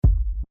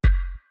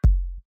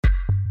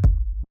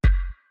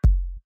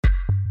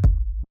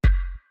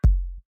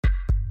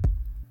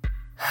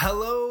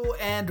Hello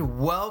and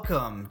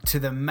welcome to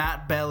the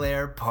Matt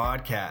Belair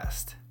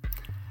podcast.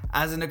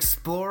 As an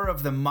explorer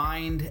of the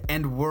mind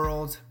and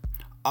world,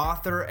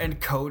 author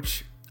and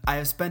coach, I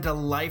have spent a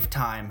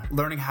lifetime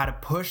learning how to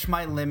push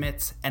my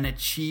limits and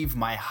achieve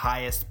my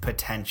highest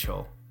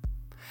potential.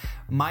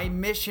 My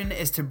mission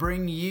is to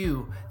bring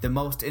you the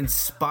most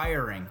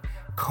inspiring,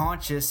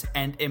 conscious,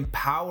 and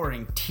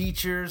empowering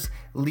teachers,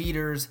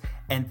 leaders,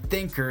 and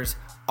thinkers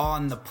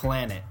on the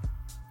planet.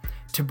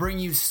 To bring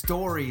you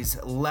stories,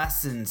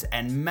 lessons,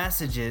 and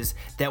messages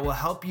that will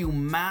help you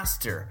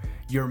master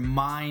your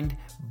mind,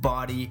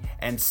 body,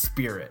 and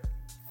spirit.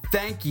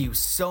 Thank you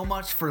so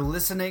much for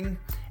listening,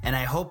 and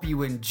I hope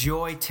you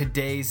enjoy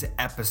today's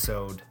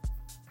episode.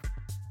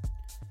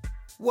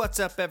 What's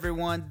up,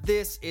 everyone?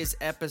 This is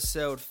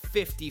episode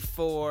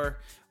 54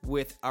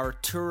 with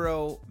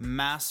Arturo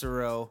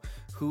Massaro,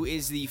 who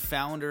is the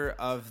founder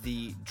of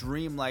the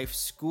Dream Life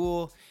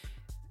School.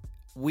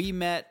 We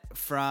met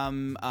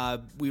from,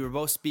 we were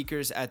both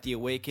speakers at the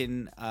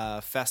Awaken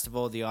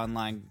festival, the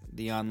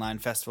online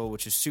festival,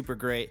 which is super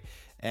great.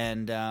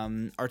 And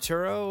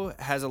Arturo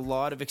has a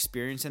lot of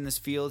experience in this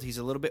field. He's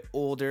a little bit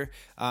older.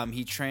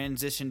 He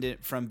transitioned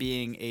it from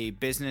being a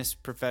business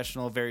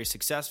professional, very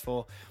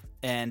successful,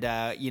 and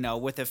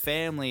with a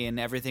family and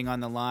everything on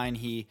the line,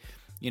 he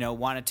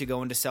wanted to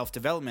go into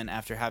self-development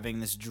after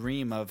having this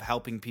dream of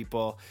helping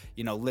people,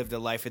 live the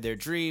life of their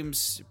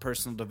dreams,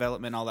 personal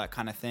development, all that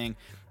kind of thing.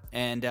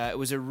 And it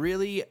was a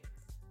really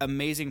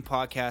amazing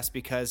podcast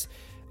because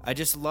I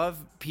just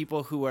love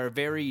people who are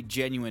very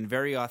genuine,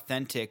 very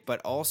authentic,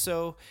 but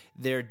also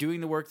they're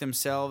doing the work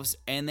themselves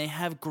and they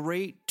have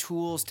great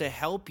tools to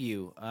help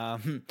you.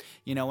 When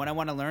I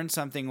want to learn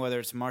something, whether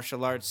it's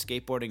martial arts,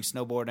 skateboarding,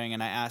 snowboarding,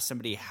 and I ask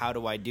somebody, how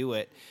do I do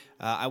it?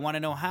 I want to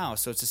know how.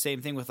 So it's the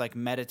same thing with like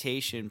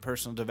meditation,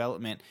 personal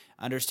development,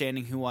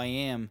 understanding who I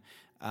am,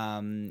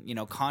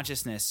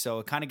 consciousness. So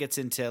it kind of gets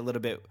into a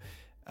little bit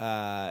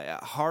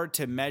hard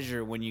to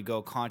measure when you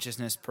go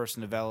consciousness,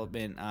 personal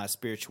development,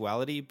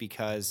 spirituality,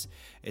 because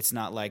it's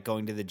not like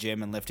going to the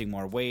gym and lifting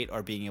more weight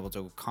or being able to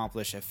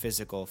accomplish a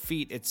physical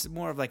feat. It's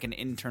more of like an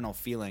internal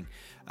feeling.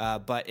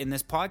 But in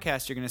this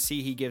podcast, you're going to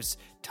see he gives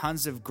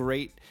tons of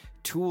great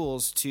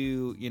tools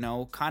to,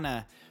 kind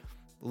of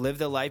live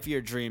the life of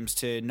your dreams,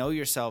 to know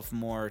yourself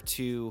more,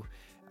 to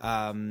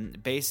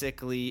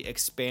basically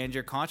expand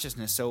your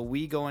consciousness. So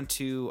we go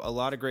into a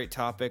lot of great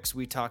topics.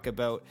 We talk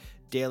about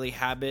daily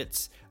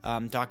habits,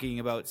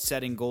 talking about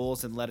setting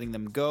goals and letting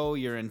them go,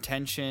 your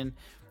intention.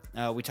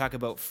 We talk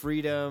about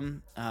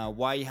freedom,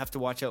 why you have to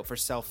watch out for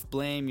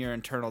self-blame, your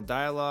internal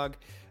dialogue.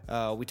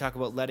 We talk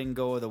about letting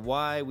go of the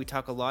why. We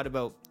talk a lot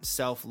about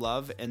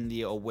self-love and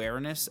the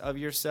awareness of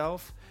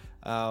yourself.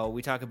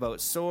 We talk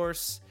about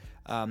source,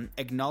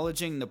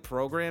 acknowledging the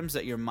programs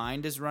that your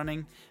mind is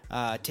running,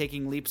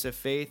 taking leaps of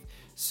faith.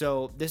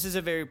 So this is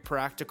a very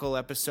practical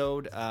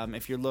episode.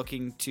 If you're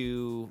looking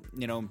to,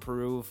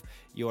 improve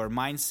your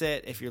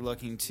mindset, if you're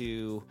looking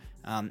to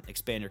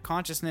expand your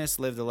consciousness,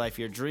 live the life of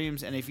your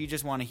dreams, and if you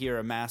just want to hear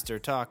a master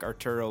talk,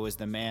 Arturo is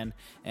the man.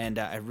 And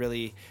I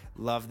really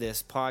love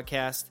this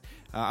podcast.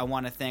 I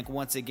want to thank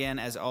once again,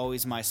 as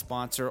always, my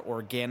sponsor,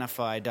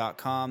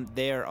 Organifi.com.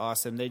 They are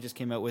awesome. They just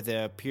came out with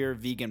a pure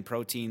vegan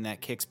protein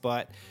that kicks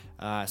butt.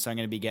 So I'm going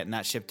to be getting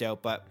that shipped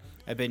out. But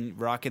I've been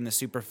rocking the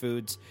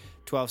superfoods,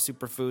 12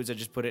 superfoods. I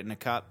just put it in a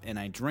cup and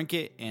I drink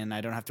it, and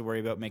I don't have to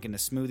worry about making a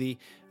smoothie.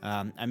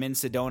 I'm in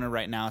Sedona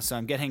right now, so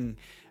I'm getting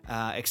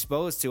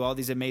exposed to all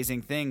these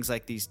amazing things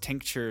like these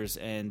tinctures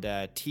and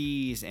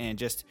teas and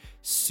just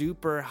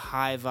super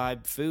high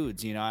vibe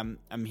foods.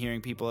 I'm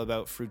hearing people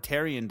about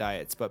fruitarian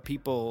diets, but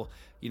people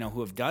who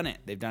have done it,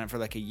 they've done it for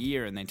like a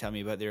year, and they tell me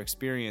about their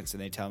experience,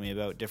 and they tell me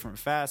about different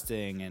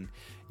fasting, and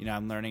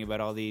I'm learning about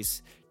all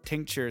these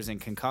tinctures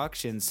and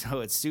concoctions, so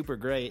it's super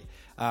great.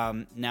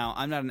 Now,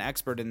 I'm not an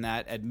expert in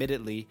that,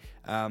 admittedly,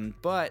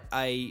 but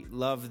I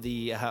love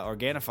the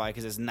Organifi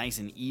because it's nice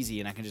and easy,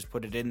 and I can just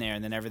put it in there,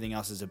 and then everything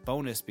else is a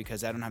bonus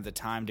because I don't have the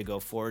time to go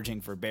foraging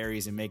for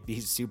berries and make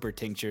these super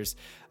tinctures.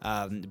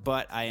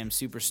 But I am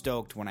super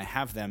stoked when I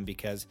have them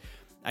because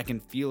I can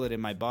feel it in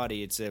my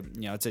body. It's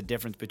a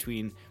difference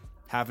between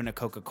having a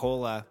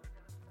Coca-Cola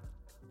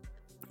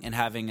and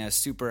having a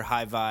super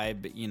high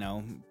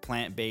vibe,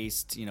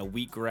 plant-based,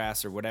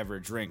 wheatgrass or whatever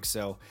drink.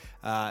 So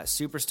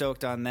super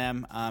stoked on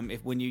them.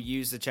 When you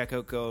use the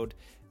checkout code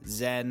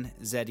Zen,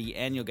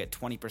 Z-E-N, you'll get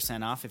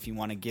 20% off if you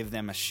want to give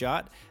them a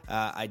shot.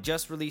 I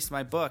just released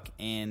my book,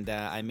 and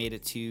I made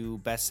it to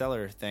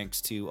bestseller thanks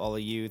to all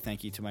of you.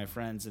 Thank you to my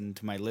friends and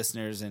to my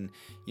listeners and,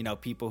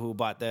 people who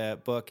bought the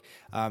book.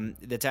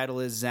 The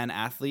title is Zen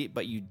Athlete,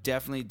 but you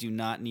definitely do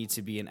not need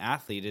to be an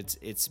athlete.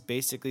 It's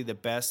basically the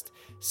best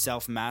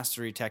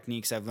self-mastery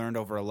techniques I've learned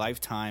over a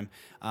lifetime,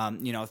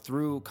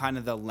 through kind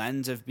of the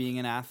lens of being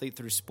an athlete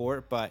through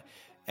sport, but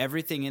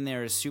everything in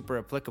there is super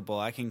applicable.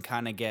 I can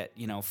kind of get,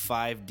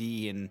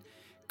 5D and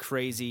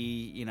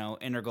crazy,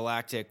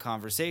 intergalactic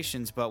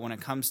conversations. But when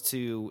it comes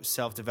to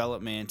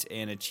self-development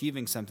and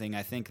achieving something,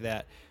 I think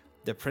that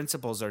the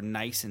principles are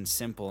nice and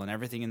simple, and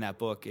everything in that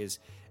book is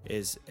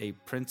a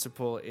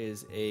principle,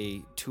 is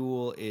a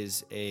tool,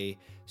 is a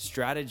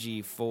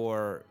strategy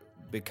for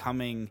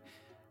becoming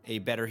a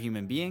better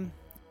human being,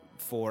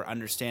 for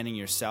understanding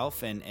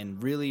yourself,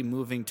 and really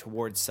moving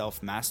towards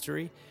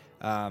self-mastery.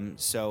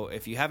 So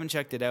if you haven't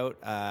checked it out,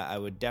 I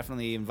would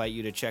definitely invite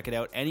you to check it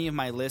out. Any of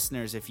my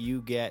listeners, if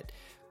you get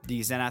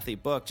the Zen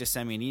Athlete book, just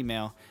send me an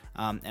email,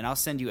 and I'll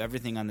send you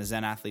everything on the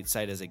Zen Athlete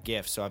site as a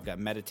gift. So I've got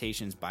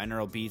meditations,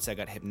 binaural beats, I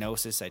got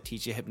hypnosis, I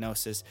teach you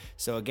hypnosis.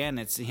 So again,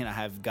 it's, I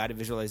have guided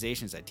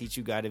visualizations, I teach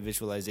you guided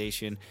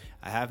visualization.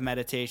 I have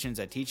meditations,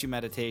 I teach you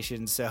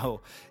meditation.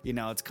 So,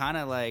 it's kind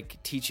of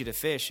like teach you to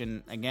fish.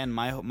 And again,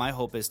 my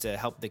hope is to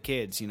help the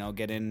kids,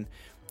 get in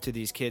to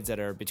these kids that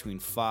are between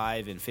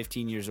 5 and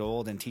 15 years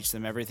old and teach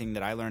them everything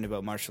that I learned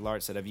about martial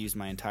arts that I've used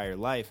my entire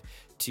life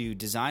to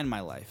design my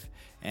life.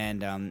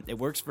 And it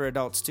works for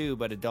adults too,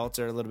 but adults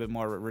are a little bit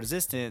more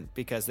resistant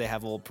because they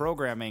have old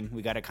programming.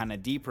 We got to kind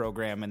of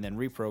deprogram and then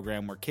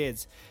reprogram. Where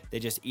kids, they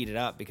just eat it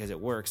up because it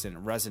works and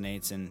it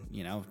resonates, and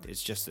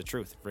it's just the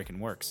truth. It freaking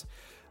works.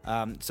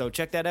 So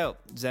check that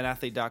out,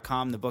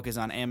 zenathlete.com. The book is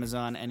on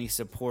Amazon. Any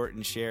support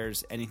and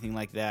shares, anything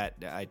like that,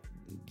 I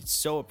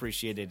so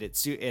appreciate it.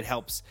 It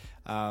helps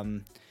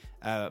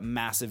a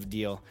massive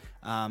deal.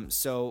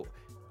 So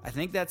I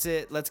think that's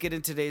it. Let's get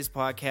into today's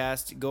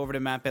podcast. Go over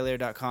to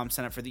mattbelair.com,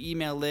 sign up for the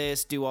email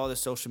list, do all the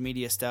social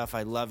media stuff.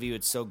 I love you.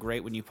 It's so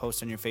great when you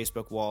post on your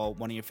Facebook wall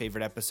one of your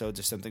favorite episodes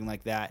or something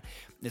like that.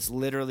 It's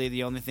literally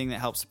the only thing that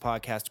helps the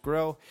podcast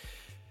grow.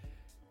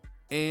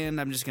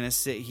 And I'm just going to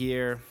sit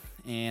here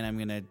and I'm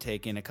going to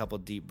take in a couple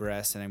deep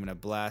breaths, and I'm going to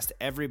blast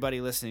everybody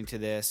listening to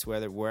this,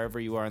 wherever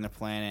you are on the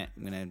planet.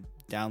 I'm going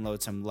to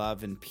download some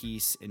love and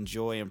peace and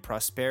joy and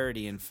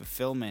prosperity and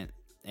fulfillment,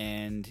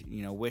 and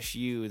wish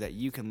you that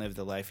you can live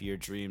the life of your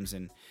dreams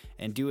and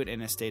do it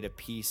in a state of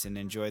peace and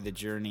enjoy the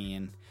journey,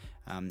 and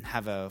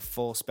have a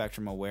full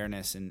spectrum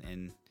awareness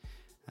and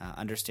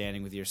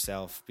understanding with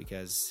yourself,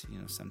 because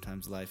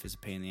sometimes life is a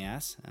pain in the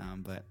ass,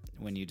 but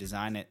when you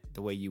design it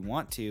the way you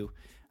want to,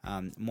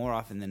 more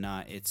often than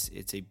not,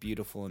 it's a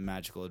beautiful and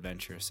magical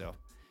adventure. So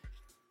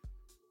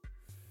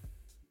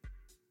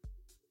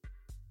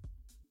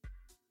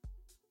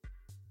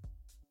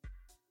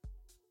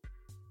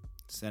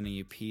sending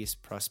you peace,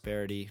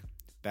 prosperity,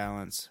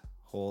 balance,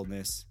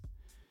 wholeness.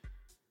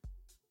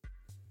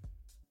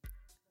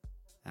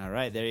 All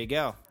right, there you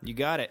go. You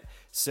got it.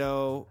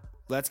 So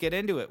let's get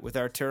into it with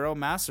Arturo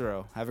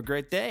Massaro. Have a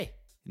great day.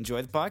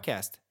 Enjoy the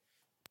podcast.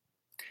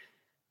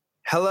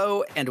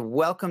 Hello, and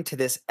welcome to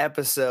this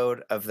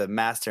episode of the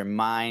Master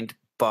Mind,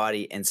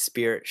 Body, and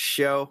Spirit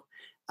Show.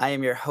 I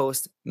am your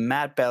host,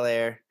 Matt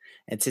Belair,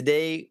 and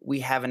today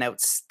we have an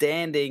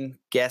outstanding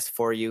guest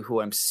for you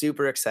who I'm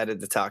super excited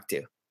to talk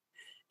to.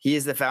 He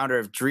is the founder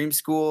of Dream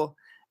School,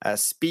 a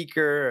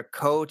speaker, a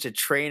coach, a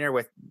trainer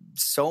with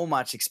so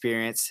much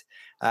experience.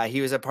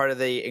 He was a part of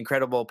the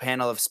incredible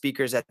panel of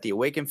speakers at the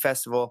Awaken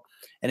Festival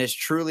and is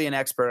truly an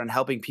expert on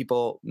helping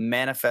people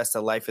manifest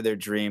a life of their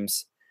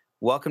dreams.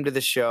 Welcome to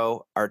the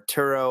show,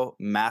 Arturo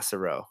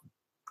Massaro.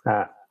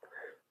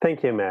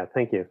 Thank you, Matt.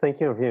 Thank you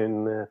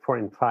for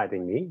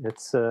inviting me.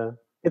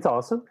 It's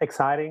awesome,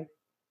 exciting.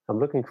 I'm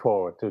looking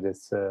forward to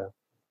this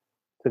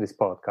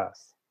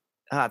podcast.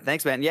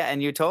 Thanks, man. Yeah,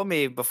 and you told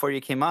me before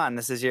you came on,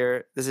 this is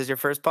your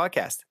first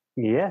podcast.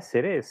 Yes,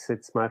 it is.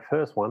 It's my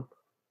first one,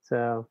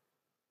 so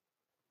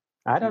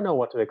I don't know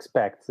what to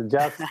expect.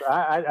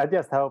 I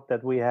just hope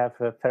that we have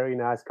a very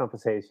nice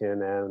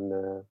conversation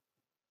and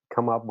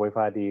come up with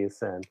ideas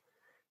and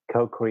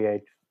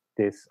co-create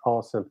this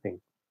awesome thing.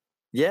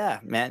 Yeah,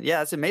 man. Yeah,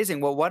 that's amazing.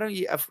 Well, why don't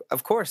you?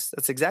 Of course,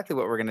 that's exactly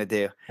what we're gonna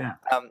do. Yeah.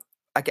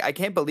 I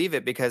can't believe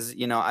it because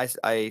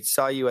I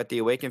saw you at the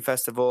Awaken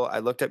Festival. I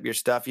looked up your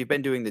stuff. You've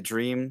been doing the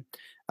Dream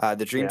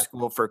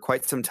School for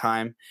quite some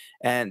time,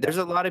 and there's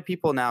a lot of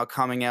people now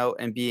coming out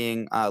and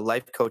being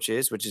life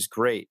coaches, which is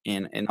great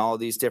in all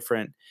these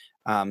different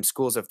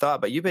schools of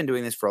thought. But you've been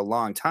doing this for a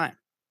long time,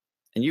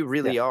 and you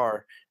really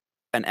are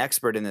an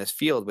expert in this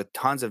field with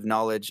tons of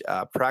knowledge,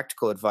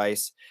 practical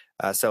advice.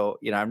 So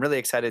I'm really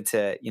excited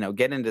to,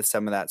 get into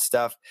some of that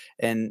stuff.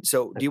 And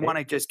so do you want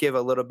to just give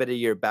a little bit of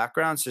your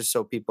background just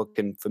so people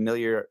can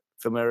familiar,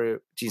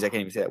 geez, I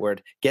can't even say that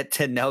word, get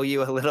to know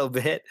you a little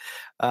bit?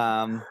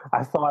 I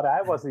thought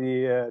I was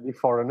the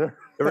foreigner.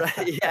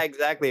 Right. Yeah,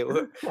 exactly.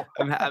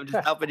 I'm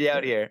just helping you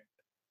out here.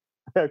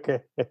 Okay.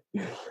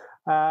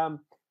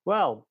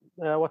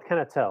 What can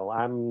I tell?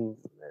 I'm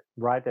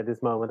right at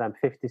this moment. I'm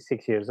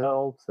 56 years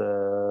old.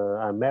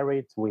 I'm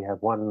married. We have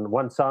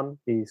one son.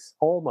 He's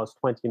almost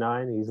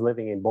 29. He's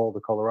living in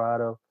Boulder,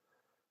 Colorado.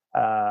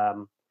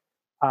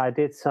 I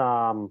did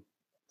some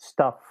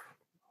stuff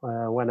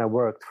when I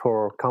worked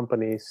for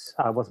companies.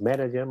 I was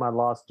manager. My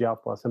last job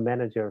was a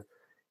manager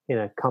in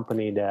a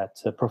company that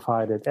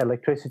provided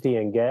electricity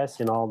and gas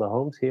in all the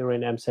homes here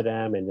in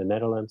Amsterdam, in the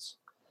Netherlands.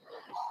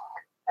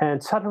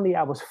 And suddenly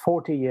I was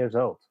 40 years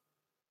old.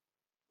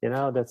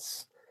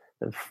 That's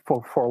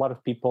for a lot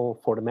of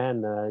people, for the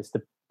man, it's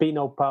the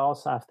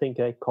penopause, I think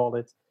they call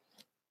it.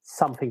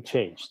 Something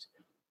changed.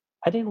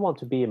 I didn't want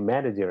to be a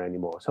manager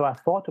anymore. So I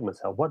thought to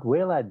myself, what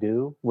will I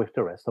do with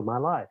the rest of my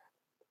life?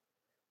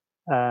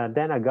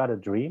 Then I got a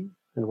dream.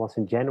 It was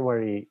in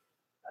January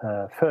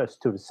 1st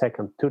to the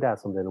 2nd,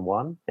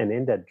 2001. And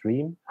in that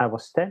dream, I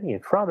was standing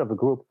in front of a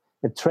group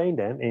and trained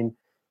them in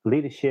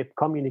leadership,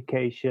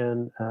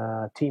 communication,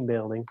 team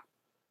building.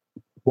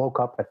 Woke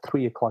up at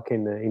 3 o'clock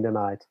in the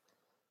night,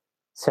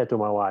 said to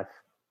my wife,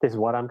 this is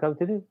what I'm going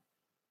to do.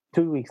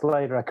 2 weeks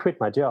later, I quit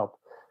my job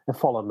and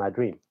followed my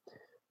dream.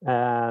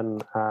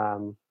 And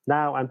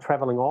now I'm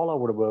traveling all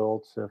over the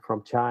world,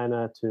 from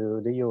China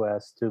to the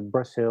US to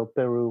Brazil,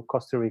 Peru,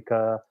 Costa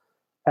Rica,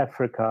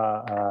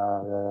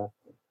 Africa,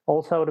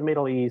 also the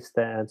Middle East,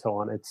 and so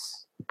on.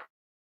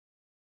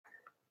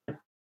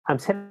 I'm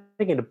sitting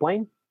in the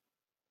plane,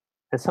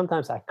 and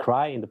sometimes I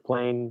cry in the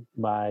plane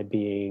by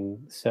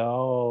being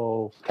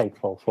so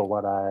thankful for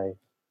what I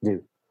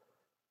do.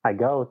 I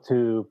go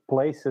to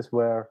places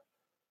where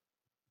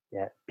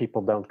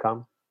people don't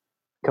come.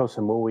 Koh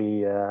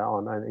Samui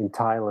in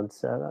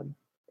Thailand.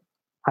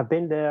 I've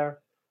been there.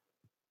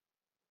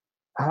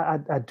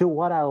 I do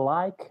what I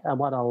like and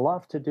what I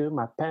love to do,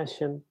 my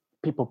passion.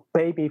 People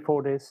pay me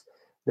for this.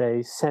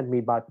 They send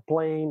me by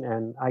plane,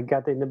 and I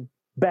get in the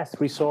best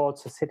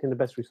resorts. I sit in the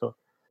best resort.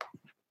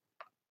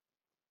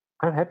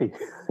 I'm happy.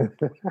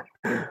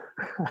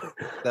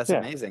 That's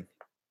amazing.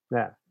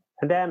 Yeah.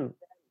 And then,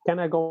 can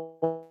I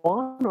go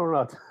on or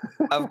not?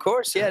 Of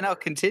course. Yeah, no,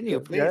 continue,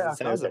 please. Yeah,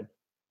 It's awesome. okay.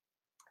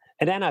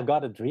 And then I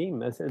got a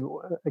dream.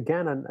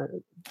 Again,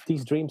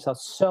 these dreams are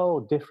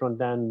so different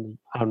than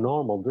our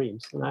normal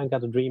dreams. And I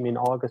got a dream in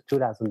August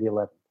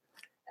 2011.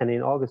 And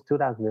in August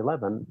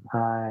 2011,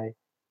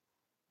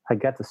 I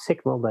got the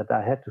signal that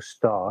I had to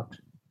start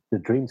the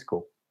dream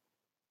school.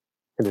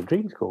 And the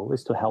dream school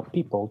is to help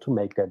people to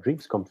make their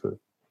dreams come true.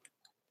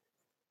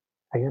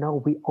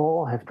 And we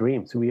all have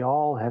dreams. We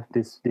all have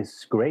this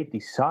great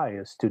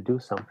desires to do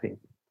something.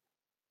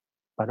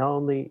 But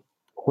only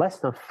less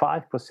than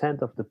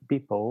 5% of the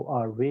people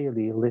are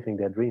really living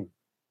their dream.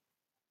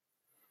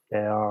 They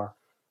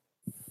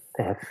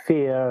have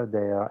fear, they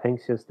are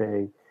anxious,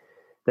 they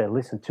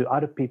listen to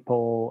other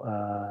people,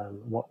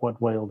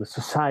 what will the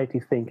society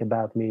think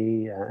about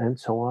me, and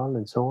so on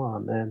and so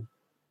on. And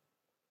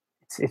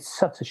it's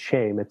such a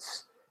shame.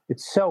 It's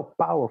so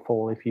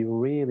powerful if you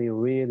really,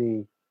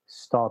 really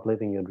start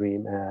living your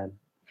dream. And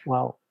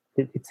well,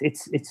 it's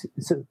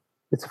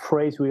a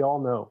phrase we all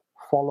know: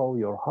 follow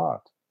your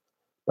heart.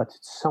 But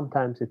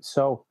sometimes it's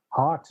so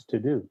hard to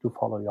do, to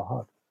follow your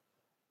heart.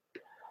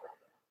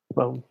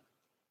 Well,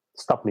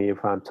 stop me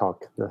if I'm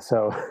talking.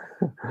 So,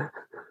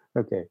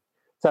 okay.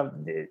 So,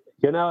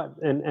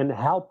 and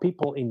help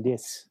people in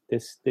this.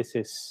 This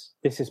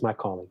is my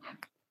calling.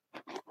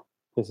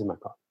 This is my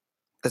calling.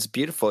 That's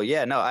beautiful.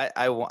 Yeah, no,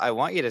 I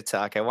want you to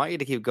talk. I want you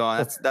to keep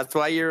going. That's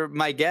why you're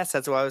my guest.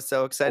 That's why I was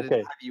so excited to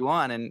have you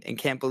on, and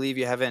can't believe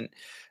you haven't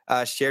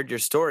shared your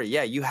story.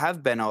 Yeah, you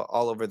have been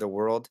all over the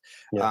world.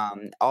 Yeah.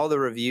 All the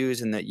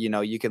reviews, and that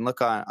you can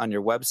look on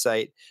your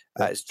website.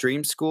 It's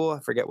Dream School. I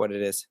forget what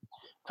it is.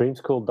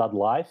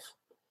 Dreamschool.life.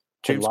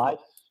 Dream School. Life.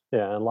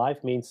 Yeah, and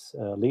life means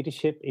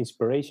leadership,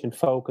 inspiration,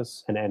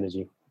 focus, and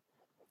energy.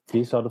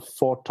 These are the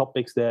 4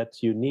 topics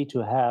that you need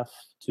to have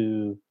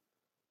to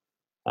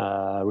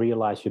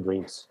realize your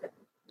dreams.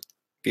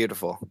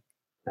 Beautiful.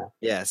 Yeah.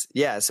 Yes.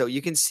 Yeah. So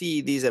you can see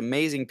these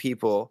amazing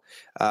people,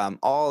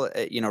 all,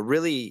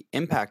 really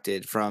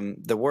impacted from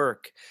the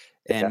work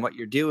and what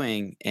you're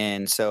doing.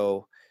 And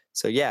so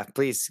yeah,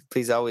 please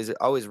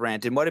always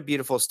rant. And what a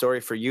beautiful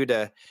story for you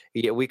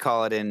we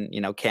call it in,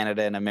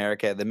 Canada and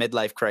America, the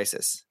midlife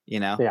crisis,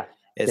 Yeah.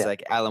 It's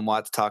like Alan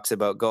Watts talks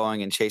about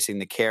going and chasing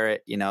the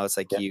carrot. It's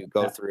like you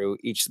go through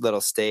each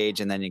little stage,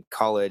 and then in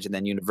college, and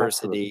then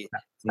university,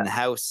 and the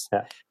house,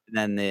 and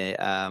then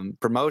the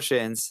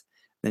promotions.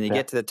 Then you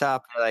get to the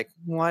top, and you're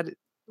like,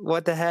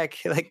 what the heck?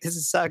 Like,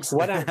 this sucks.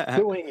 What I'm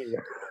doing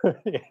here.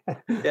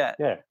 Yeah.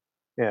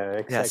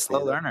 Exactly. Yeah,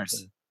 slow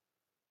learners.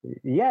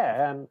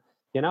 Yeah,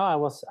 and I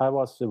was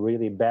a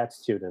really bad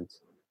student.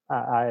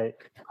 I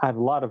have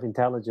a lot of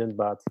intelligence,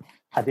 but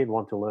I didn't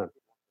want to learn.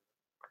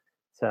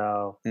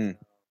 So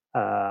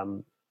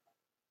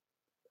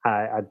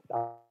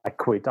I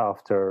quit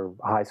after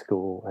high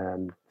school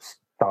and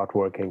start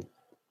working.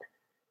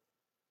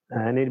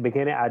 And in the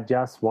beginning, I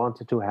just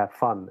wanted to have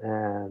fun,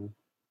 and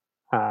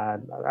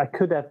I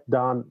could have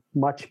done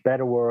much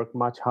better work,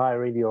 much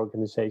higher in the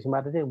organization,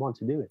 but I didn't want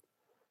to do it.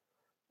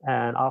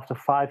 And after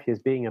 5 years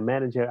being a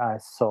manager, I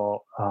saw,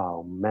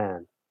 oh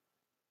man,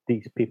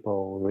 these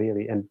people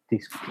really, and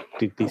these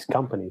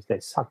companies, they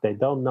suck. They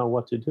don't know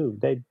what to do.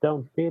 They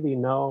don't really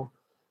know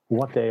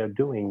what they are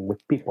doing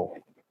with people.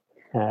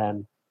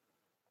 And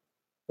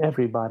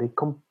everybody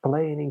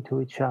complaining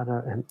to each other,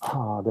 and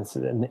there's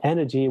an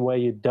energy where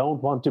you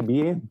don't want to be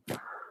in.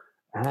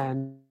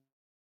 And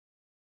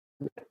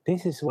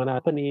this is when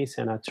companies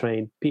and I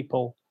train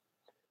people,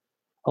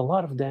 a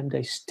lot of them,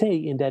 they stay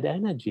in that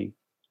energy.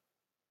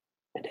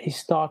 And they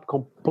start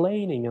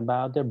complaining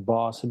about their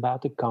boss,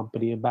 about the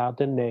company, about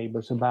their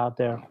neighbors, about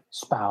their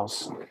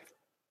spouse.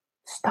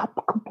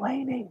 Stop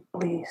complaining,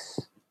 please.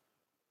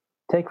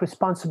 Take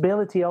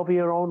responsibility over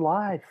your own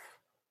life.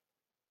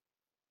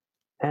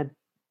 And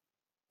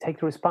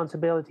take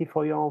responsibility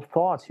for your own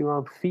thoughts, your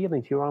own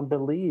feelings, your own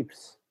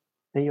beliefs,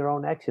 and your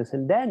own actions.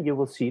 And then you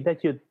will see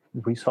that your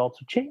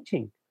results are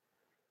changing.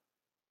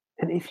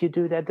 And if you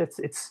do that,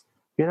 it's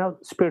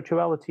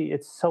spirituality,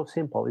 it's so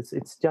simple.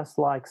 It's just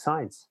like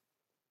science.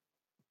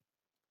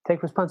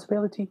 Take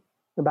responsibility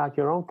about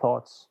your own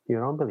thoughts,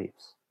 your own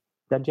beliefs.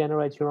 That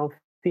generates your own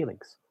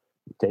feelings.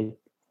 Take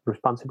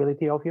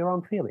responsibility of your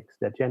own feelings.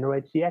 That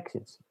generates the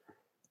actions.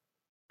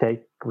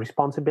 Take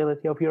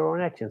responsibility of your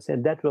own actions,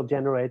 and that will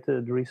generate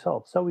the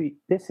results. So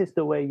this is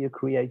the way you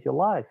create your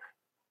life.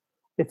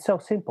 It's so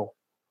simple.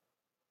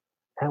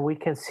 And we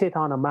can sit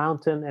on a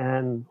mountain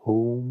and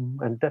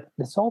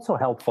that's also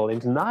helpful.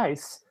 It's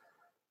nice,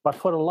 but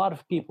for a lot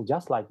of people,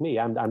 just like me,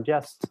 I'm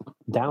just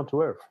down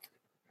to earth,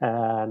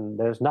 and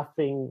there's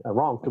nothing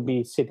wrong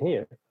to sit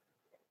here.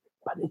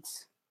 But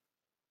it's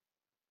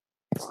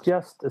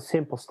just a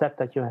simple step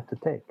that you have to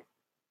take.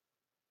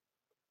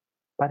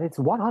 But it's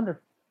 100%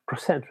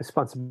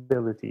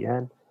 responsibility,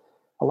 and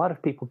a lot of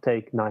people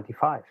take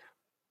 95.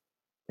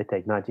 They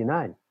take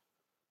 99.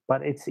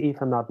 But it's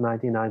even not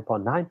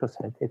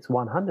 99.9%, it's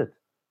 100.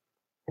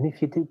 And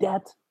if you do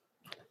that,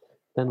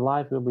 then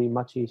life will be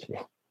much easier.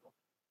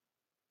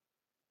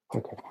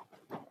 Okay.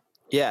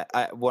 Yeah,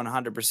 I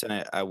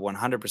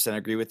 100%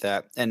 agree with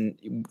that.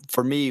 And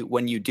for me,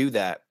 when you do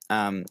that,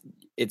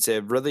 it's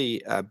a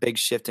really big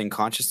shift in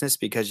consciousness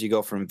because you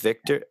go from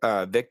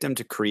victim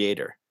to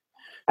creator.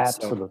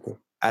 Absolutely. So,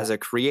 as a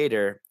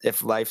creator,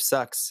 if life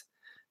sucks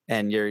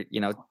and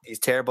these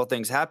terrible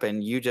things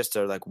happen, you just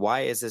are like,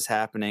 why is this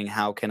happening?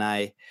 How can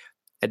I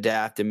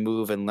adapt and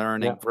move and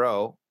learn and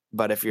grow?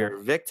 But if you're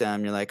a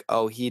victim, you're like,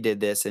 oh, he did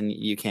this, and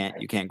you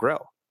can't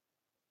grow.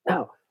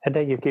 No, and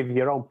then you give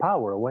your own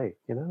power away.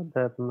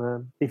 That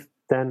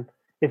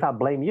if I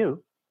blame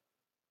you,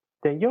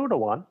 then you're the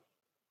one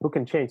who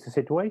can change the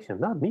situation,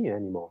 not me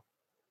anymore.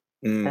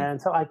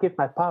 And so I give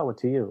my power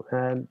to you.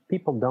 And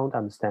people don't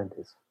understand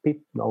this. A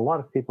lot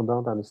of people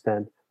don't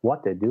understand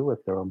what they do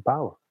with their own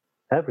power.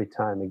 Every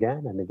time,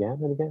 again and again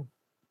and again.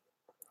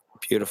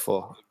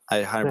 Beautiful.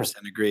 I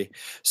 100% agree.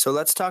 So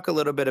let's talk a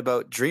little bit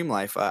about Dream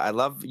Life. I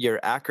love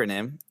your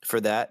acronym for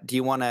that. Do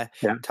you want to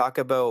talk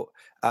about,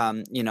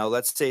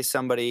 let's say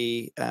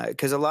somebody,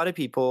 because a lot of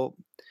people,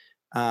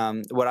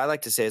 what I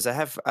like to say is I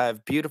have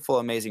beautiful,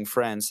 amazing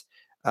friends.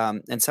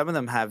 And some of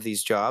them have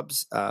these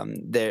jobs.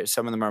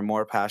 Some of them are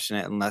more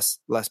passionate and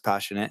less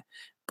passionate,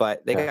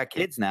 but they got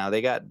kids now.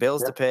 They got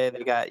bills to pay.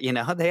 They got,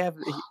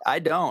 I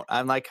don't.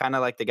 I'm like kind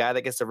of like the guy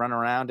that gets to run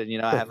around, and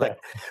I have like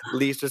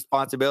least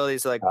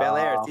responsibilities. Like Bel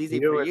Air, it's easy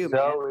for you, man.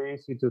 So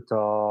easy to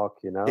talk.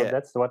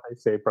 That's what I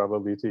say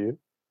probably to you.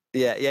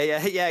 Yeah,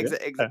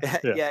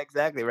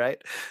 exactly, right.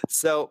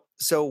 So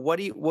what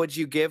would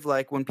you give,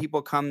 like, when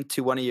people come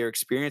to one of your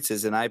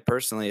experiences? And I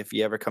personally, if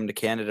you ever come to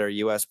Canada or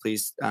US,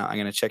 please, I'm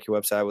going to check your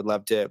website. I would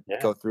love to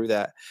go through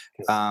that.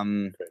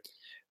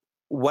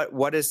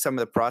 What is some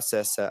of the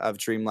process of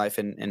Dream Life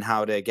and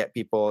how to get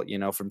people,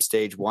 from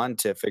stage one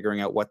to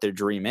figuring out what their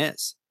dream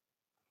is?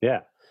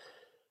 Yeah.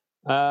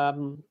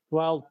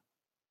 Well,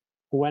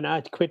 when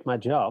I quit my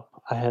job,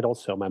 I had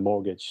also my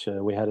mortgage.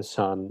 We had a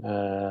son.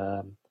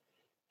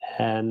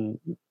 And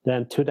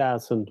then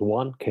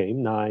 2001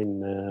 came,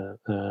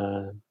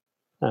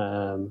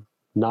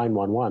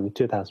 9/11,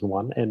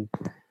 2001, and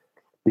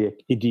the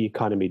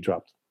economy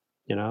dropped,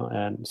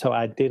 and so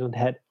I didn't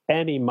have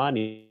any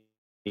money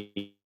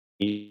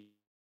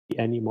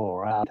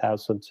anymore,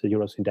 1,000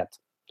 euros in debt.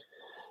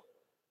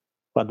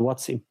 But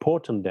what's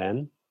important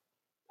then,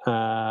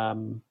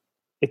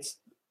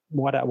 it's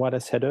what I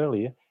said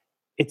earlier,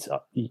 it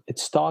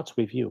starts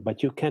with you,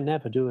 but you can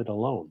never do it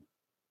alone.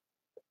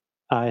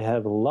 I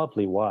have a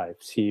lovely wife.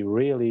 She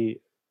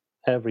really,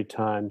 every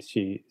time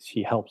she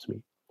helps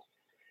me.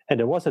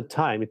 And there was a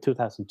time in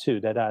 2002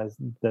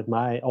 that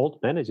my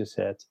old manager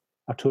said,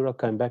 "Arturo,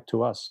 come back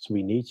to us.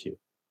 We need you.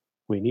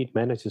 We need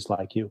managers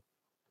like you."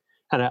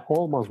 And I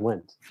almost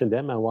went. And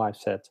then my wife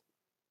said,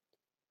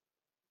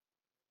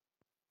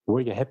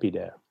 "Were you happy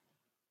there?"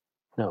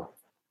 "No."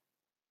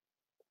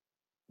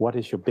 "What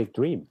is your big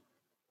dream?"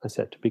 I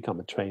said, "To become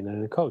a trainer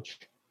and a coach."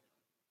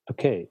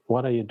 "Okay,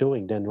 what are you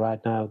doing then right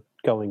now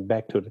going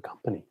back to the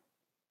company?"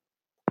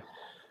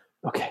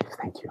 "Okay,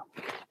 thank you."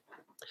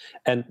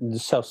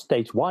 And so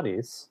stage one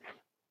is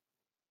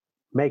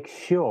make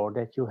sure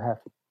that you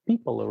have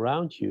people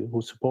around you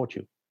who support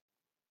you.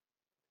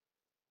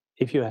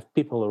 If you have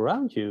people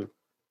around you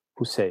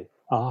who say,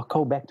 "Oh,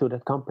 go back to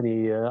that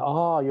company.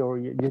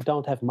 You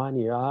don't have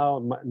money. Oh,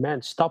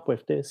 man, stop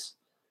with this,"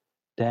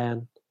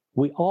 then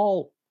we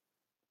will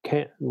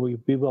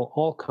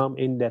all come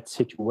in that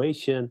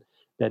situation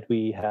that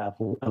we have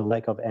a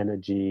lack of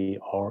energy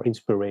or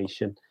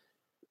inspiration.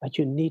 But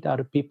you need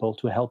other people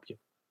to help you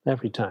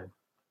every time.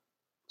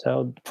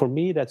 So for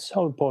me, that's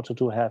so important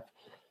to have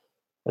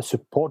a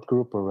support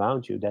group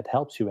around you that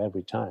helps you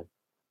every time,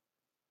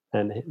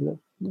 and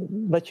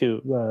let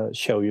you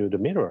show you the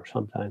mirror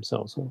sometimes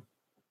also.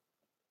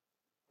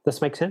 Does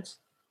this make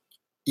sense?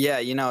 Yeah,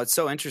 it's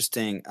so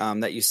interesting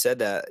that you said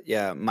that.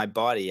 Yeah, my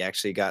body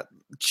actually got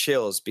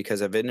chills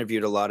because I've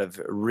interviewed a lot of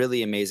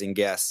really amazing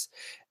guests,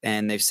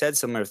 and they've said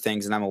similar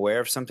things, and I'm aware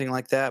of something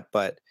like that.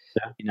 But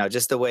Yeah,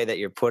 just the way that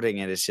you're putting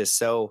it is just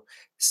so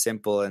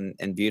simple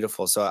and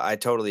beautiful. So I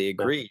totally yeah.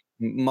 agree.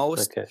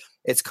 Most, Okay.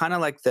 it's kind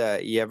of like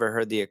you ever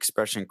heard the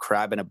expression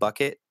 "crab in a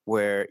bucket,"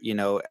 where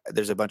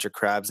there's a bunch of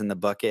crabs in the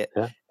bucket,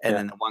 Yeah, and yeah,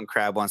 then the one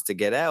crab wants to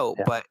get out,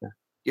 yeah, but yeah,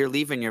 you're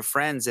leaving your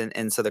friends,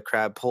 and so the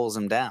crab pulls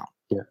them down.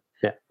 yeah,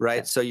 yeah, yeah,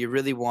 Right? So you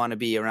really wanna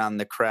be around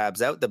the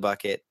crabs out the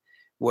bucket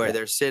where yeah.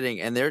 they're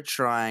sitting and they're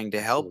trying to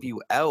help Absolutely.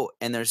 you out,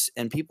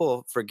 and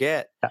people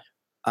forget, Yeah,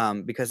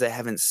 because they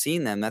haven't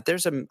seen them, that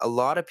there's a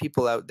lot of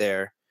people out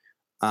there,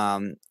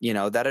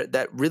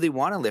 that really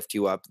wanna lift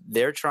you up.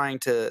 They're trying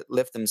to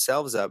lift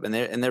themselves up, and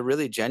they're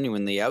really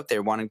genuinely out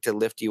there wanting to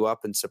lift you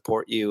up and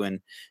support you,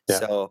 and yeah.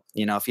 so,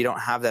 if you don't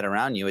have that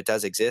around you, it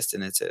does exist,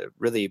 and it's a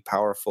really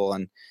powerful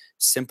and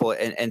simple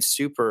and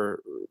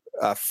super,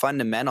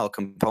 fundamental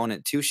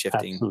component to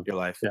shifting Absolutely. your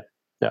life. Yeah,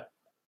 yeah.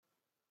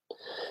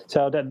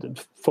 So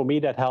that for me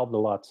that helped a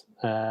lot.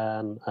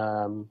 And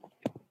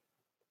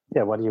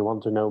yeah, what do you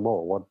want to know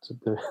more? What?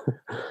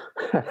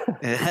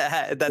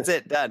 That's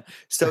it, done.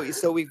 So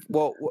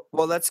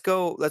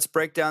let's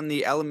break down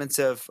the elements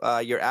of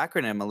your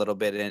acronym a little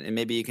bit, and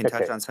maybe you can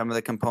touch Okay. on some of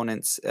the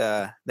components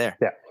there.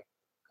 Yeah.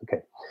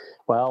 Okay.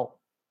 Well,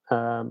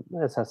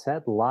 as I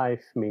said,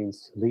 life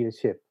means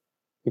leadership,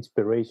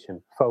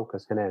 inspiration,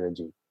 focus, and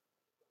energy.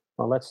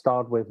 Well, let's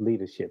start with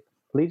leadership.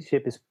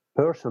 Leadership is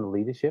personal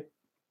leadership.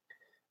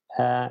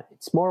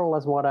 It's more or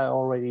less what I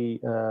already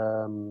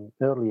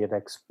earlier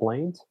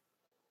explained.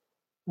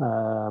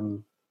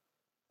 Um,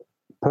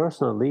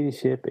 Personal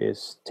leadership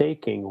is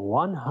taking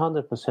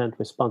 100%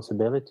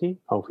 responsibility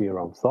over your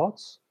own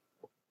thoughts,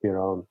 your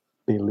own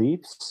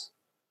beliefs,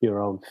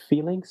 your own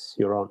feelings,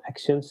 your own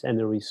actions, and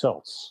the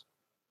results.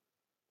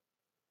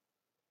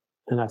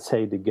 And I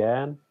say it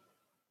again,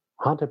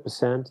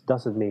 100%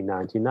 doesn't mean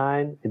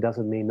 99, it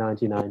doesn't mean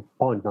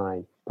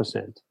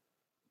 99.9%.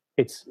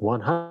 It's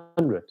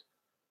 100,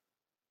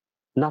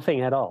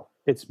 nothing at all.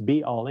 It's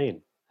be all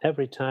in.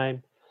 Every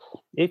time,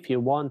 if you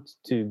want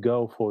to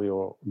go for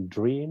your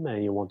dream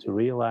and you want to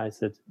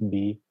realize it,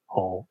 be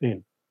all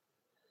in.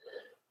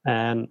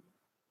 And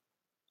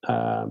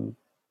um,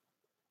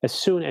 as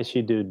soon as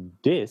you do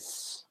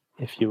this,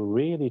 if you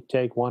really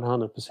take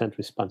 100%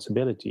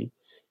 responsibility,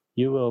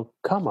 you will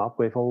come up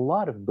with a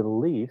lot of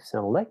beliefs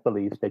and lack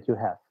beliefs that you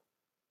have.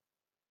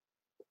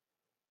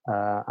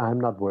 I'm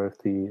not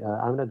worthy.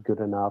 I'm not good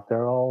enough.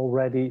 There are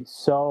already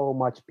so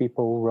much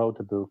people who wrote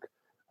a book.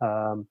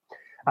 Um,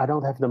 I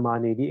don't have the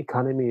money. The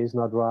economy is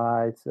not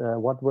right.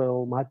 What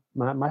will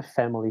my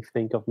family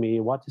think of me?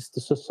 What is the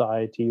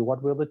society?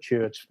 What will the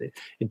church think?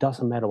 It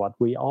doesn't matter what.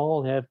 We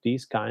all have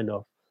these kind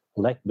of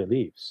lack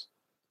beliefs.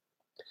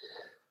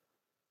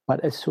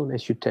 But as soon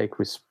as you take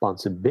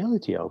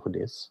responsibility over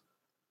this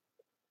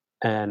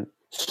and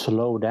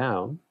slow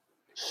down,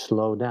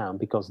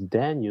 because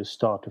then you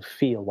start to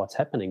feel what's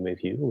happening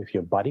with you, with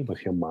your body,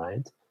 with your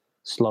mind.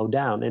 Slow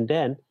down. And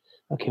then,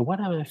 okay, what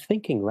am I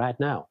thinking right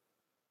now?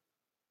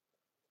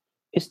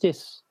 Is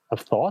this a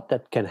thought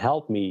that can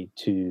help me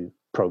to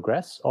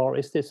progress, or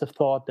is this a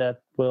thought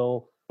that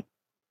will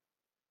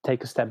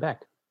take a step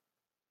back?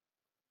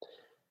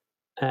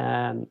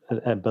 And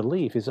a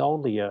belief is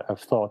only a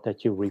thought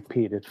that you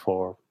repeat it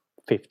for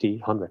 50,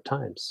 100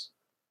 times.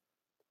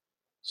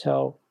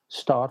 So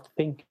start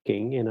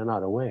thinking in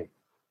another way.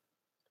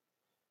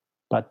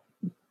 But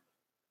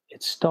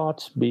it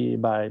starts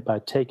by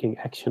taking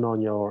action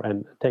on your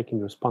and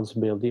taking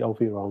responsibility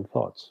over your own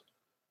thoughts.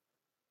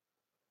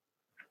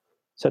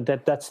 So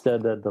that's the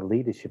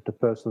leadership, the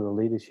personal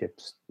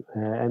leaderships,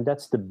 and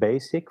that's the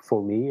basic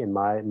for me in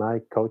my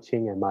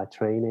coaching and my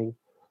training,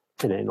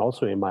 and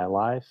also in my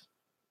life.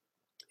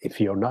 If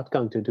you're not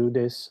going to do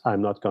this,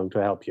 I'm not going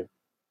to help you.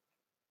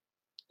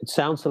 It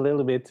sounds a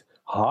little bit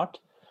hard,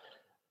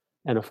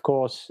 and of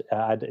course,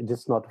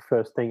 this is not the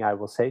first thing I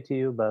will say to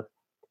you, but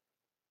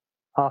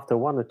after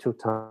one or two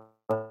times,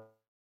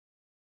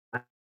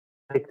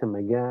 take them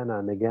again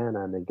and again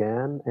and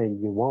again,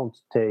 and you won't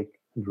take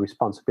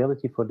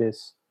responsibility for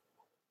this,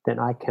 then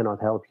I cannot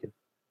help you.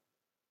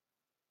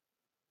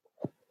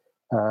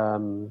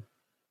 Um,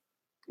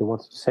 you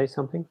wanted to say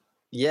something?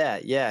 Yeah,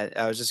 yeah.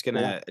 I was just Yeah,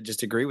 gonna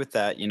just agree with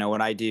that.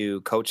 When I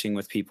do coaching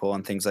with people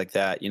and things like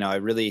that, I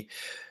really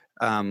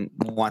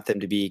want them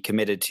to be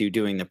committed to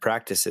doing the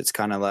practice. It's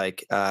kind of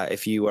like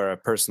if you are a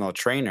personal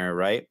trainer,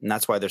 right? And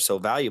that's why they're so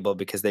valuable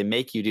because they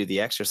make you do the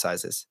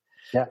exercises.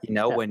 yeah,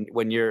 yeah,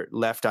 When you're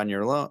left on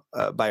your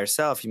by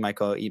yourself, you might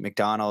go eat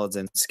McDonald's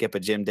and skip a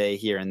gym day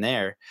here and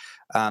there.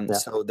 yeah,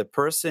 So the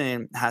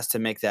person has to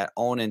make that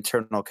own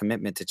internal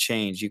commitment to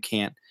change. You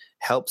can't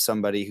help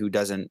somebody who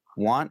doesn't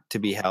want to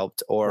be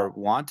helped or no,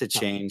 want to no,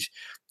 change,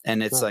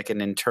 and it's no, like an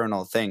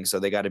internal thing. So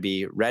they got to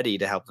be ready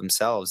to help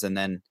themselves, and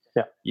then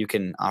yeah, you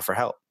can offer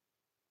help.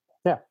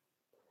 yeah.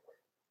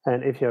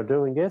 And if you're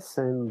doing this,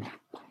 and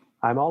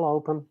I'm all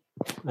open,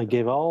 I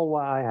give all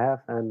what I have,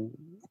 and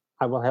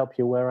I will help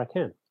you where I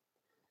can.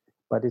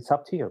 but it's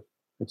up to you.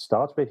 It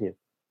starts with you.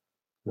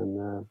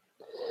 And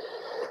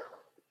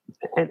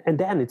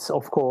then it's,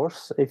 of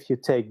course, if you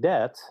take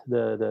that,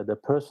 the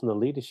personal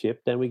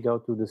leadership, then we go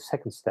to the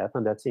second step,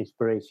 and that's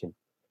inspiration.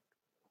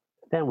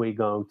 Then we're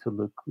going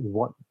to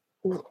look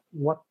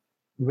what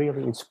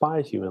really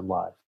inspires you in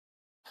life.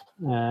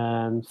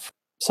 And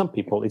some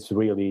people, it's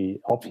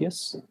really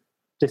obvious.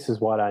 This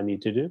is what I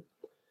need to do.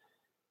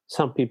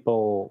 Some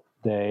people,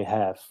 they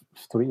have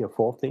 3 or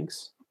 4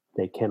 things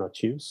they cannot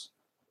choose.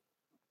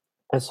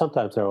 And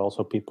sometimes there are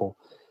also people,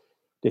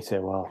 they say,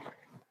 well,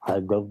 I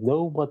don't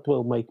know what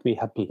will make me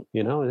happy.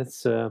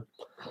 It's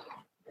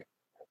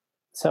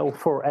so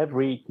for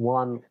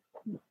everyone,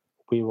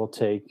 we will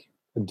take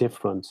a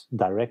different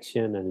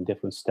direction and a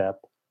different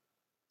step.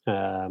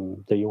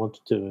 Do you want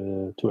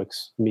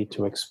me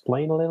to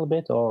explain a little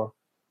bit, or?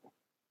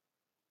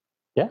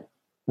 Yeah,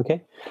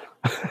 okay.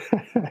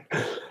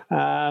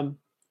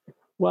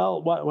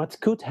 Well, what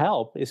could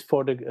help is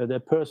for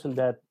the person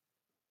that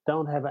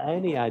don't have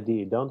any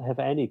idea, don't have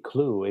any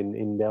clue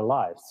in their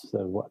lives.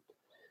 So what?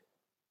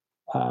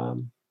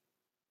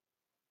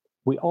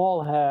 We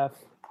all had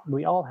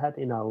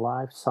in our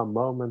lives some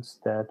moments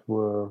that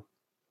were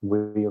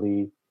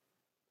really,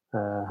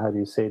 how do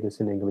you say this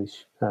in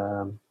English?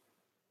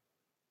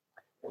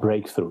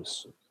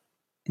 Breakthroughs.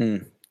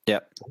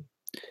 Yep.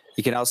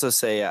 You can also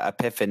say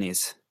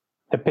epiphanies.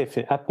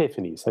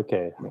 Epiphanies.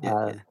 Okay.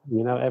 Yeah.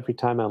 Every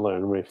time I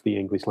learn with the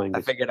English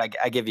language. I figured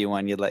I give you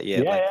one. You'd let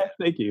you. Yeah.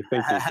 Thank you.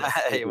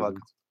 You're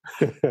welcome.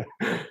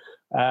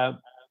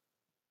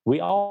 We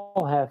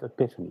all have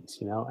epiphanies,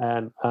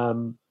 and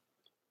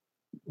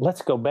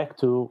let's go back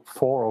to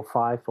 4 or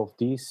 5 of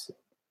these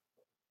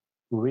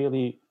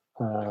really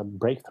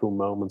breakthrough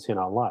moments in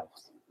our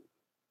lives,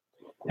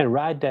 and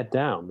write that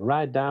down.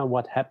 Write down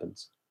what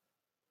happens.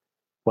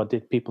 What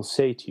did people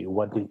say to you?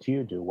 What did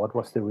you do? What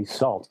was the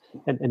result?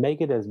 And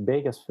make it as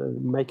big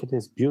make it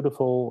as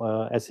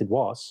beautiful as it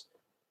was.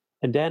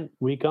 And then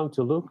we're going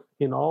to look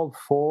in all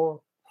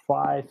 4,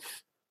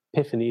 5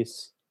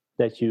 epiphanies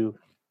that you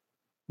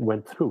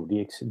went through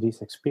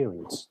these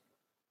experience.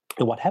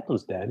 And what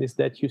happens then is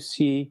that you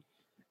see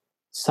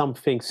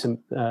something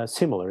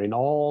similar in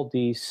all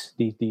these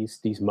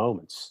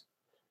moments.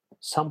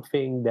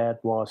 Something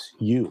that was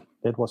you,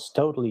 that was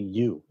totally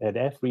you at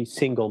every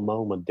single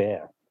moment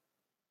there.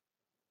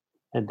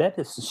 And that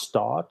is the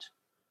start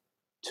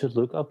to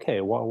look, okay,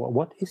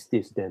 what is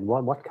this then?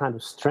 What kind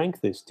of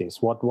strength is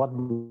this? What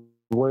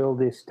will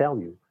this tell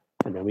you?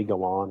 And then we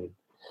go on.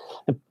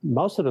 And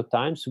most of the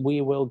times we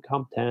will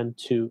come then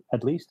to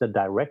at least the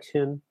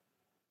direction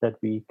that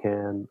we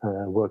can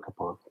work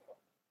upon.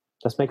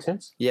 Does that make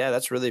sense? Yeah,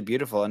 that's really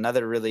beautiful.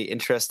 Another really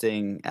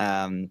interesting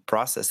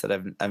process that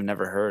I've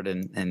never heard,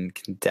 and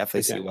can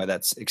definitely see why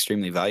that's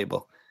extremely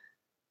valuable.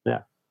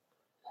 Yeah.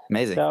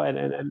 Amazing. So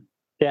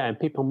and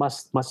people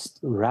must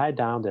write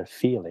down their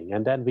feeling,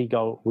 and then we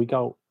go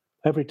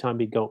every time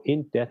we go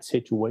in that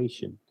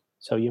situation.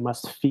 So you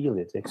must feel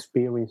it,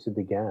 experience it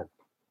again,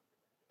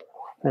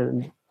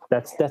 and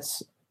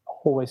that's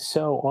always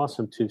so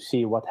awesome to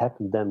see what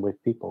happened then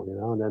with people,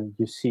 and then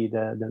you see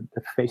the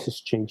faces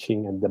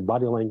changing and the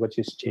body language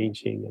is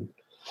changing, and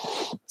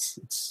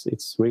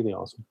it's really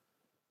awesome.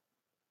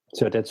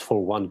 So that's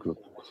for one group.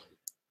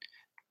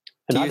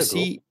 Another do you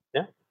see? Group,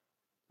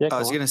 yeah, I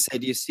was going to say,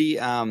 do you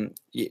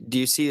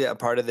see a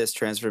part of this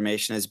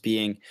transformation as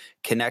being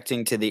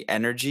connecting to the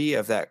energy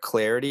of that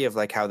clarity of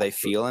like how they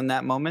feel in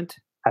that moment?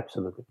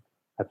 Absolutely.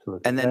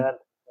 And then,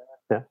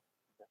 yeah.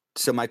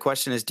 So my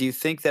question is, do you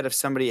think that if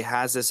somebody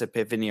has this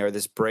epiphany or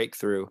this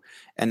breakthrough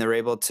and they're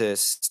able to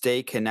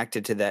stay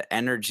connected to that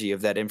energy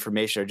of that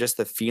information or just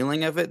the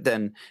feeling of it,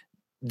 then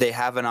they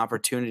have an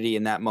opportunity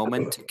in that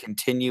moment to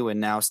continue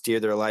and now steer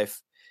their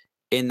life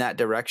in that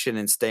direction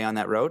and stay on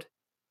that road?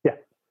 Yeah.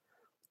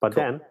 But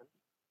Cool. then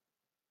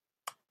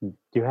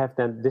you have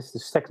this is the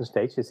second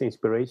stage, is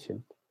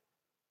inspiration.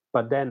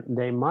 But then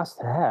they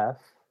must have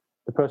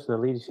the personal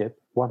leadership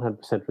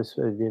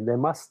 100%. They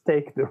must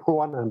take the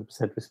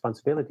 100%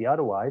 responsibility.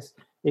 Otherwise,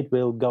 it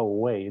will go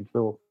away. It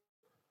will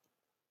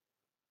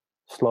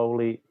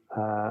slowly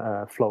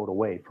float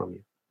away from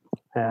you.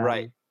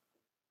 Right.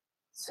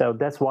 So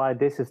that's why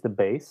this is the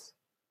base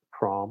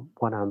from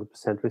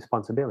 100%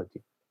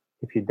 responsibility.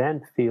 If you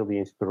then feel the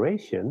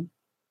inspiration,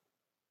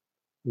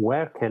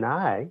 where can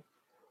I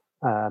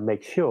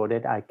make sure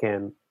that I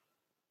can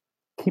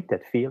keep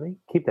that feeling,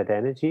 keep that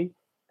energy,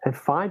 and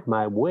find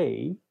my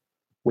way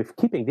with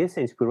keeping this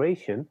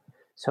inspiration,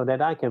 so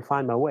that I can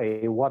find my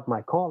way, what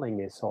my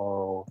calling is,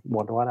 or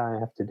what I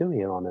have to do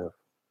here on earth.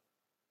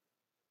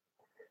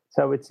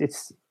 So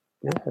it's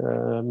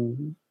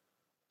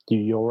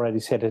you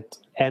already said it,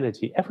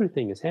 energy.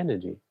 Everything is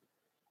energy.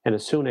 And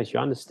as soon as you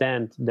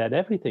understand that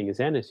everything is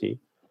energy,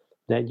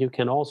 then you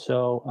can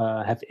also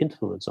have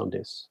influence on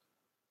this.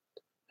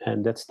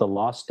 And that's the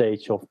last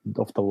stage of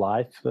the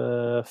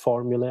L.I.F.E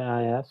formula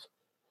I have.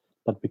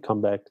 But we come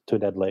back to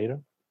that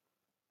later.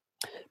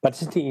 But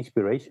it's the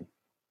inspiration.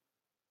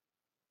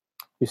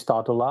 You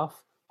start to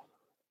laugh.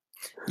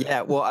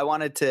 Yeah, well, I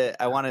wanted to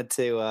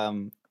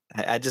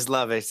I just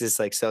love it. It's just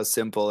like so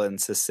simple and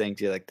succinct.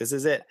 You're like, this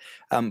is it.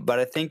 But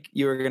I think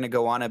you were going to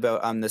go on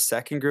about the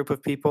second group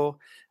of people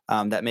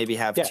that maybe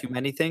have Yeah, too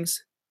many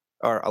things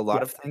or a lot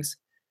yeah, of things.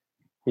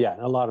 yeah,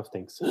 a lot of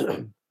things.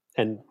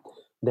 And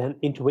then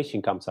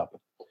intuition comes up.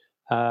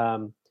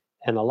 Um,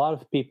 and a lot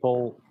of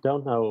people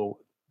don't know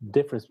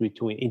difference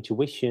between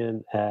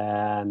intuition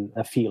and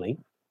a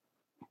feeling.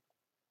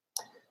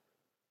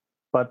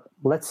 But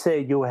let's say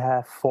you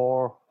have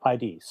 4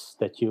 IDs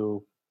that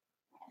you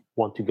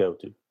want to go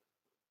to.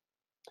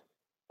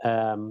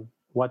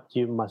 What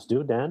you must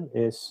do then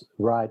is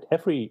write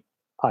every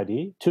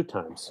ID 2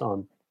 times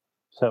on.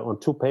 So on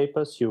 2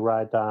 papers, you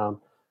write down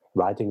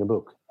writing a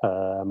book,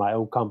 my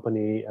own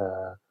company,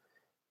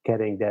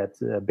 getting that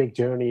big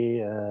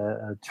journey,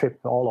 trip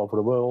all over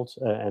the world,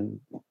 and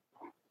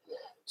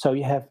so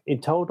you have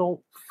in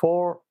total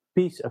 8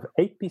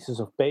 pieces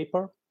of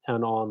paper,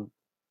 and on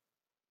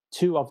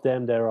 2 of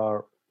them there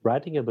are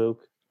writing a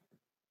book,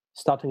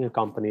 starting a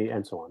company,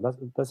 and so on.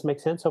 Does it make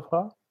sense so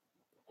far?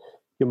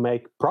 You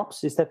make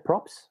props. Is that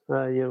props?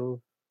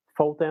 You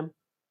fold them.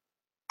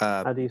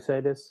 Uh, How do you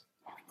say this?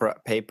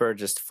 Paper,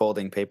 just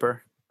folding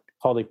paper.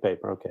 Folding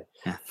paper. Okay.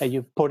 Yeah. And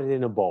you put it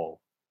in a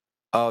bowl.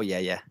 Oh, yeah,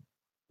 yeah.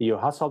 You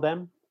hustle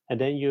them, and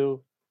then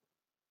you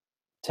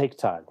take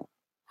time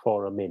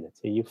for a minute,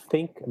 and you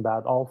think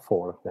about all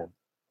 4 of them,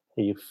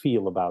 and you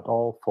feel about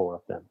all 4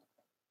 of them.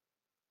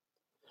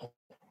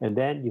 And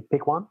then you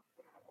pick one,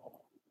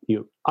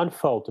 you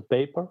unfold the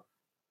paper,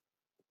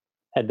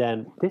 and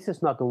then this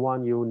is not the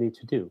one you need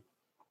to do.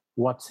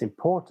 What's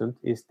important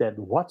is that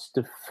what's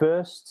the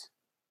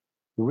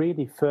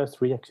really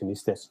first reaction?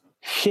 Is this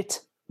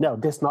shit? No,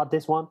 this not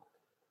this one.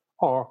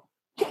 Or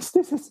yes,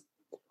 this is.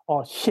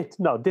 Or shit,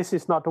 no, this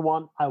is not the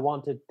one. I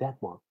wanted that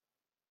one.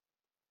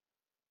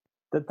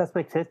 That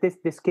makes sense.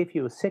 This gives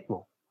you a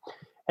signal.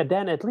 And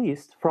then at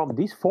least from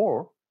these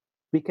 4,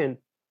 we can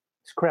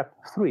scrap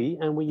 3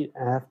 and we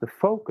have the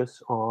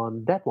focus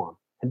on that one.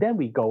 And then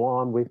we go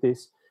on with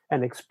this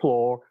and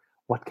explore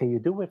what can you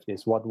do with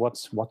this?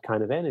 What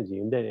kind of energy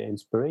and the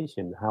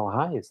inspiration? How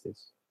high is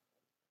this?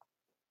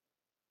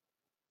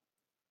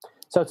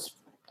 So it's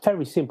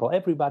very simple.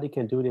 Everybody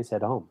can do this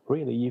at home.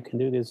 Really, you can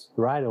do this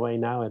right away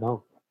now at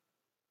home.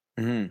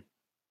 Hmm.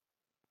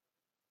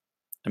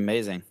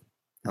 Amazing.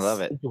 I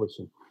love it.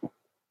 Intuition.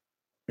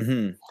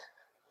 Hmm.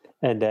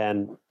 And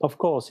then, of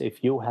course,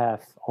 if you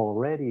have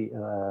already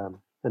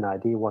an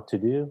idea what to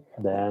do,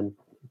 then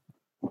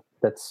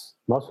that's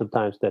most of the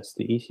times that's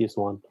the easiest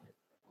one.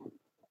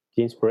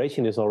 The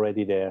inspiration is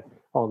already there.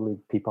 Only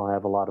people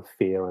have a lot of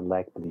fear and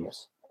lack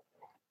beliefs.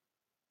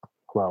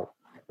 Well,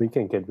 we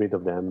can get rid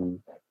of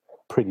them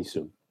pretty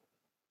soon.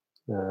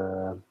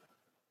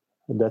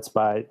 That's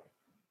by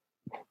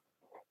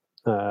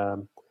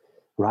um,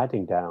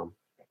 writing down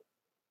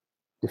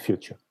the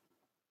future,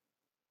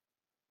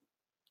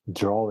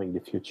 drawing the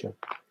future.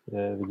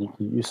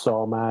 You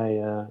saw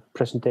my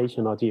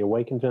presentation at the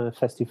Awaken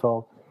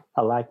Festival.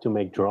 I like to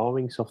make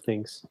drawings of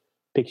things,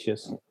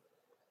 pictures.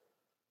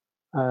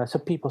 So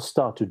people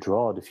start to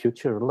draw the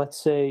future.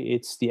 Let's say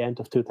it's the end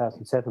of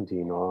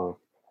 2017 or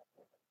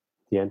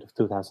the end of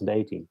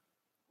 2018.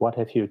 What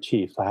have you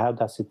achieved? How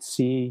does it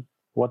see?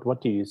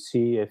 What do you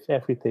see if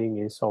everything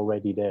is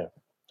already there?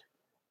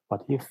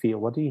 What do you feel?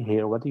 What do you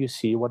hear? What do you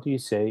see? What do you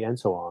say? And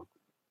so on.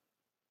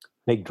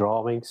 Make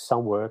drawings,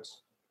 some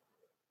words,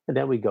 and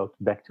then we go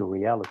back to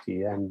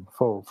reality. And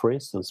for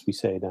instance, we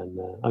say then,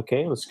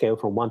 okay, on a scale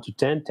from 1 to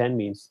 10, 10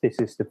 means this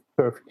is the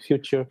perfect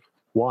future.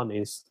 1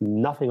 is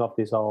nothing of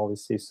this all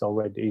is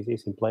already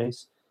is in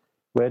place.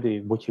 Where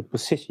would you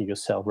position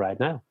yourself right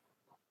now?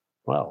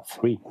 Well,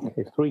 3.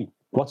 Okay, 3.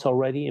 What's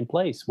already in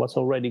place? What's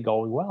already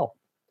going well?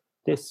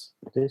 This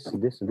is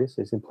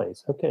in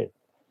place. Okay.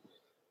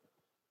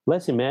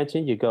 Let's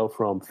imagine you go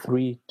from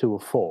 3 to a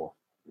 4.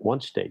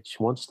 One stage,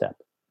 one step.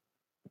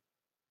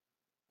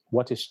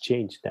 What has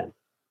changed then?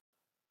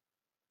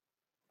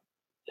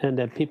 And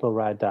then people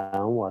write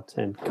down what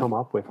and come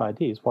up with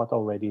ideas. What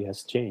already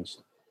has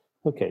changed?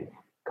 Okay,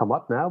 come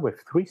up now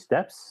with 3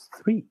 steps,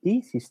 3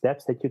 easy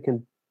steps that you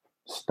can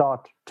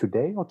start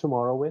today or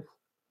tomorrow with,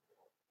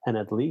 and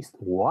at least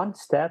 1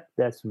 step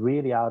that's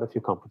really out of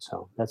your comfort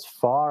zone. That's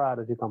far out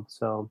of your comfort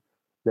zone.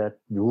 That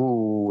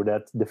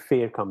the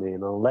fear comes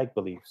in or lack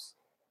beliefs.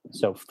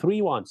 So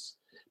 3 ones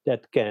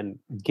that can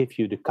give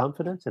you the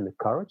confidence and the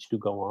courage to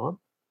go on,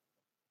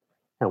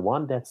 and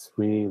 1 that's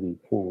really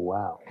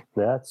wow,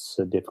 that's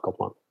a difficult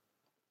one.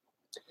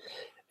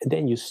 And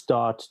then you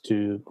start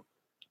to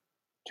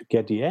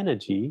get the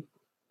energy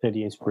and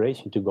the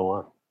inspiration to go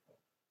on.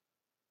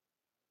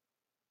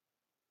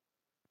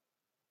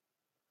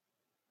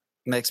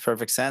 Makes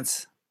perfect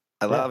sense.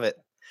 I Yeah. love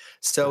it.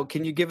 So,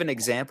 can you give an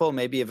example,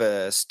 maybe of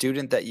a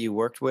student that you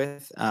worked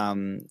with?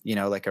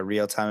 Like a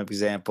real time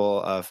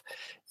example of,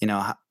 you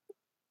know,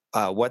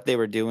 what they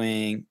were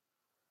doing,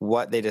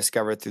 what they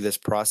discovered through this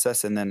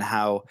process, and then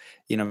how,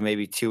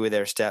 maybe 2 of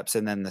their steps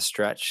and then the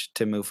stretch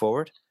to move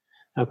forward?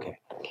 Okay.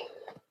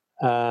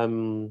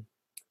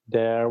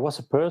 There was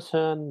a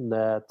person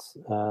that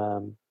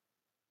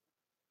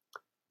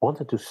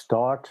wanted to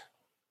start.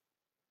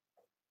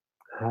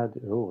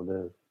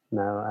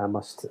 Now I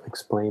must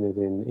explain it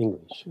in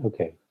English.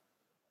 Okay.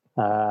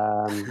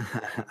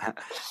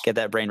 Get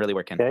that brain really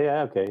working.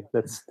 Yeah. Okay.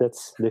 This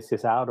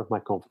is out of my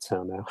comfort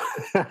zone now.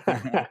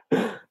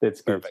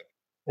 That's good. Perfect.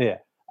 Yeah.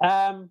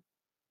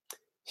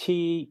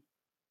 She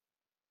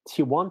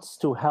wants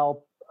to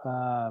help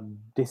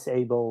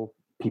disabled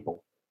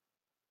people.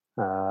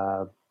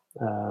 Uh,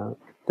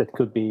 that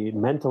could be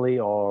mentally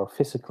or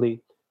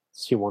physically.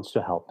 She wants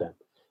to help them,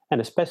 and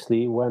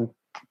especially when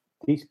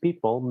these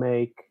people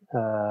make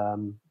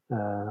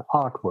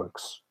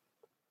artworks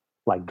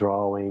like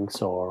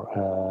drawings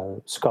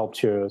or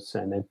sculptures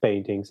and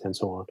paintings and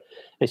so on.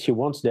 And she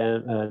wants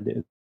them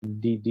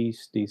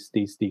these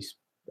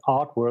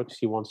artworks.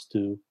 She wants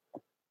to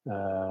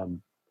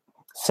um,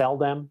 sell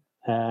them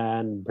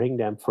and bring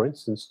them, for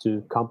instance,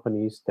 to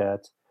companies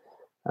that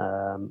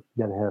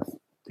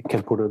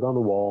can put it on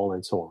the wall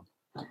and so on.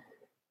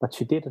 But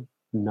she didn't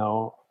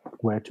know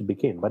where to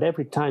begin. But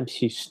every time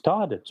she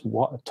started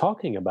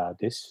talking about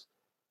this,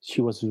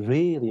 she was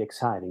really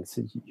exciting.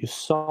 So you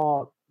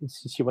saw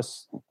she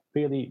was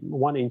really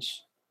 1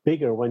 inch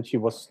bigger when she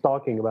was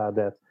talking about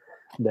that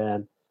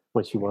than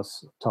when she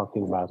was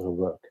talking about her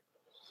work.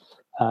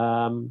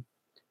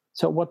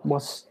 So what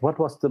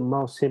was the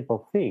most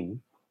simple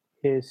thing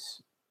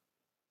is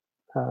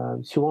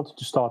she wanted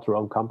to start her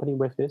own company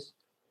with this.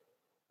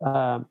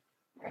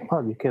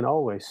 Well, you can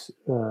always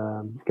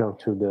go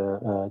to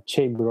the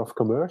Chamber of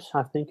Commerce,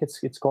 I think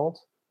it's called.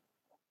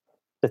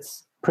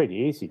 It's pretty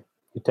easy.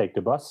 You take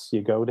the bus,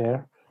 you go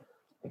there,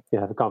 you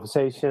have a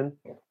conversation.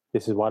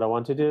 This is what I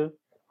want to do,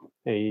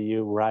 and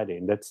you write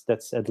in.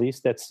 That's at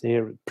least that's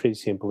here pretty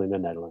simple in the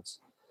Netherlands.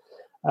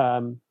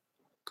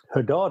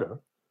 Her daughter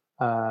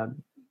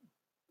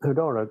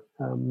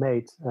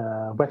made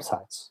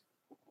websites.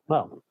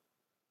 Well,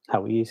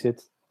 how easy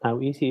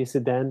is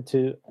it then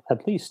to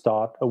at least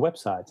start a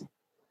website?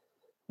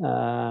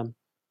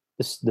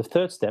 The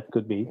third step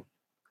could be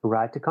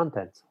write the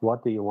content.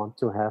 What do you want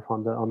to have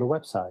on the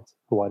website?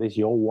 What is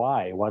your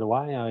why?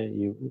 Why are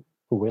you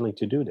willing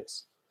to do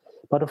this?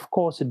 But of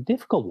course, a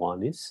difficult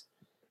one is,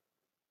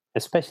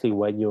 especially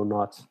when you're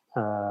not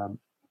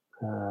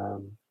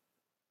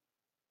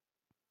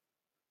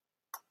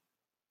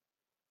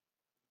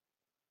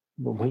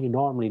when you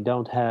normally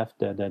don't have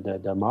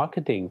the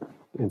marketing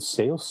and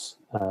sales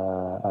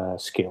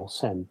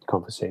skills and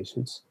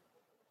conversations.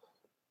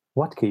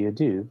 What can you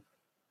do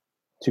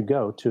to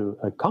go to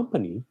a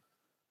company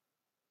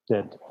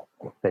that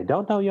they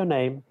don't know your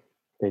name,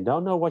 they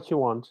don't know what you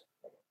want,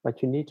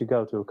 but you need to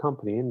go to a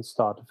company and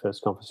start the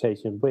first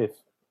conversation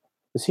with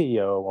the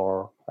CEO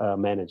or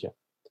manager.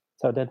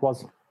 So that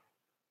was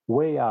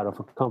way out of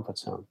her comfort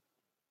zone.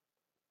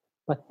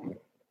 But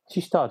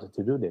she started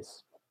to do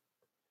this.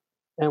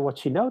 And what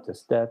she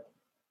noticed that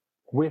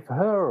with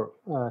her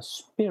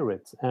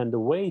spirit and the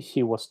way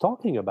she was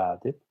talking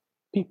about it,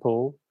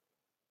 people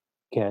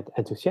get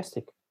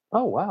enthusiastic.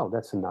 Oh, wow,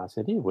 that's a nice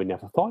idea. We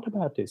never thought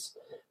about this.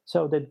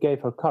 So that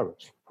gave her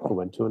courage. She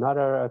went to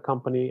another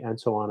company and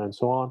so on and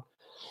so on.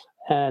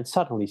 And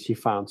suddenly she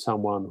found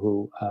someone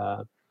who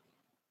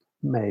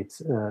made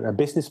a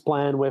business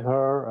plan with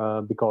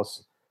her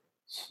because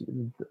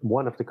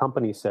one of the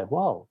companies said,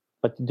 well,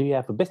 but do you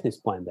have a business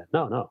plan then?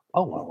 No.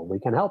 Oh, well, we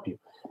can help you.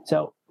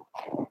 So,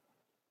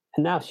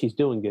 and now she's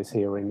doing this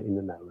here in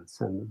the Netherlands.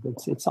 And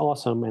it's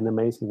awesome and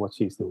amazing what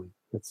she's doing.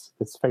 It's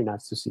very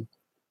nice to see.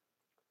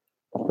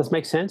 Does it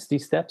make sense,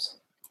 these steps?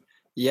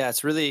 Yeah,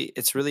 it's really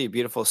a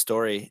beautiful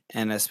story,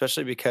 and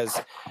especially because,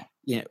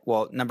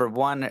 well, number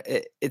one,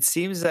 it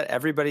seems that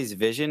everybody's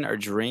vision or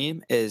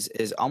dream is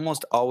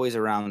almost always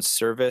around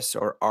service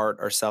or art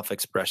or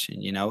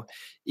self-expression.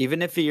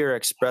 Even if you're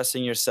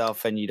expressing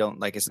yourself and you don't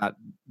like, it's not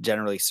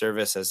generally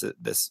service as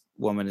this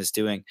woman is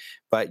doing,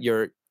 but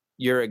your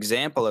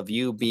example of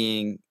you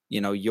being,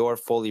 your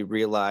fully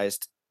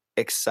realized,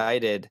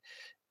 excited,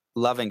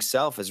 loving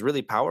self is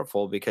really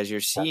powerful because you're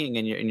seeing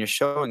and you're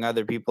showing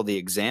other people the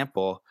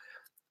example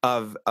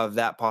of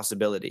that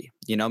possibility.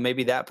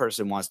 Maybe that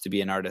person wants to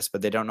be an artist,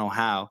 but they don't know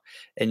how.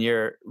 And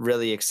you're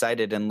really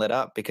excited and lit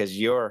up because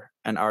you're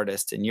an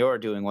artist and you're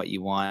doing what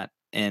you want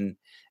in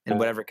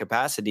whatever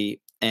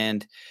capacity.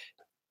 And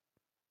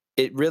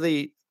it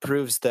really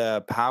proves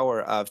the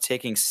power of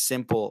taking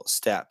simple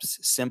steps,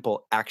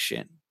 simple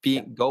action,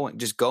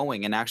 just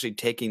going and actually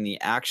taking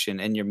the action,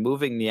 and you're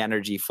moving the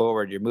energy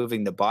forward, you're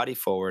moving the body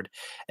forward.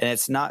 And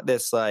it's not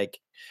this like,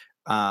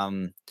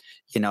 um,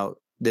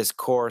 this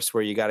course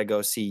where you got to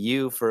go see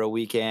you for a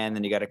weekend,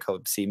 then you got to go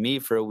see me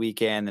for a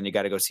weekend, then you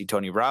got to go see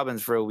Tony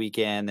Robbins for a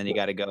weekend, then you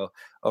got to go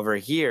over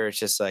here. It's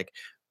just like,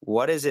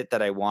 what is it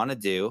that I want to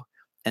do?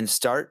 And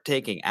start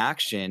taking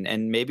action.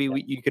 And maybe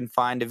you can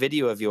find a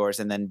video of yours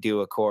and then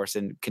do a course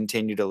and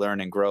continue to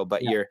learn and grow.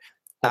 But you're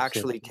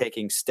Absolutely. actually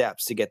taking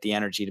steps to get the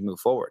energy to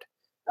move forward.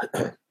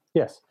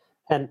 Yes.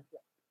 And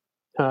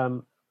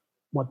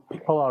what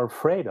people are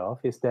afraid of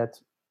is that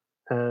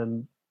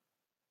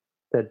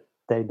that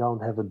they don't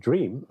have a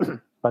dream,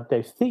 but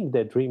they think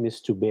their dream is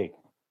too big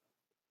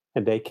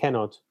and they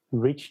cannot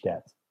reach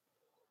that.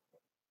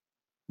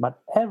 But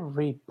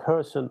every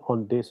person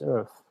on this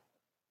earth,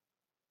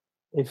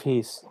 if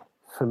he's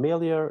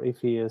familiar, if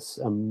he is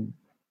a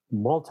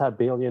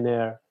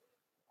multi-billionaire,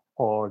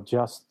 or uh,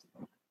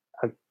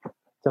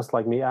 just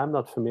like me, I'm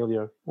not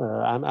familiar.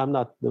 I'm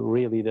not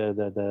really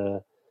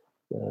the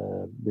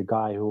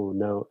guy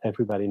who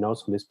everybody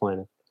knows on this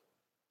planet.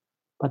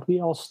 But we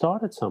all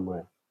started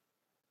somewhere.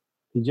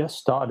 We just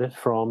started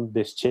from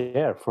this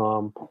chair,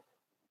 from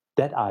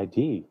that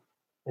idea,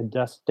 and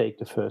just take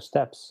the first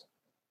steps.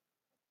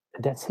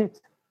 And that's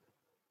it.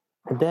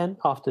 And then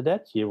after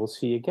that, you will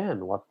see again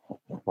what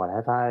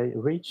have I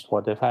reached?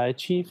 What have I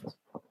achieved?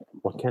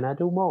 What can I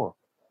do more?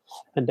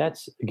 And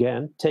that's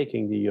again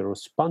taking the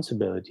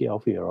responsibility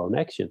of your own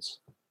actions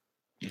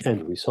and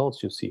the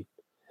results you see.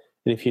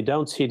 And if you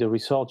don't see the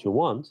result you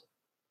want,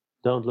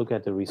 don't look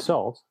at the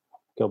result.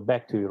 Go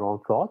back to your own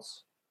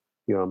thoughts,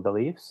 your own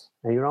beliefs,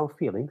 and your own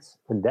feelings,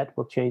 and that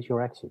will change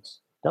your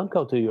actions. Don't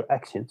go to your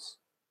actions,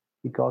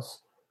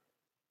 because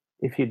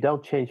if you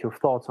don't change your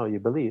thoughts or your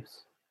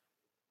beliefs,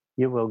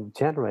 you will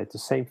generate the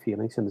same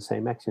feelings and the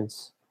same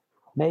actions,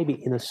 maybe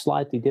in a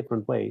slightly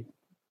different way,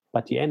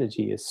 but the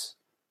energy is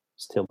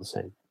still the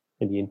same.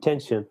 And the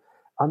intention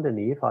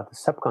underneath at the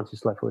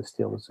subconscious level is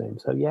still the same.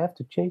 So you have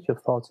to change your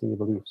thoughts and your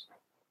beliefs.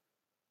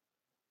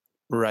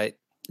 Right.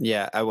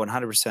 Yeah, I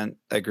 100%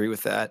 agree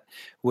with that.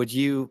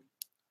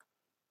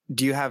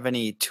 Do you have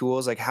any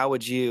tools? Like, how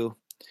would you,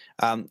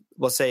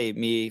 well, say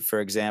me, for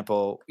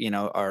example,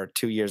 or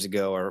 2 years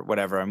ago or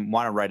whatever, I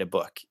want to write a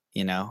book,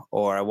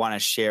 or I want to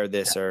share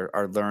this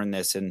or learn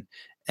this and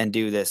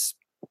do this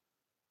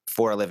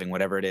for a living,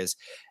 whatever it is.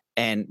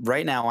 And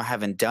right now I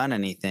haven't done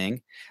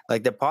anything.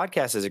 Like, the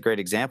podcast is a great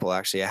example.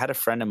 Actually, I had a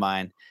friend of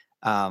mine,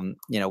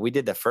 we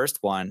did the first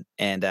one,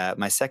 and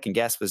my second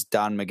guest was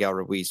Don Miguel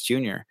Ruiz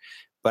Jr.,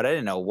 but I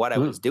didn't know what I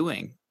was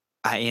doing.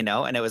 And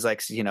it was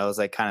like, it was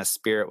like kind of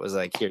spirit was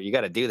like, here, you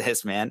got to do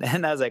this, man.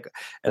 And I was like,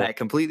 and I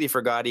completely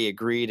forgot he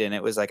agreed. And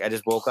it was like, I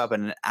just woke up,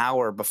 and an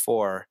hour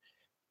before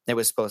it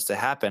was supposed to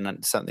happen,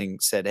 and something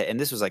said, and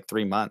this was like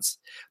 3 months,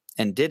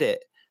 and did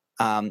it.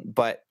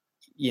 But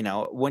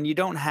when you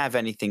don't have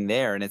anything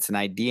there and it's an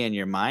idea in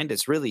your mind,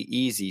 it's really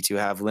easy to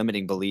have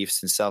limiting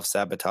beliefs and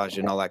self-sabotage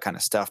and all that kind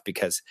of stuff,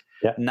 because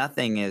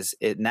nothing is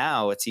it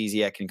now. It's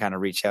easy. I can kind of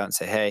reach out and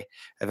say, hey,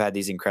 I've had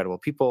these incredible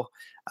people.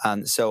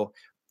 So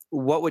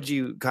what would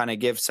you kind of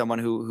give someone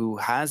who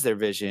has their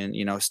vision,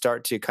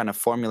 start to kind of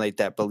formulate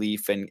that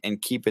belief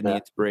and keep in the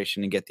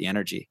inspiration and get the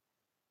energy?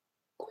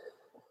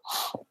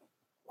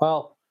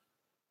 Well,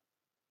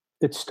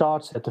 it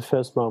starts at the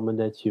first moment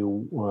that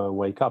you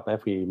wake up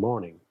every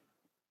morning.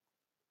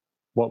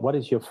 What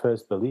is your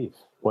first belief?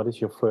 What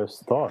is your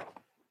first thought?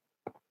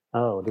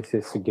 Oh, this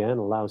is again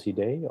a lousy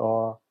day.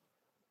 Or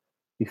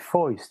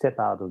before you step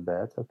out of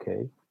bed,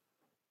 okay,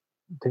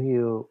 do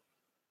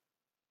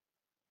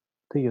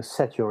you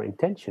set your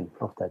intention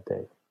of that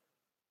day?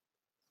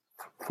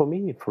 For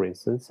me, for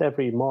instance,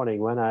 every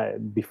morning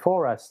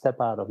before I step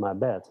out of my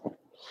bed,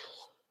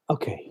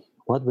 okay,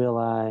 what will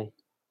I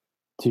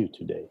do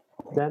today?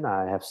 Then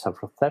I have some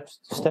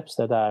steps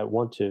that I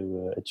want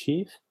to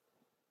achieve.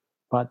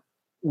 But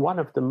one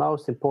of the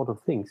most important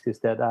things is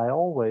that I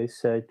always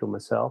say to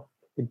myself,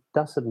 it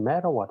doesn't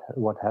matter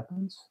what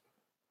happens.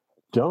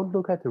 Don't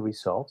look at the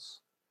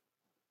results.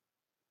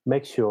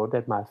 Make sure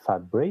that my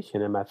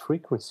vibration and my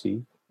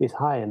frequency is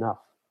high enough.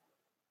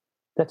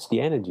 That's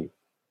the energy.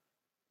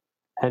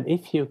 And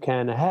if you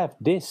can have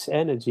this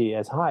energy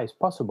as high as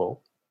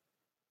possible,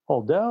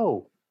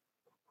 although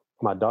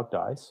my dog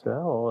dies,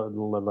 or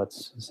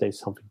let's say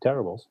something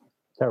terrible,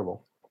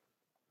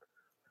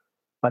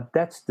 but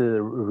that's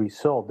the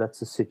result, that's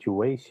the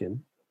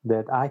situation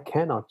that I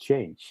cannot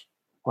change.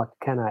 What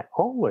can I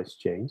always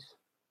change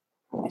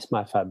is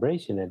my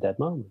vibration at that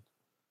moment.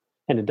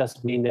 And it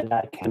doesn't mean that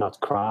I cannot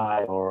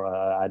cry or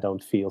I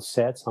don't feel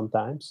sad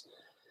sometimes.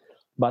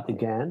 But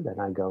again, then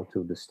I go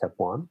to the step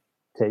one,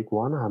 take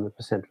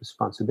 100%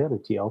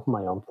 responsibility of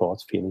my own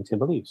thoughts, feelings, and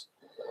beliefs.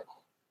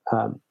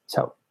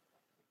 So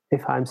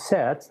if I'm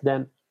sad,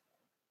 then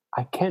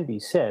I can be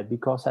sad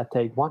because I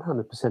take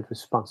 100%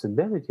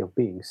 responsibility of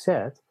being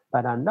sad,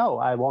 but I know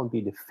I won't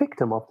be the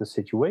victim of the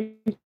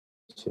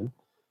situation,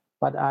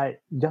 but I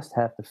just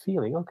have the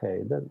feeling,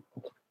 okay, then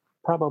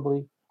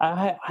probably,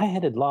 I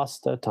had it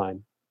last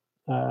time.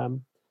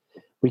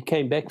 We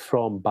came back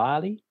from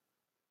Bali,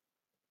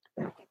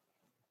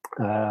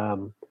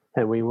 and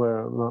we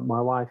were,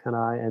 my wife and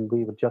I, and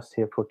we were just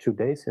here for 2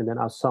 days, and then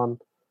our son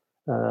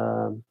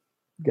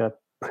got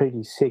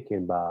pretty sick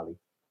in Bali.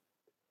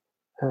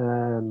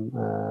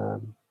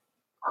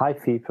 High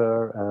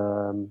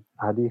fever.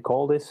 How do you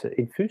call this?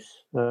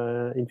 Infuse.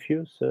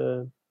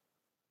 They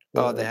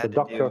had the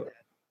doctor.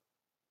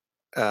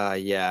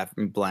 Yeah,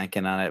 I'm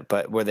blanking on it,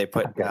 but where they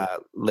put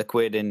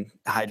liquid and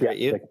hydrate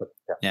you. Liquid,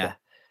 yeah.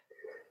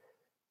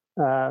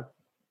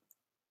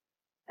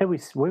 And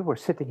we were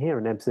sitting here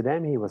in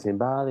Amsterdam. He was in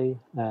Bali,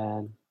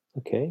 and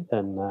okay,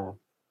 then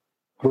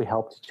we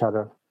helped each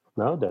other.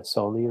 No, that's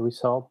only a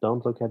result.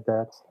 Don't look at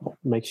that.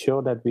 Make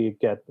sure that we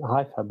get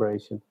high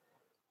vibration.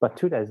 But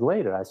 2 days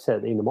later,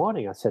 in the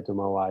morning, I said to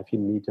my wife, "You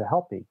need to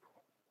help me.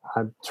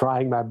 I'm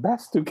trying my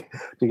best to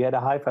get a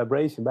high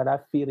vibration, but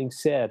I'm feeling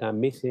sad. I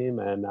miss him,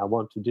 and I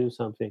want to do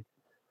something."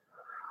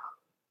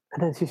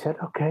 And then she said,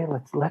 "Okay,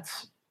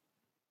 let's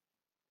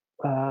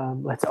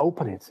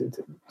open it.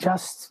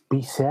 Just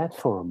be sad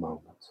for a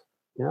moment.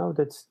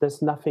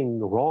 There's nothing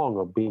wrong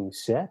of being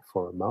sad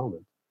for a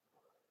moment,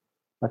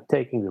 but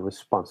taking the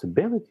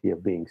responsibility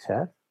of being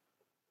sad,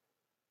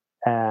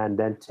 and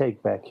then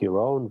take back your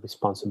own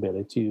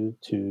responsibility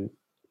to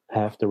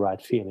have the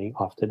right feeling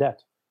after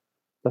that."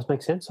 Does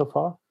make sense so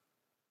far?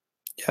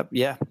 Yep.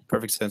 Yeah.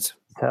 Perfect sense.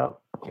 So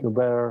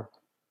where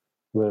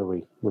were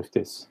we with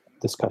this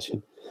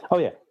discussion? Oh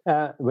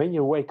yeah, when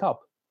you wake up,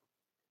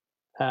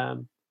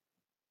 um,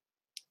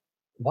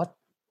 what?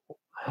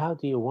 How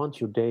do you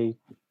want your day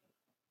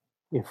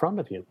in front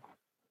of you?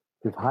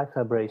 With high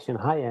vibration,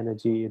 high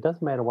energy. It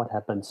doesn't matter what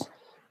happens.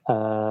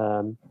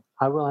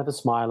 I will have a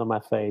smile on my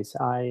face.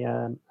 I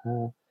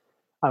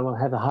will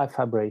have a high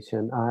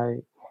vibration.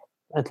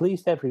 At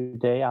least every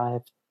day I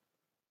have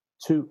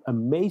two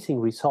amazing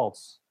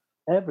results.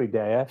 Every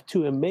day I have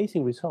two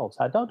amazing results.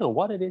 I don't know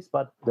what it is,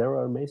 but there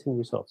are amazing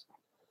results.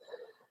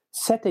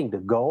 Setting the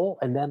goal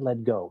and then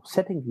let go.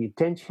 Setting the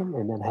intention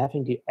and then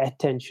having the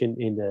attention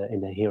in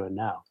the here and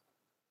now.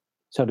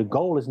 So the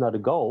goal is not a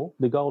goal.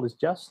 The goal is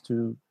just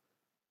to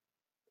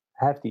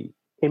have the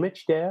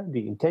image there,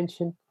 the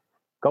intention,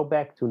 go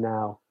back to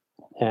now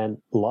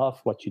and love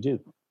what you do.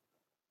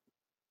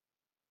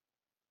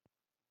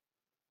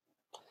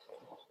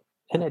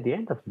 And at the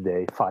end of the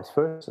day, vice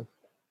versa.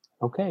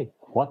 Okay,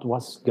 what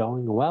was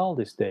going well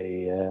this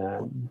day?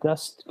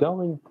 Just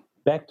going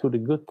back to the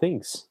good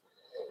things.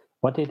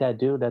 What did I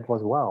do that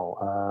was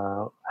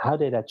well? How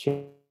did I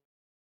change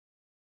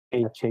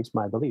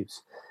my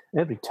beliefs?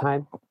 Every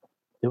time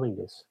doing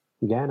this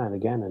again and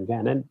again and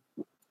again. And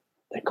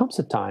there comes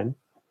a time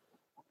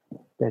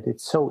that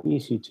it's so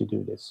easy to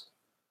do this.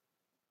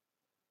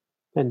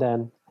 And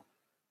then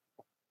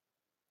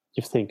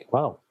you think,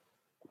 well,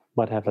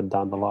 what have I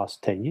done the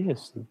last 10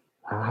 years?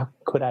 How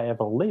could I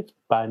ever live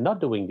by not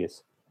doing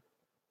this?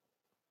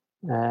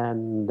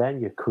 And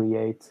then you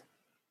create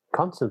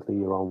constantly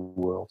your own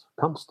world.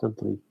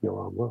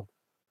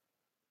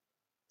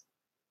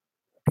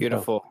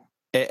 Beautiful.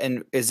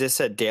 And is this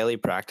a daily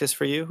practice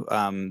for you,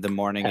 the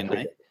morning and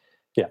night?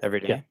 Yeah. Every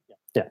day?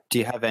 Yeah. Do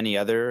you have any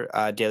other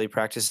daily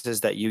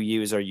practices that you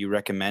use or you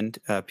recommend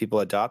people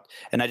adopt?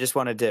 And I just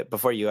wanted to,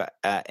 before you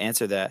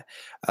answer that,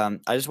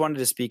 I just wanted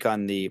to speak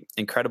on the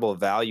incredible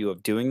value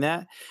of doing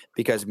that,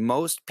 because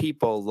most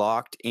people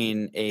locked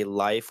in a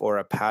life or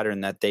a pattern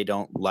that they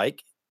don't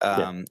like,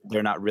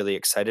 they're not really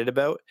excited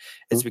about.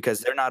 It's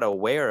because they're not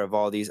aware of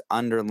all these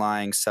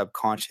underlying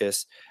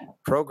subconscious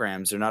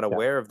programs. They're not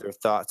aware of their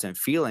thoughts and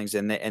feelings,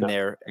 and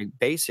they're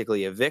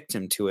basically a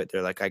victim to it.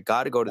 They're like, I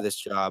got to go to this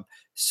job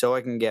so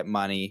I can get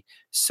money,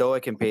 so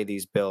I can pay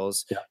these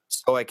bills,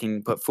 so I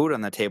can put food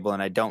on the table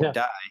and I don't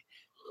die.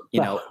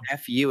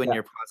 F you and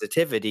your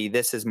positivity.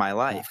 This is my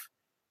life.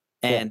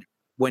 And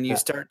when you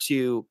start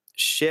to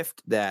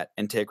shift that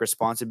and take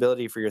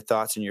responsibility for your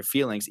thoughts and your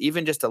feelings,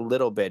 even just a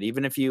little bit,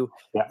 even if you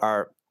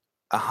are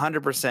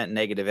 100%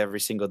 negative every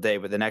single day,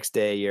 but the next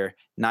day you're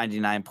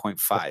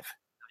 99.5,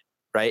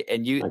 right?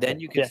 And then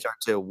you can start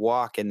to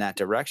walk in that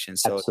direction.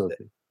 So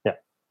absolutely.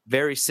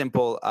 Very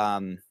simple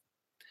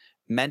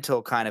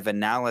mental kind of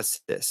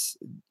analysis,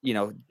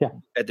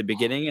 at the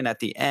beginning and at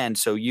the end,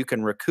 so you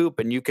can recoup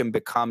and you can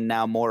become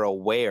now more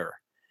aware.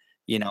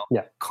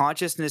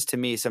 Consciousness, to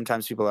me,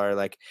 sometimes people are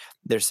like,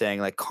 they're saying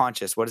like,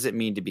 conscious, what does it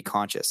mean to be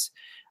conscious?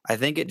 I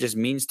think it just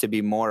means to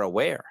be more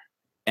aware,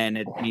 and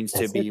it means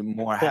to be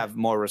more, have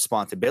more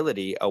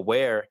responsibility,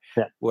 aware,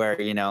 where,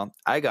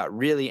 I got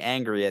really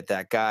angry at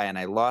that guy and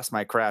I lost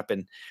my crap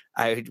and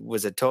I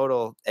was a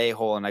total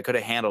a-hole and I could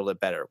have handled it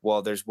better.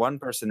 Well, there's one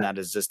person that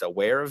is just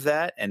aware of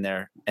that, and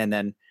then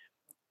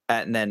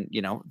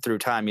through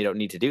time you don't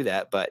need to do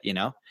that, but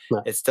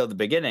it's still the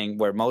beginning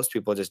where most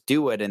people just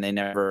do it and they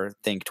never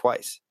think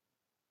twice.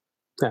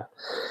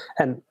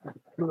 And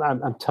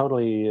I'm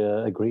totally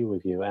agree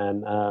with you.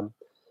 And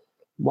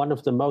one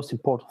of the most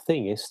important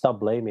thing is stop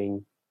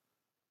blaming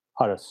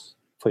others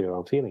for your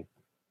own feeling.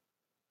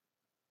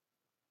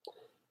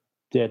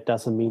 That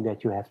doesn't mean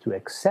that you have to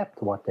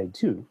accept what they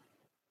do,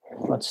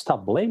 but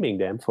stop blaming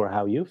them for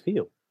how you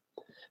feel.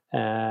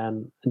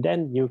 And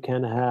then you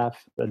can have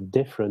a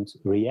different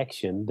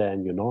reaction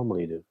than you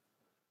normally do.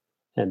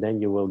 And then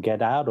you will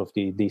get out of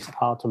these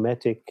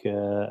automatic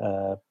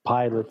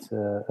pilot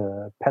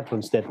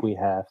patterns that we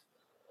have.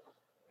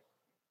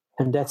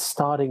 And that's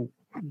starting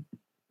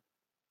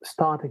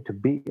to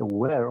be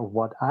aware of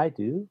what I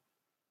do.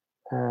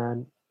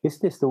 And is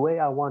this the way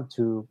I want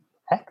to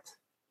act?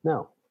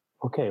 No.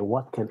 Okay,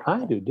 what can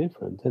I do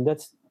different? And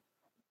that's,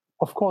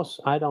 of course,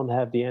 I don't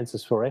have the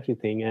answers for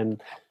everything. And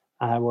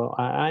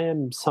I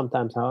am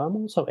sometimes, I'm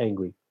also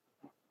angry.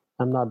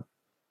 I'm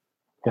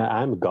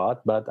God,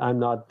 but I'm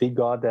not the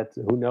God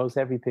who knows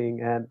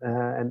everything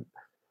and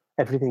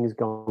everything is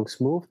going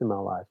smooth in my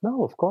life.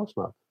 No, of course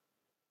not.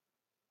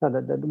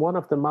 One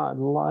of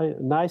the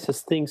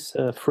nicest things,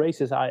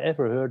 phrases I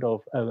ever heard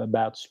of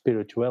about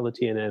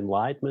spirituality and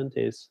enlightenment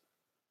is: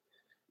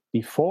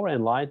 before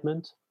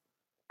enlightenment,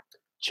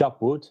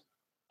 chop wood,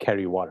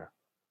 carry water.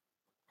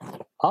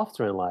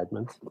 After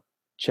enlightenment,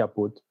 chop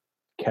wood,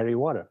 carry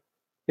water.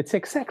 It's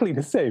exactly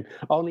the same.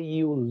 Only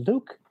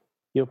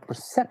your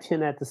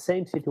perception at the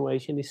same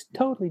situation is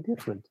totally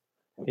different.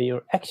 And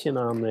your action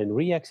on and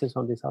reactions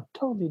on this are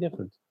totally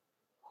different.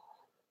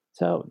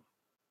 So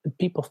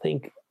people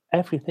think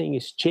everything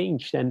is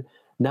changed and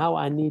now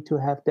I need to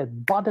have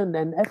that button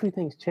and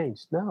everything's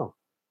changed. No,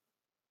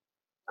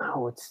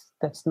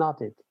 that's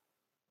not it.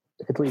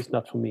 At least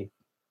not for me.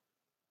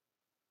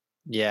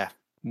 Yeah,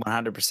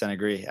 100%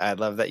 agree. I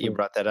love that you Mm.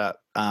 brought that up.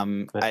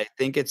 Yeah. I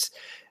think it's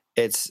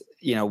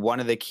one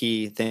of the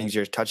key things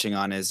you're touching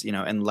on is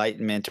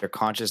enlightenment or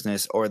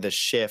consciousness or the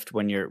shift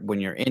when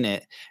you're in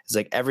it. It's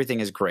like everything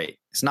is great.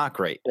 It's not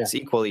great. Yeah. It's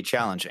equally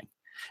challenging.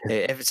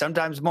 If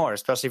sometimes more,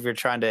 especially if you're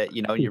trying to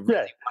you're Yeah.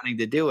 really wanting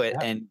to do it,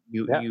 Yeah. and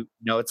Yeah. you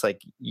know it's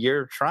like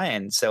you're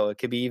trying, so it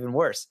could be even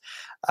worse.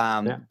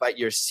 Yeah. But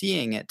you're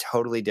seeing it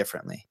totally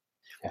differently.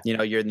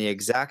 Yeah. You're in the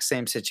exact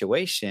same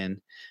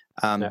situation,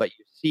 Yeah. but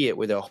you see it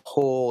with a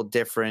whole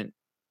different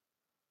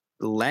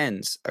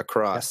lens Yeah.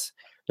 across.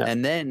 Yeah.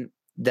 And then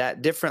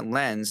that different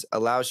lens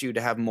allows you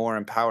to have more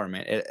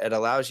empowerment. It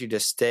allows you to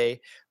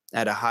stay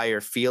at a higher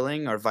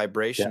feeling or Yeah.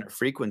 vibration or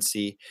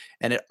frequency.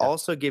 And it Yeah.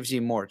 also gives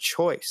you more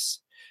choice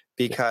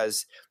Yeah.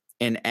 because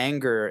in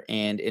anger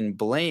and in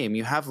blame,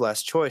 you have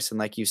less choice. And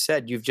like you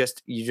said, you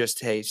just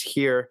hey,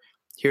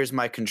 here's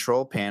my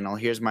control panel,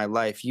 here's my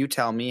life. You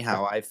tell me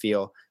how I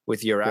feel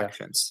with your Yeah.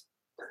 actions,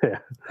 Yeah.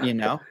 you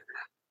know?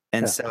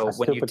 And Yeah. so A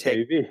when you stupid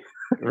take baby.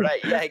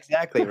 right, yeah,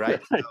 exactly,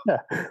 right? So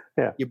Yeah.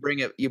 Yeah. you bring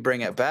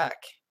it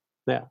back.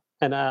 Yeah.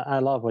 And I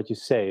love what you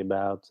say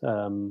about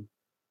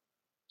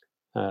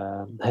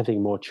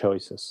having more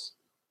choices.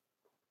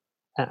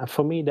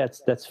 For me,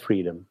 that's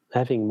freedom,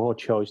 having more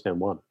choice than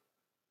one.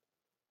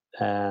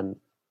 And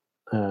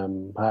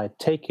by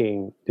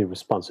taking the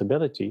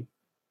responsibility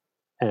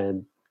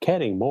and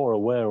getting more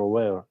aware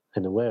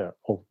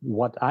of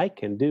what I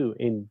can do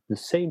in the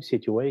same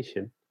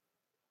situation,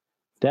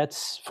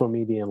 that's for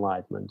me the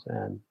enlightenment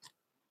and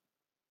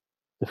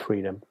the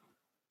freedom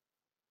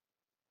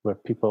where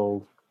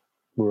people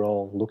were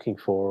all looking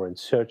for and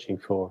searching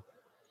for.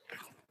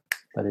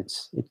 But it,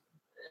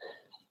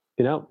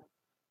 you know,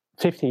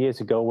 15 years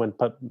ago when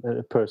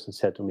a person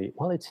said to me,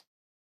 well, it's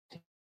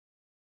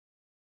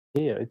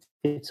here,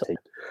 it's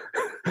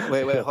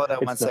Wait, hold on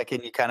one it's not.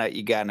 second. You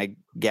kinda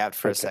gapped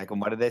for a Okay. second.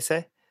 What did they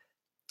say?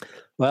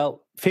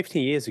 Well,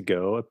 15 years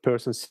ago, a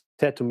person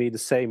said to me the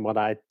same what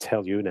I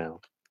tell you now.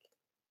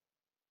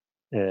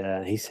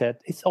 He said,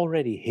 it's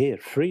already here.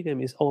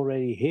 Freedom is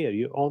already here.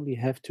 You only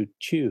have to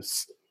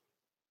choose.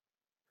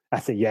 I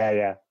said,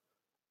 yeah.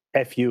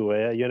 F you,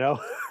 Yeah.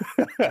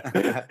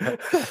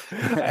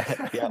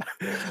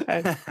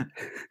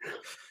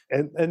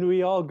 and, and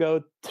we all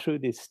go through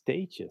these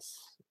stages.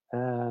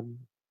 Um,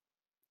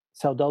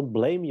 so don't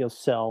blame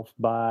yourself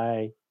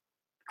by,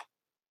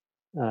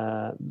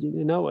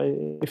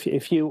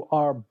 if you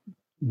are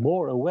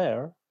more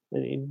aware.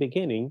 In the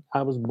beginning,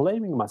 I was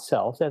blaming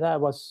myself that I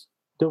was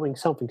doing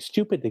something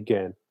stupid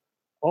again.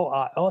 Oh,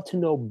 I ought to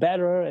know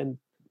better, and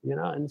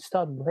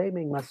start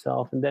blaming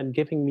myself, and then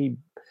giving me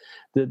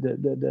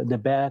the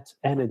bad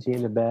energy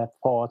and the bad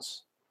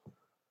thoughts.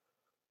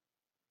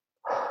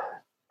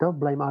 Don't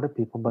blame other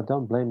people, but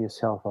don't blame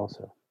yourself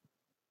also.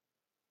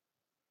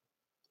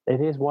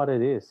 It is what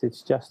it is.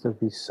 It's just a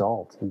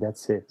result, and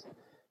that's it.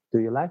 Do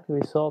you like the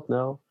result?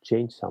 No,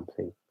 change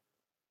something.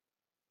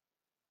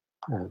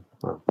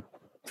 Well,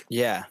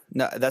 Yeah,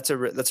 no, that's a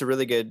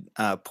really good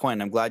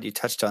point. I'm glad you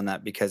touched on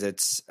that because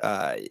it's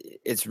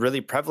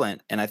really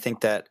prevalent, and I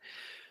think that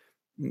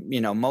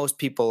most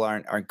people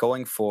aren't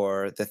going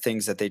for the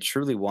things that they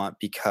truly want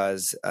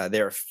because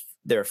they're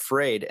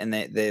afraid and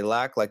they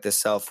lack like the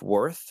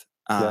self-worth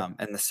yeah,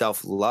 and the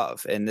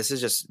self-love. And this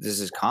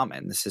is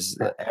common. This is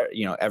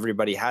yeah,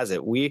 everybody has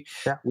it.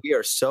 yeah, We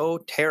are so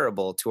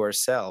terrible to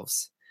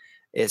ourselves.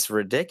 It's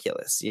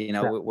ridiculous.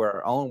 yeah, We're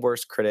our own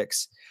worst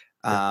critics.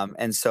 yeah,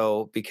 And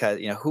so because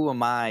who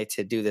am I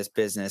to do this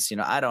business?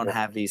 I don't yeah.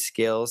 have these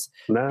skills,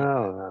 No, you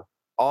know, no,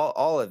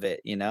 all of it,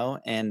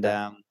 and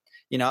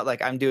yeah,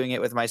 like I'm doing it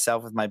with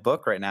myself with my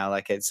book right now.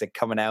 Like it's like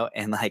coming out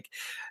and like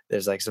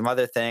there's like some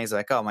other things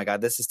like, oh my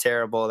God, this is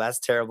terrible. That's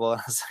terrible.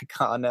 And I was like,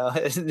 oh no,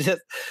 it's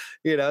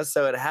just,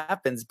 so it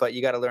happens, but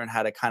you got to learn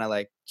how to kind of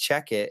like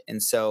check it.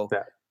 And so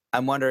yeah.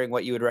 I'm wondering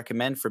what you would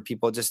recommend for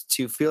people just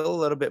to feel a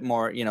little bit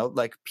more,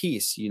 like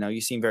peace.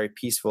 You seem very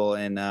peaceful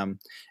and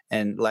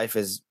life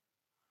is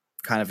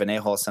kind of an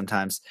a-hole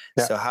sometimes.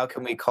 Yeah. So how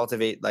can we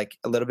cultivate like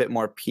a little bit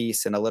more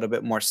peace and a little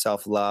bit more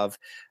self-love?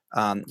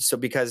 So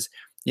because,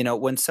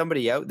 when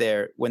somebody out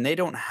there, when they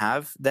don't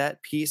have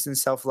that peace and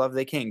self-love,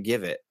 they can't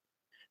give it.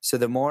 So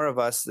the more of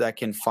us that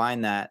can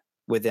find that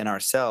within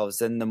ourselves,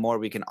 then the more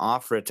we can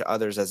offer it to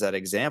others as that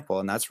example.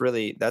 And that's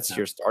Yeah.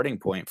 your starting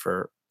point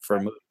for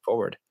moving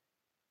forward.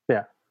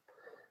 Yeah.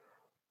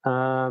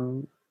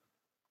 Um,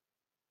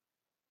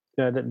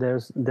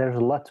 There's a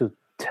lot to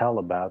tell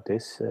about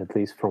this, at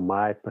least from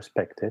my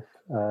perspective.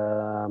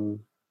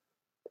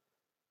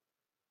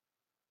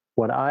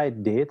 What I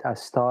did, I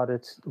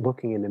started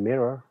looking in the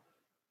mirror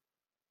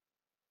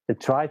and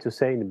tried to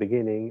say in the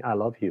beginning, "I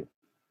love you."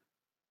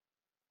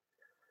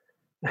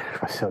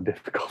 It was so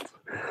difficult.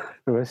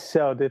 It was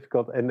so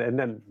difficult, and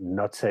then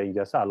not saying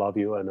just "I love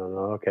you" and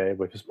okay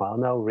with a smile.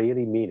 No,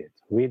 really mean it.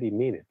 Really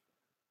mean it.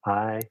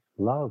 I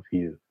love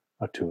you,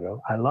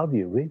 Arturo. I love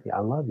you. Really, I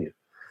love you.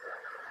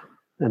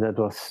 And that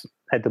was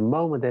at the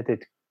moment that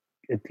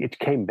it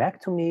came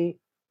back to me.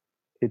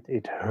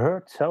 It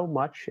hurt so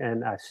much,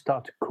 and I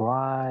started to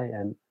cry,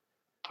 and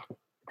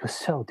it was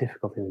so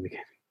difficult in the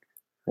beginning.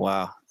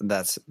 Wow,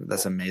 that's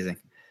amazing.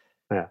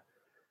 Yeah,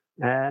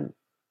 and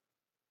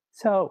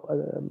so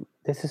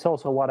this is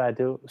also what I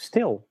do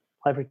still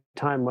every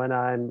time when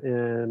I'm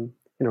in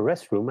a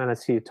restroom and I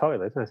see a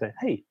toilet, and I say,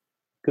 "Hey,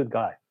 good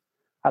guy,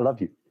 I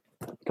love you.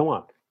 Come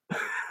on."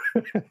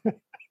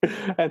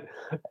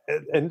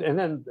 and, and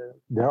then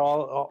there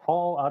are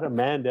all other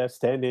men there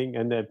standing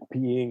and they're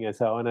peeing and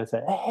so on. I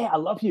say, "Hey, I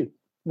love you."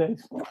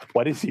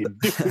 What is he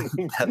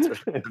doing? That's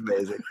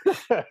amazing.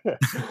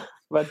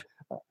 But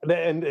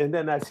and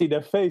then I see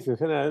their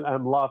faces and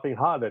I'm laughing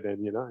harder. Then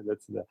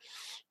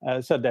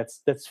so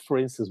that's for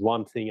instance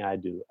one thing I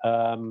do.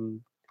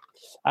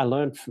 I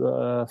learned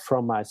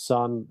from my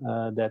son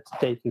that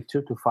taking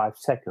 2 to 5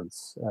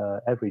 seconds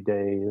every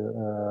day,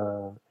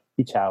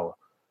 each hour.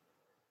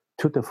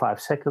 2 to 5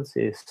 seconds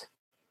is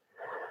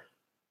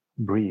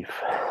breathe,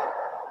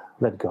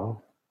 let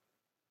go.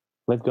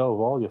 Let go of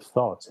all your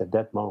thoughts at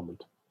that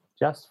moment,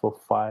 just for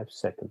 5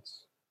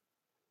 seconds.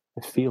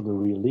 And feel the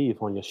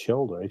relief on your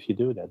shoulder if you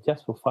do that,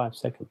 just for 5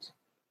 seconds.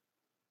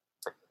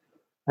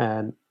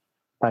 And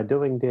by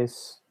doing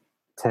this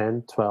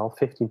 10, 12,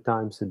 15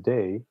 times a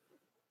day,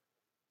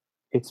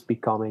 it's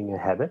becoming a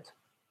habit.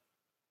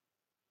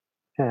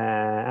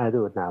 And I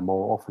do it now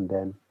more often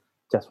than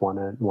just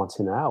once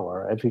in an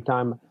hour. Every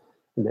time,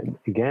 and then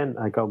again,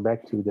 I go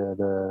back to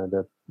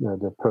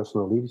the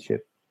personal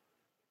leadership.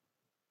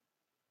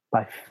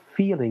 By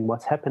feeling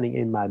what's happening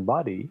in my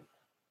body,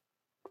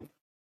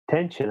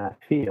 tension I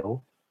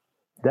feel,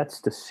 that's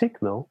the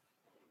signal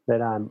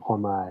that I'm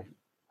on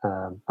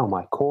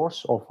my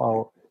course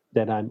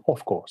that I'm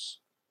off course.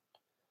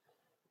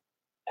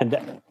 And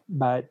that,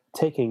 by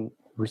taking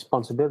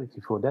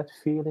responsibility for that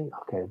feeling,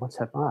 okay, what's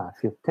happening? I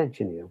feel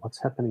tension here.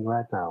 What's happening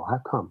right now? How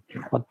come?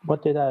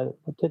 What did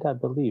I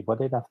believe? What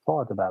did I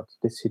thought about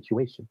this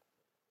situation?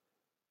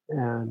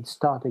 And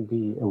starting to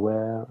be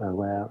aware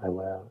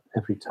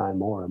every time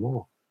more and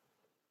more.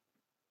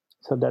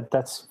 So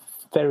that's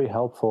very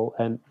helpful.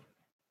 And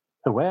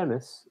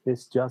awareness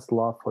is just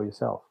love for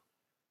yourself.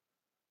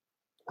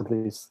 At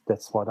least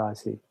that's what I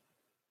see.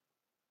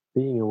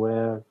 Being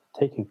aware,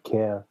 taking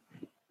care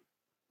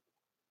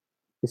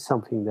is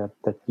something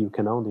that you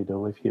can only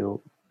do if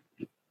you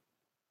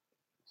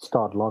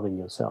start loving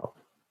yourself.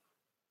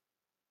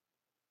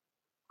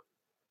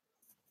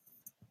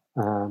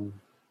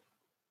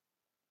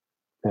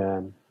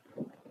 And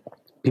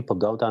people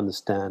don't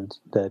understand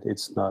that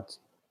it's not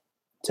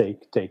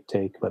take,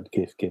 but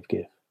give.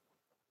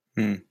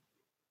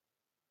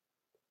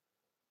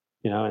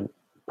 And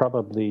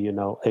probably,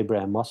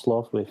 Abraham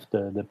Maslow with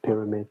the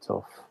pyramid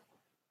of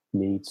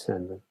needs,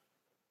 and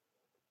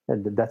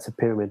that's a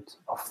pyramid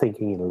of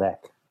thinking in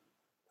lack,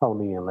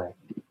 only in lack.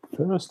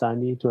 First, I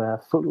need to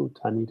have food,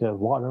 I need to have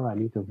water, I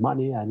need to have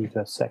money, I need to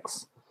have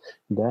sex.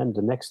 Then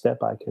the next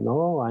step I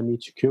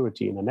need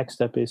security. And the next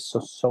step is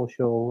the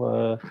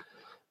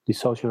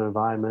social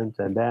environment,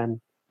 and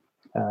then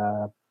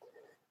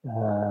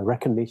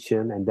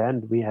recognition, and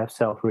then we have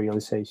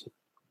self-realization.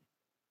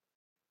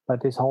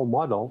 But this whole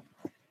model,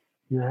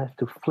 you have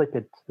to flip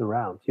it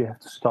around. You have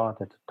to start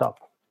at the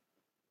top.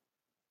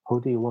 Who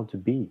do you want to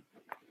be?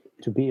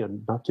 To be or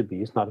not to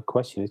be is not a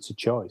question, it's a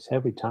choice.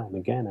 Every time,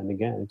 again and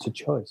again, it's a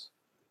choice.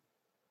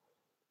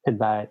 And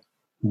by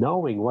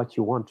knowing what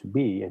you want to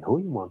be and who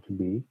you want to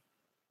be,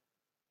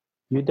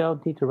 you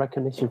don't need the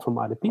recognition from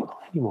other people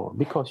anymore,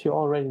 because you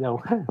already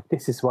know,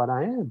 this is what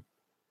I am.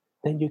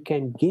 Then you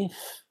can give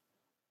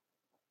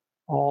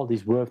all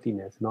this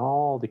worthiness and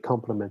all the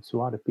compliments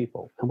to other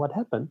people. And what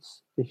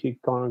happens if you're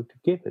going to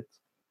give it?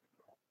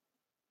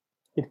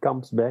 It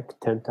comes back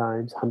 10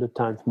 times, 100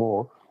 times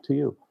more to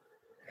you.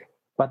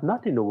 But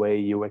not in the way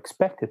you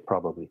expected,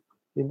 probably.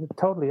 In a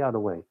totally other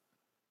way.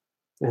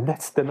 And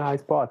that's the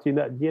nice part. You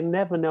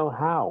never know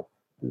how.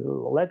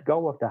 Let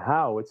go of the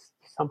how. It's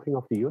something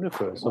of the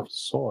universe, of the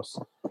source.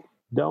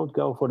 Don't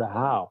go for the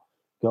how.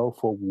 Go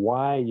for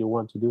why you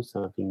want to do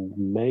something.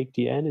 Make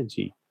the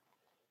energy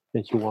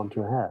that you want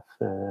to have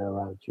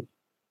around you.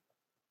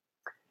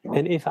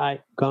 And if I'm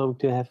going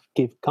to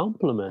give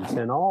compliments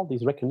and all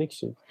these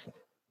recognitions,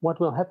 what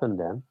will happen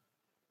then?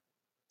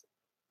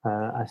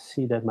 I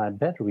see that my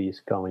battery is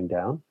going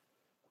down.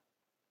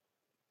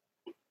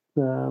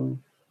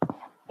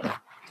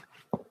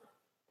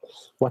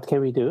 What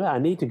can we do? I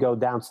need to go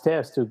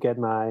downstairs to get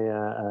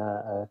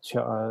my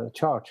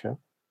charger.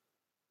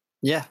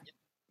 Yeah,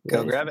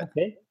 go grab it.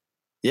 Okay.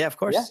 Yeah, of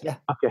course. Yeah.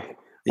 Okay.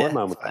 Yeah, One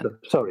moment.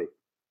 Sorry.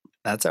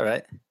 That's all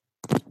right.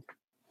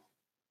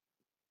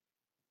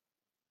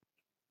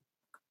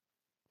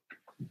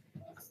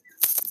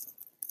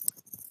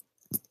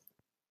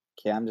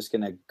 Okay, I'm just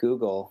gonna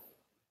Google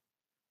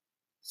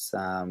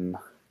some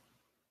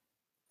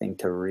thing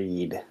to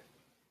read.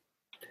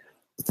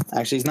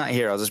 Actually, he's not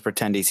here. I'll just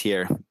pretend he's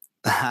here.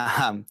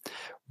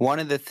 One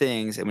of the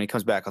things, and when he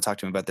comes back, I'll talk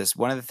to him about this.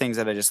 One of the things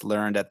that I just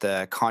learned at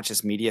the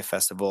Conscious Media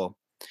Festival,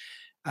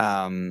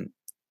 um,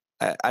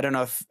 I don't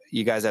know if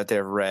you guys out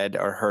there have read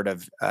or heard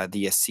of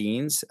the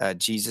Essenes,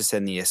 Jesus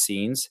and the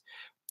Essenes.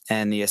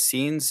 And the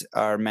Essenes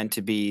are meant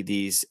to be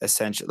these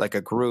essential, like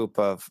a group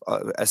of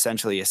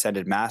essentially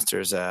ascended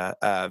masters,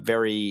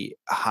 very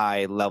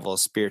high level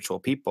spiritual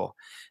people.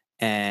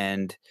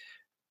 And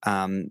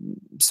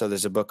so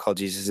there's a book called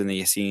Jesus and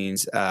the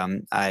Essenes.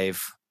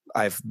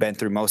 I've been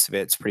through most of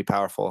it. It's pretty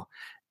powerful.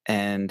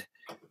 And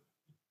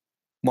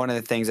one of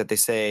the things that they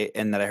say,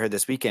 and that I heard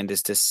this weekend,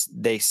 is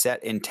they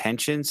set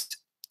intentions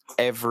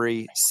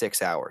every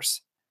 6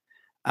 hours.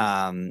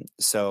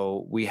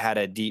 So we had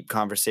a deep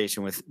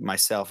conversation with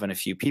myself and a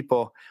few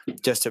people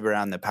just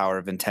around the power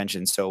of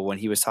intention. So when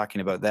he was talking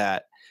about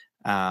that,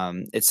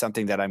 it's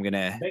something that I'm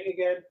gonna. Back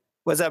again.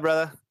 What's up,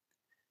 brother?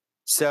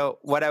 So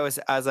what I was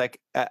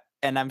like,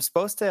 and I'm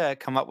supposed to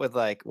come up with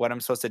like what I'm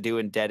supposed to do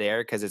in dead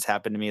air, because it's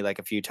happened to me like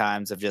a few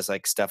times of just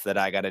like stuff that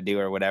I got to do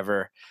or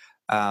whatever.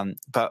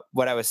 But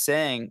what I was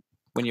saying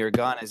when you were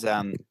gone is,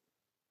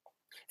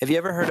 have you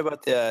ever heard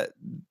about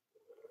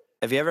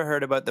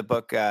the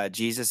book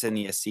Jesus and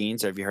the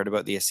Essenes, or have you heard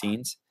about the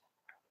Essenes?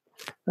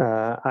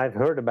 I've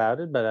heard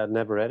about it, but I've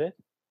never read it.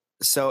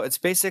 So it's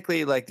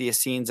basically like the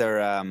Essenes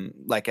are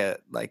like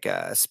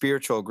a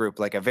spiritual group,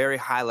 like a very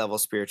high level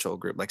spiritual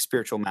group, like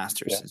spiritual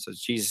masters. Yeah. And so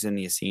it's Jesus and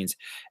the Essenes.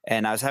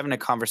 And I was having a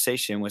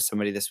conversation with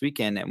somebody this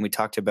weekend, and we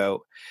talked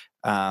about.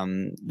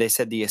 They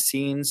said the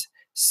Essenes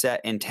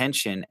set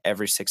intention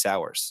every 6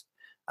 hours,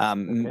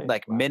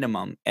 like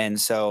minimum. And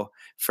so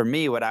for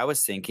me, what I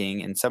was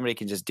thinking, and somebody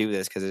can just do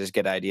this because I just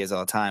get ideas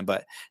all the time,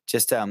 but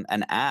just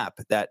an app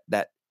that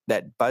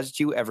buzzed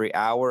you every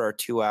hour or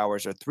 2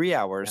 hours or 3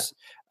 hours.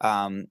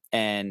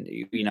 And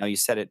you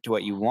set it to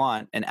what you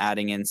want, and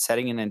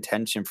setting an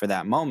intention for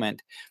that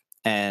moment.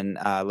 And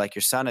like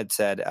your son had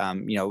said,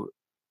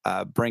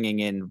 bringing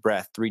in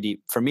breath, 3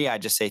 deep. For me, I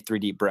just say 3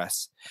 deep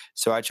breaths.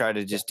 So I try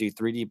to just do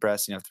 3 deep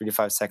breaths, 3 to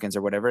 5 seconds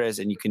or whatever it is,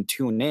 and you can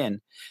tune in.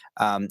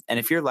 And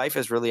if your life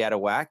is really out of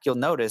whack, you'll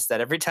notice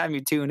that every time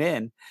you tune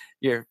in,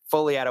 you're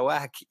fully out of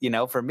whack.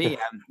 For me,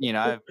 I'm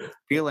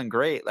feeling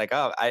great. Like,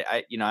 oh,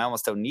 I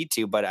almost don't need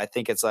to, but I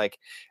think it's like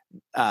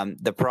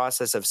the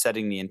process of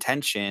setting the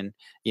intention.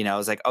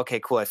 Is like,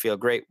 okay, cool, I feel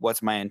great.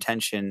 What's my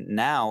intention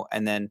now?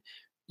 And then,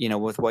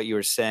 with what you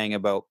were saying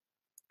about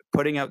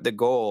putting out the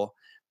goal,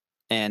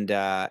 and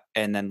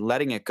then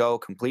letting it go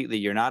completely.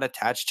 You're not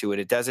attached to it.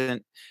 It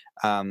doesn't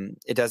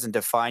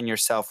define your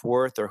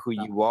self-worth or who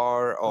you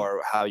are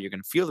or how you're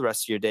going to feel the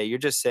rest of your day. You're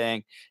just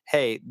saying,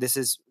 hey, this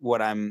is what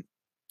I'm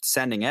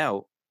sending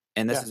out,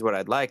 and this is what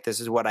I'd like. This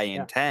is what I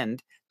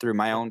intend through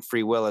my own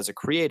free will as a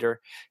creator.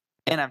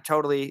 And I'm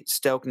totally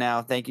stoked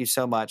now. Thank you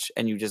so much.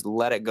 And you just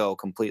let it go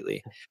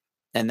completely.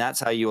 And that's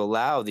how you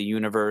allow the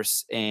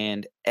universe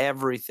and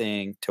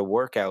everything to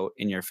work out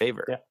in your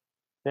favor.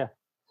 Yeah.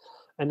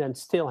 And then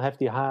still have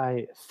the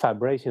high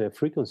vibration and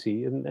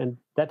frequency, and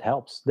that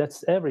helps.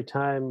 That's every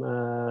time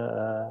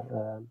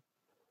the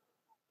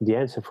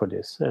answer for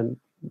this. And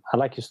I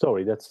like your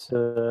story. That's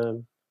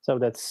so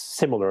that's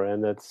similar,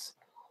 and that's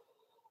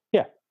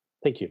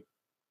Thank you.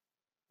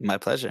 My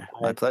pleasure.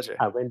 My pleasure.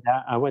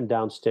 I went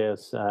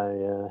downstairs.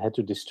 I had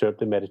to disturb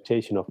the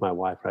meditation of my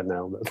wife right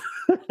now. But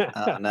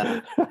Oh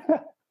no!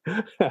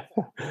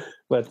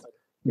 But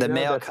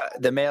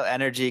the male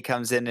energy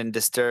comes in and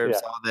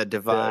disturbs all the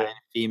divine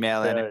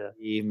female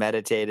energy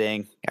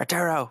meditating.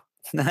 Arturo.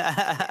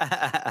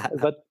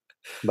 but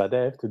I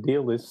have to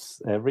deal with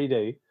this every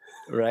day.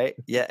 Right?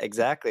 Yeah.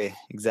 Exactly.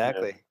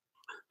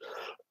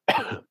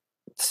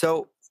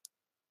 So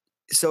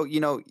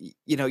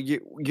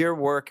your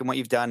work and what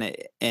you've done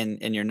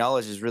and your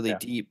knowledge is really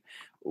deep.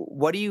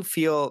 What do you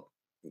feel,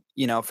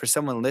 for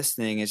someone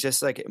listening, is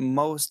just like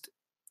most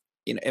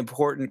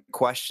important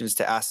questions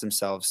to ask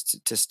themselves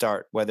to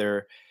start,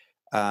 whether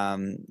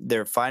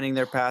they're finding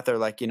their path or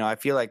like, I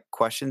feel like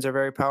questions are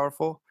very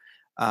powerful.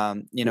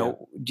 Do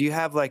you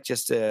have like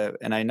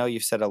and I know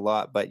you've said a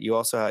lot, but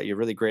you're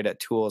really great at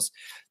tools,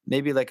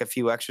 maybe like a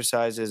few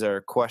exercises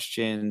or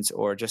questions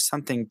or just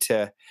something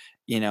to,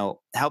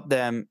 help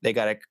them. They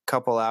got a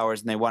couple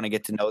hours and they want to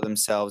get to know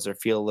themselves or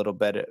feel a little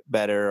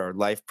better, or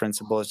life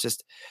principles,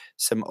 just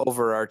some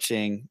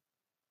overarching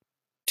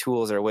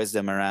tools or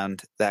wisdom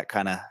around that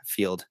kind of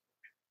field.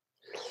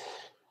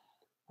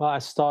 Well, I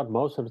start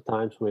most of the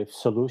times with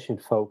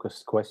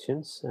solution-focused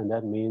questions, and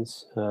that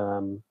means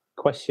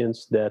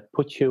questions that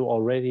put you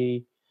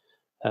already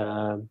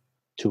 2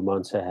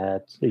 months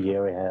ahead, a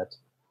year ahead.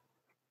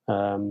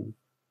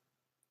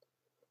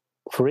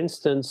 For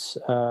instance,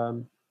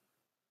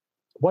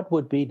 what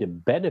would be the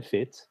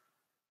benefit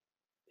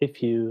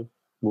if you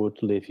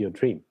would live your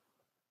dream?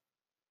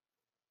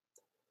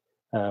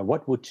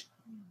 What would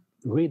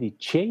really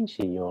change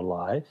in your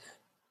life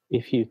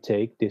if you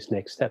take this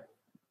next step?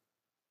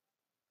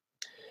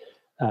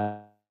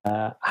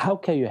 How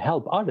can you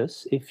help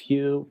others if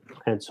you,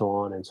 and so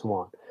on and so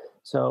on.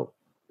 So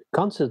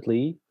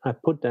constantly I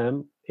put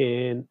them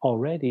in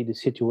already the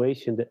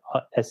situation that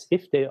as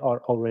if they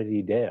are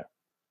already there.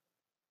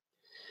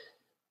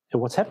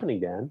 And what's happening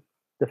then?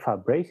 The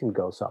vibration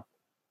goes up.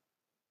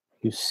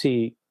 You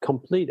see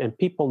complete, and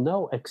people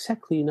know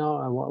exactly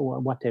now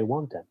what they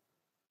want then.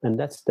 And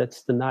that's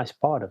the nice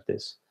part of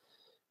this,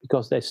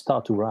 because they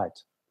start to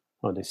write,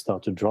 or they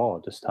start to draw,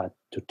 they start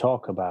to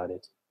talk about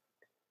it.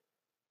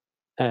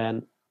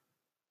 And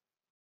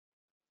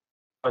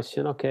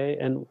question, okay,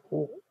 and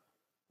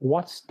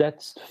what's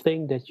that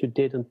thing that you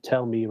didn't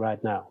tell me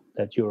right now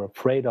that you're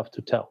afraid of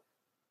to tell?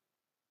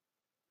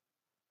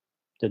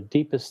 The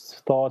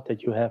deepest thought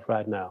that you have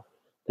right now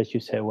that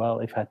you say, well,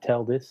 if I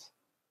tell this,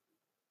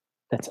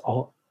 that's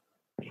all,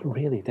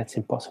 really, that's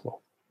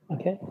impossible.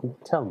 Okay,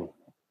 tell me.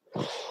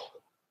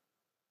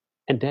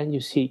 And then you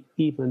see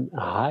even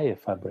a higher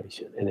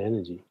vibration and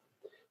energy.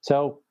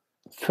 So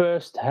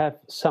first have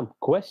some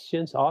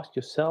questions, ask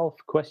yourself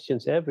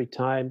questions every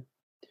time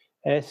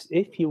as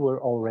if you were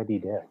already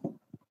there. Does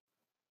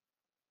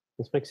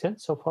this make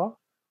sense so far?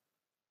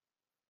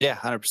 Yeah,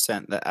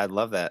 100%. I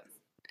love that.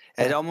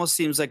 It almost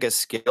seems like a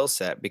skill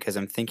set because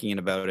I'm thinking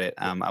about it.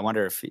 I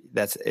wonder if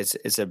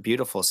it's a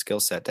beautiful skill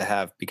set to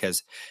have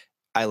because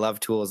I love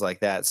tools like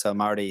that. So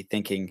I'm already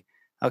thinking,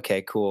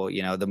 okay, cool.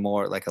 The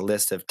more like a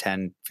list of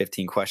 10,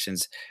 15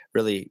 questions,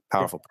 really Yeah.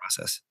 powerful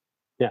process.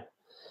 Yeah.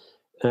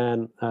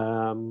 And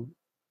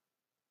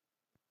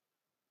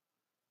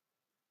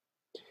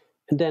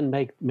then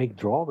make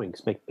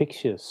drawings, make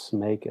pictures,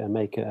 make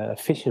a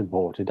vision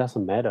board. It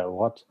doesn't matter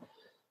what,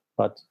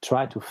 but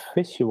try to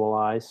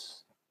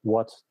visualize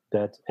what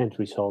that end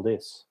result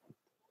is.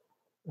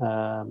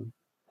 And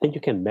you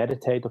can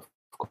meditate, of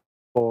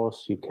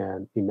course. You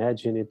can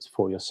imagine it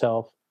for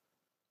yourself.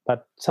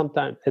 But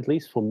sometimes, at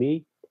least for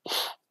me,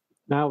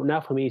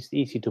 now for me, it's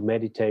easy to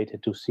meditate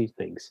and to see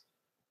things.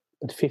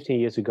 But 15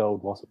 years ago,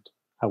 it wasn't.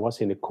 I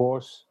was in a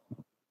course.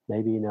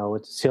 Maybe you know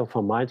it's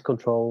Silver Mind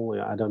Control.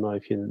 I don't know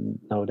if you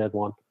know that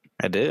one.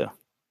 I do.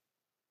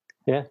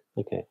 Yeah.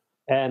 Okay.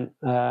 And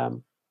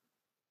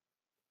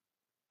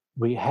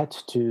we had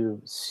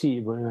to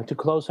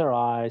close our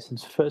eyes.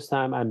 It's the first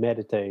time I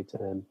meditate,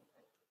 and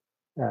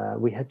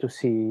we had to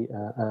see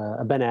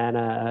a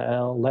banana,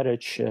 a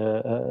lettuce,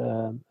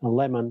 a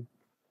lemon,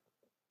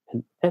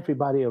 and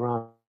everybody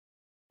around.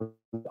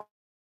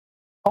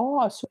 Oh,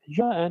 I saw,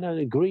 yeah, and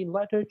a green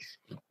lettuce.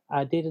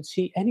 I didn't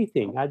see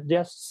anything. I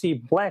just see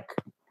black.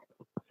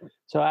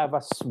 So I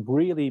was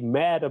really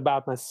mad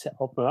about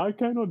myself. I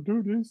cannot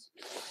do this.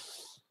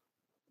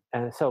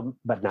 And so,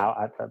 but now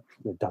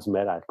it doesn't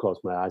matter. I close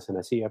my eyes and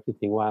I see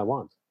everything what I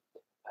want.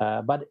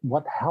 But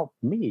what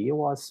helped me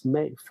was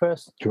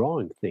first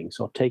drawing things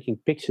or taking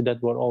pictures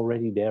that were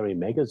already there in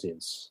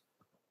magazines.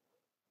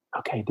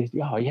 Okay,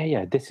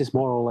 this is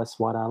more or less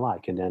what I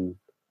like. And then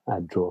I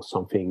draw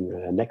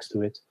something next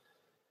to it.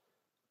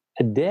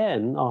 And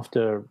then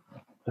after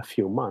a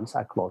few months,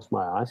 I closed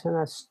my eyes and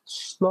I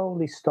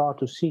slowly start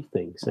to see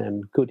things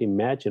and could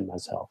imagine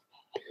myself.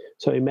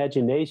 So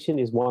imagination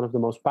is one of the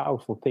most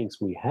powerful things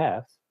we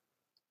have.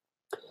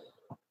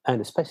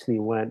 And especially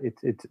when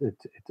it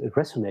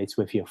resonates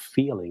with your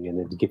feeling and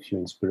it gives you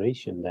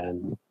inspiration,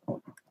 then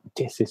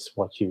this is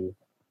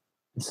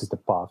the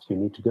path you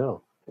need to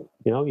go.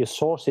 Your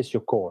source is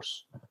your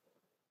course,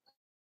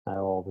 I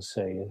always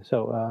say.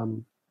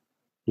 So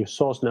your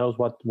source knows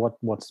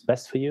what's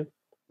best for you,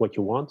 what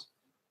you want.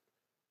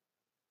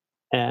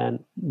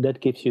 And that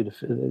gives you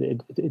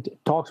it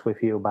talks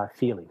with you by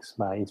feelings,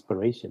 by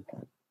inspiration.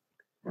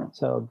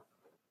 So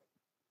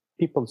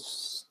people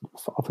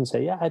often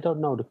say, yeah, I don't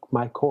know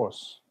my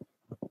course.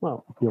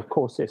 Well, your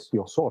course is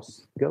your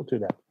source. Go to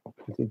that.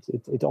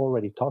 It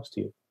already talks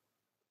to you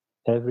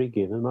every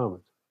given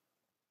moment.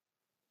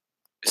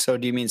 So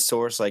do you mean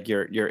source like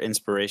your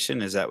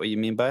inspiration? Is that what you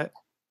mean by it?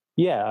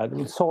 Yeah,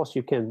 source,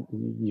 you can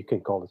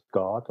call it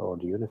God or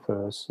the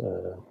universe,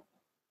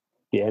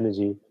 the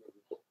energy.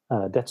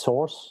 That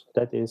source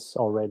that is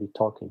already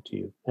talking to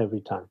you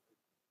every time.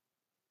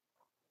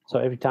 So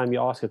every time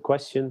you ask a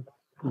question,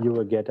 you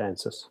will get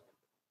answers.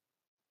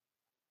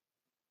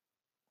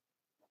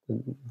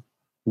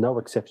 No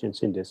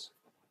exceptions in this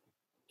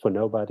for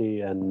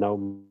nobody and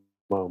no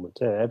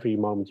moment. Every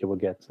moment you will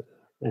get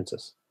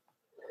answers.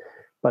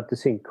 But the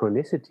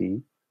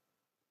synchronicity,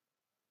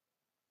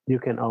 you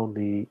can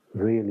only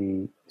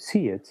really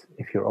see it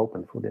if you're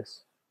open for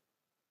this.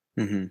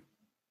 Mm-hmm.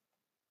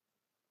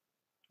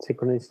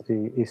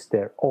 Synchronicity is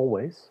there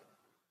always,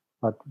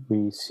 but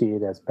we see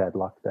it as bad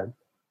luck then,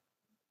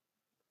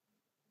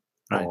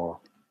 Right. or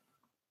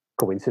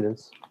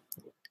coincidence.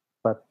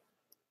 But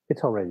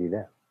it's already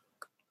there.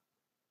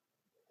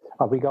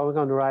 Are we going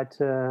on the right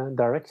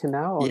direction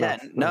now or Yeah,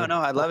 not? no,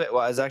 I love it.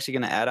 Well, I was actually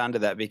going to add on to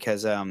that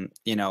because,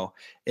 you know,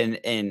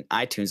 in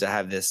iTunes, I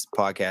have this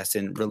podcast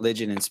in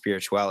religion and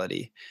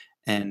spirituality.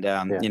 And,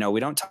 Yeah, you know, we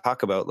don't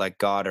talk about like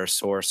God or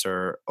source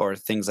or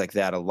things like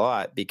that a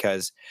lot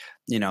because,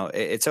 you know,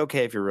 it's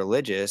okay if you're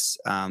religious.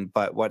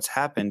 But what's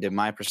happened in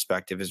my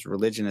perspective is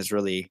religion has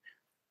really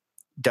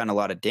done a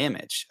lot of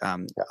damage yeah,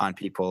 on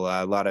people,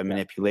 a lot of yeah,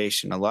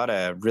 manipulation, a lot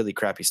of really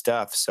crappy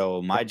stuff.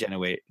 So yeah, my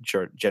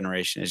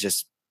generation is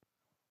just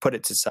put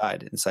it to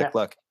side. It's yeah, like,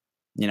 look,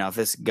 you know, if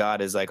this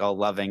God is like all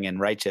loving and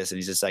righteous and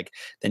he's just like,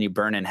 then you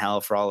burn in hell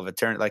for all of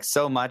eternity, like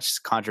so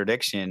much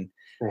contradiction.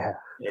 yeah,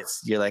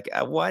 You're like,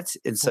 what?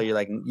 And so you're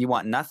like, you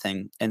want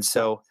nothing. And yeah,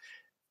 so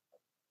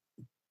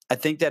I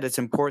think that it's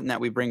important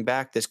that we bring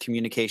back this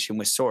communication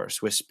with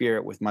source, with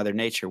spirit, with mother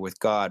nature, with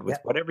God, with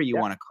yeah, whatever you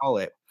yeah, want to call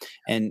it.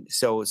 And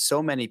so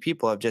many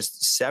people have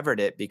just severed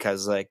it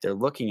because like they're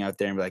looking out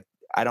there and be like,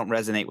 I don't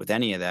resonate with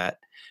any of that.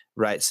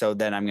 Right. So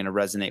then I'm going to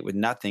resonate with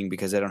nothing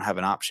because I don't have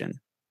an option.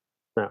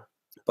 yeah,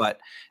 But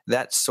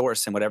that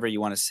source and whatever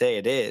you want to say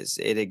it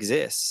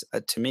exists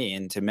to me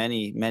and to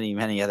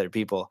many other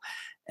people.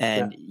 yeah,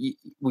 And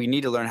we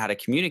need to learn how to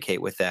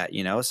communicate with that,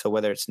 you know. So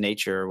whether it's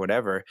nature or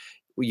whatever,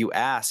 you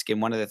ask.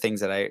 And one of the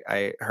things that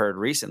I heard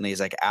recently is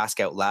like ask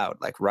out loud,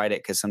 like write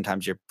it, because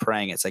sometimes you're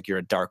praying, it's like you're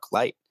a dark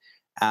light.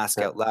 Ask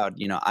yeah, out loud,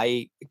 you know,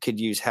 I could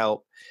use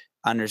help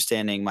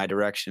understanding my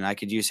direction. I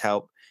could use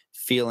help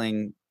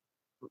feeling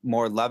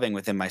more loving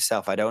within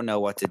myself. I don't know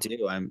what to do.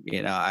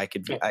 You know,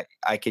 yeah,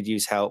 I could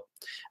use help,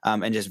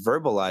 and just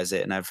verbalize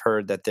it. And I've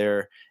heard that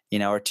there, you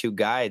know, are two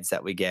guides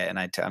that we get, and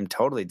I'm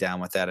totally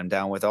down with that. I'm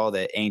down with all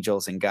the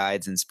angels and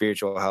guides and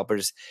spiritual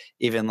helpers,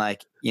 even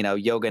like, you know,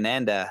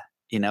 Yogananda,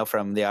 you know,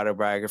 from the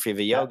autobiography of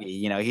a yeah, yogi.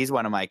 You know, he's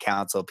one of my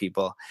counsel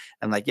people.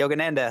 I'm like,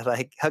 Yogananda,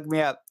 like hug me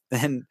up,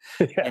 yeah,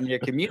 and you're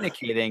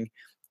communicating,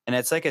 and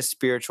it's like a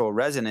spiritual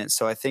resonance.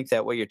 So I think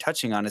that what you're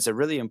touching on is a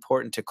really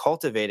important to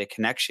cultivate a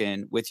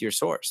connection with your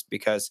source,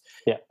 because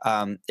yeah,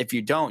 if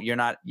you don't, you're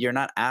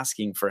not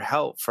asking for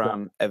help no,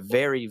 from a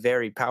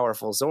very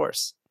powerful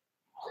source.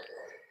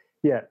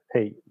 yeah.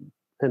 Hey,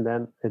 and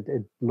then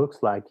it looks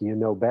like you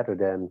know better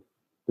than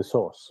the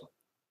source,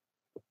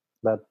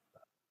 but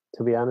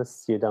to be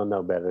honest, you don't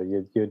know better.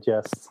 You're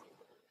just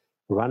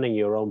running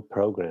your own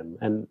program,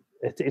 and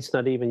it's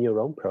not even your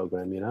own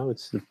program. You know,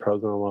 it's the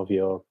program of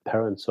your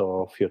parents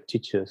or of your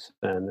teachers,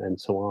 and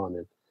so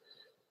on.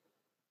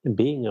 And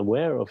being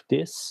aware of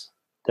this,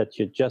 that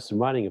you're just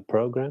running a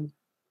program,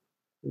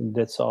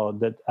 that's all.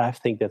 That I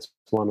think that's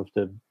one of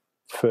the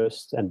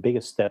first and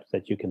biggest steps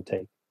that you can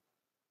take.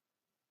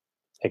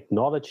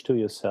 Acknowledge to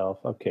yourself,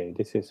 okay,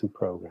 this is a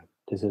program.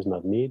 This is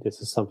not me.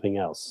 This is something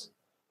else.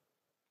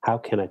 How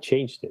can I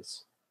change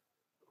this?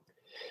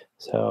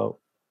 So,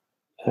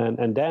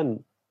 and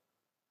then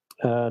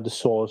the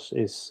source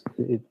is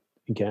it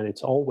again.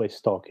 It's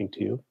always talking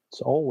to you. It's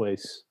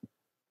always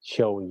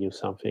showing you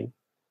something.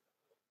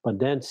 But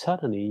then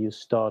suddenly you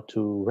start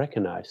to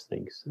recognize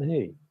things.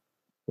 Hey,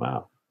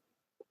 wow.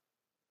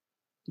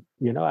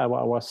 You know, I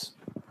was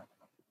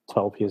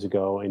 12 years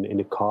ago in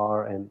a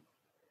car, and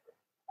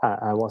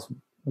I was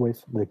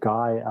with the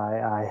guy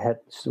I had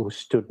who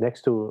stood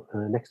next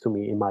to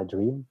me in my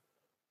dream.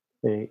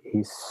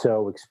 He's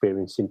so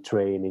experienced in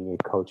training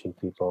and coaching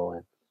people,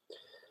 and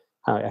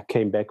I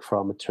came back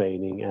from a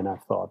training, and I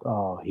thought,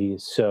 oh, he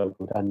is so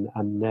good, and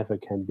I never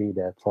can be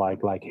that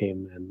like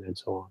him, and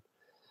so on.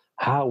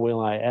 How will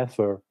I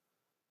ever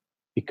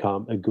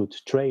become a good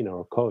trainer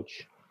or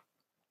coach?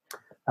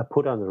 I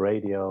put on the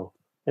radio,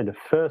 and the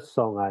first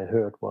song I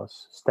heard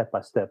was "Step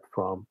by Step"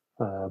 from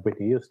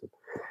Whitney Houston,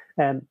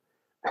 and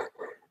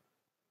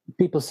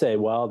people say,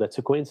 well, that's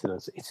a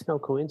coincidence. It's no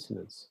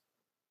coincidence.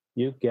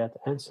 You get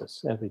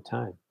answers every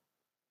time.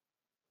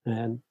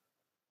 And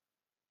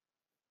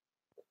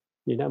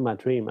you know, my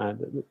dream,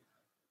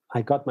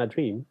 I got my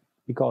dream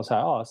because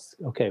I asked,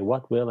 okay,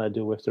 what will I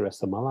do with the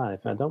rest of my life?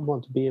 I don't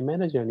want to be a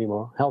manager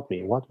anymore. Help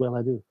me. What will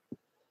I do?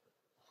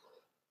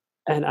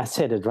 And I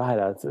said it right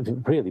out,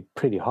 really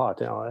pretty hard.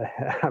 You know,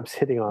 I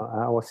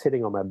was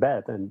sitting on my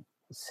bed and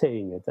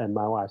saying it. And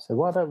my wife said,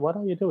 what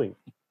are you doing?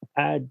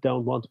 I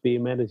don't want to be a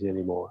manager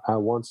anymore. I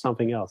want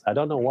something else. I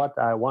don't know what.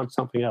 I want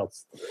something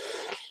else.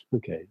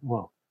 Okay,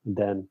 well,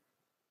 then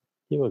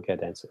you will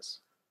get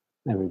answers,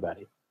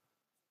 everybody.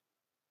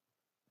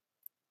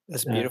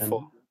 That's And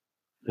beautiful.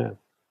 yeah,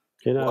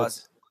 you know, Well,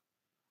 it's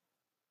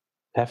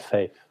have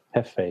faith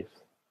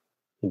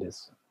in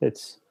this.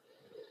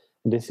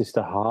 This is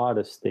the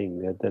hardest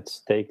thing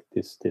that's take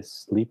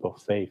this leap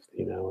of faith.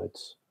 You know,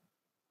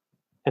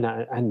 and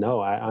I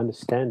know I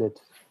understand it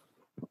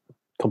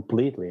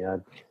completely.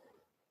 I've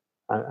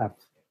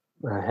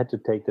I had to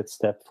take that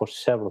step for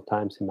several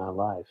times in my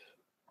life.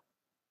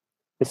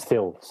 I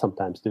still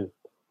sometimes do.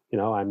 You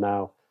know, I'm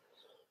now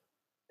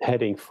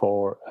heading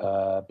for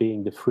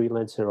being the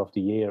freelancer of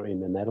the year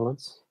in the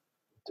Netherlands,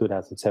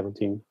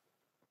 2017.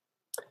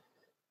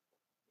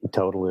 In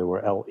total, there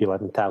were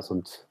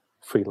 11,000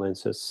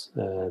 freelancers,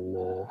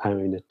 and I'm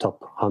in the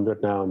top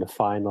 100 now in the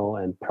final,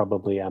 and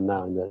probably I'm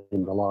now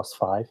in the last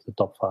five, the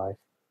top five.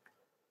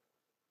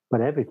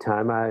 But every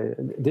time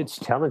it's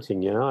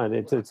challenging, and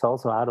it's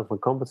also out of my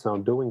comfort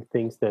zone, doing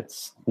things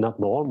that's not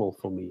normal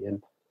for me.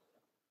 And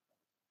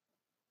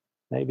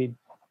maybe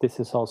this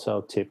is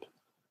also a tip.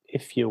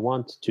 If you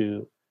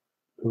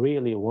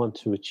really want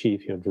to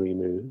achieve your dream,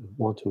 you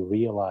want to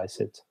realize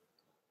it,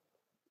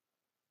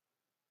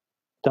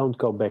 don't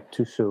go back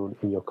too soon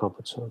in your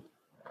comfort zone.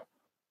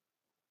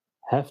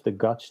 Have the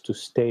guts to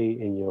stay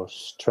in your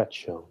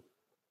stretch zone.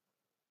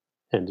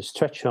 And the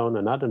stretch zone,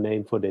 another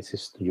name for this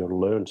is your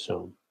learn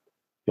zone,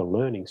 your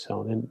learning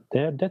zone.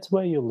 And that's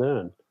where you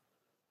learn.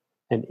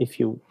 And if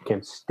you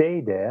can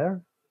stay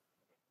there,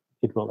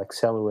 it will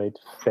accelerate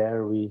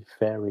very,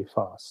 very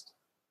fast.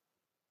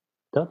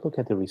 Don't look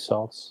at the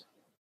results.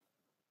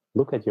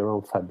 Look at your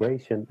own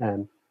vibration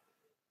and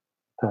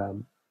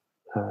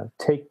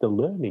take the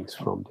learnings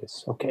from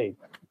this. Okay,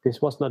 this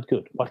was not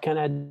good. What can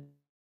I do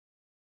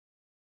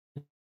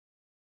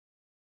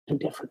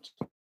different?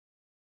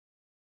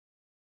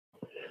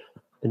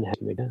 And have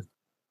it again.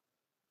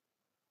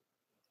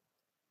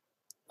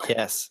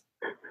 Yes.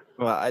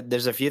 Well,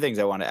 there's a few things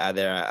I want to add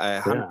there.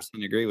 I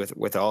 100% agree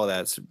with all of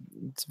that. It's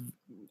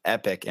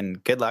epic,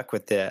 and good luck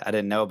with the. I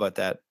didn't know about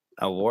that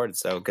award,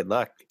 so good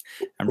luck.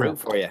 I'm rooting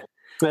for you.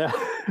 Yeah.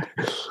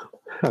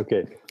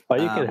 Okay.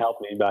 Well, you can help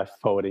me by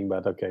voting,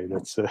 but okay,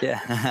 that's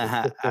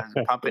yeah.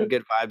 I'm pumping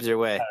good vibes your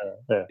way.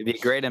 You'd be a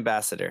great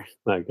ambassador.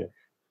 Okay.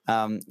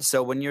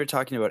 So when you're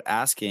talking about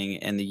asking,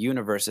 and the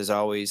universe is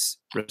always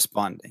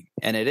responding,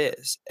 and it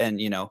is, and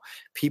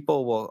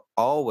people will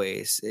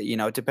always,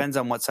 it depends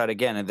on what side,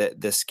 again,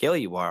 the scale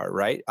you are,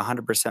 right?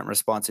 100%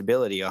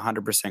 responsibility,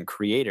 100%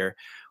 creator.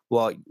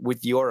 Well,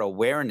 with your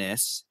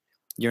awareness,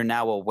 you're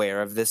now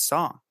aware of this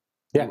song.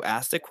 Yeah. You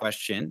asked a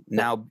question.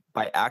 Now,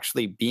 by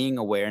actually being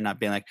aware, not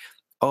being like,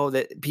 oh,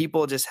 that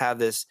people just have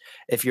this,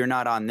 if you're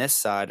not on this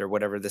side or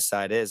whatever the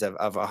side is of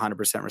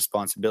 100%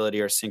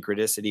 responsibility or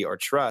synchronicity or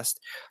trust,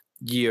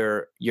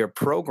 your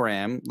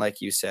program,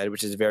 like you said,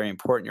 which is very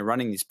important, you're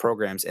running these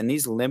programs, and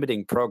these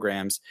limiting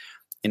programs,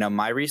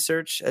 my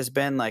research has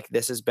been like,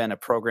 this has been a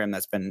program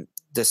that's been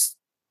just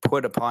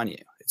put upon you.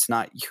 It's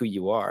not who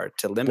you are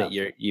to limit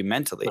you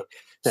mentally.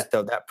 Yeah.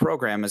 So that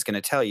program is going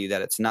to tell you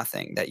that it's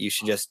nothing, that you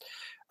should just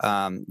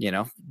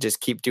just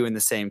keep doing the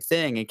same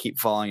thing and keep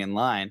falling in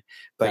line.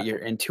 But your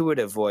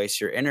intuitive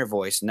voice, your inner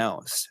voice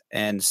knows.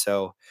 And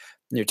so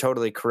you're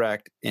totally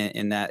correct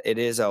in that it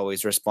is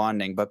always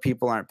responding, but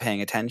people aren't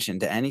paying attention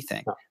to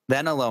anything,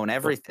 then alone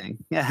everything.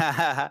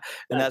 And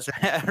that's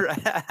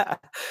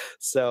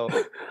so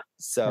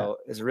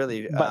it's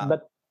really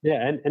but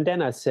and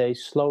then I say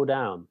slow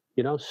down.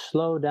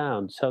 Slow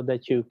down so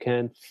that you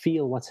can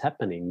feel what's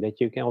happening,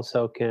 that you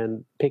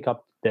can pick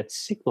up that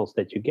signals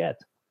that you get.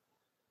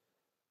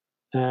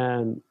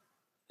 And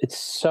it's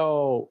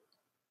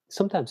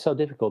sometimes so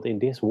difficult in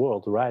this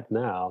world right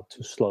now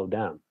to slow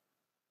down.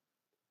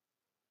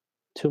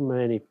 Too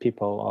many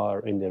people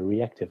are in the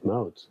reactive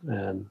mode,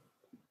 and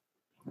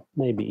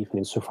maybe even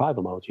in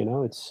survival mode.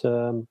 It's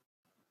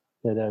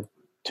they're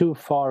too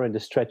far in the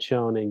stretch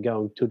zone and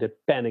going to the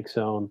panic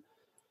zone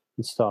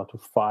and start to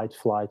fight,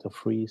 flight, or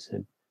freeze.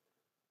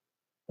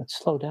 But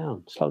slow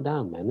down,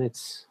 man.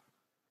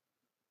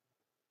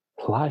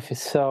 Life is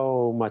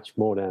so much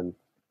more than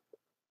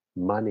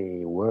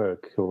money,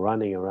 work,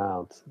 running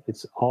around.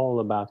 It's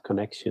all about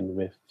connection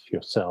with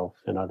yourself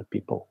and other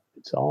people.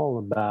 It's all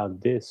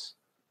about this.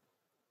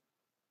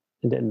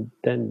 And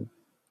then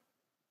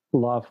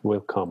love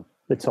will come.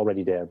 It's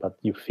already there, but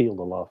you feel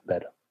the love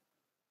better.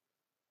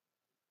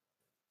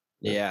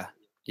 Yeah.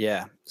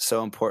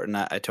 So important.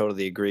 I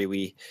totally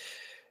agree.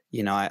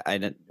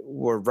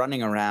 We're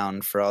running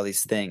around for all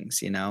these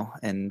things,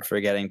 and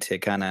forgetting to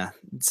kind of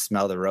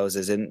smell the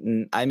roses.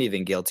 And I'm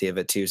even guilty of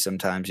it too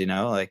sometimes, I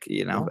gotta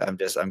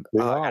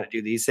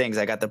do these things.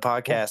 I got the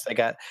podcast, I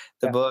got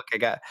the book,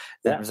 I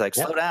was like,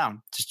 slow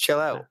down, just chill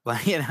out.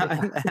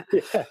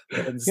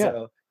 And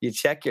so you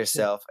check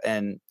yourself.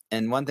 And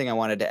one thing I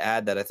wanted to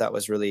add that I thought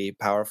was really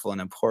powerful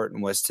and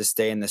important was to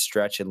stay in the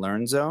stretch and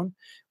learn zone.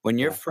 When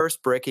you're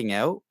first breaking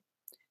out,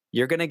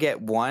 you're going to get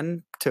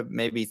 1 to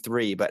maybe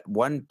 3, but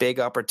one big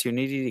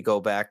opportunity to go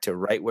back to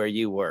right where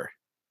you were.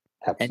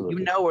 Absolutely. And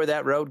you know where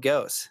that road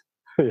goes.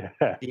 Yeah.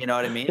 You know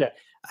what I mean? Yeah.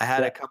 I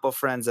had a couple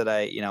friends that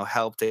I,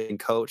 helped and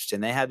coached,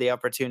 and they had the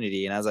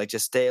opportunity, and I was like,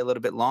 just stay a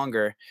little bit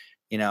longer,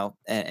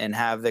 and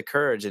have the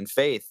courage and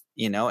faith,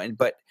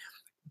 but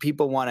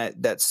people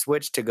want that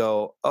switch to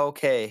go,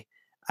 okay,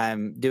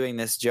 I'm doing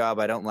this job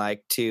I don't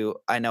like, to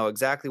I know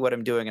exactly what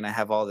I'm doing and I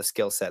have all the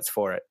skill sets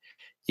for it.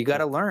 You got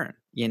to learn,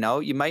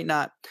 you might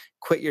not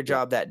quit your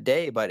job that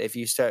day, but if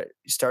you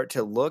start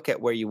to look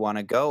at where you want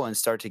to go and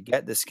start to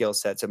get the skill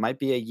sets, it might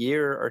be a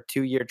year or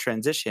 2-year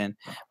transition,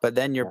 but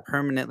then you're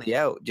permanently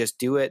out. Just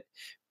do it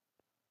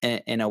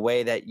in a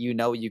way that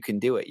you can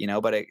do it,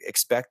 but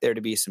expect there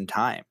to be some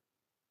time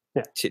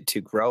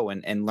to grow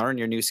and learn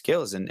your new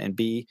skills and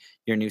be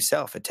your new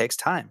self. It takes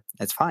time.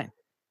 It's fine.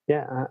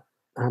 Yeah.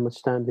 How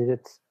much time did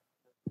it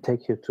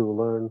take you to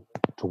learn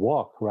to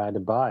walk, ride a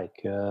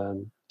bike,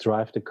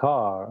 drive the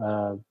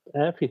car,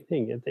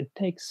 everything. It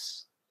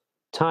takes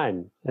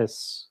time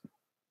as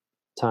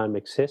time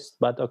exists,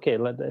 but okay,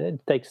 it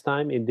takes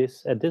time at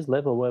this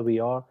level where we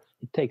are.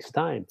 It takes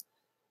time,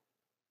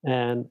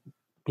 and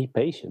be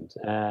patient.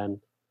 And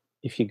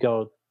if you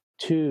go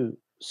too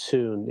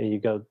soon and you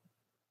go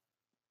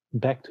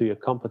back to your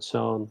comfort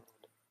zone,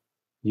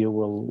 you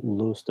will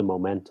lose the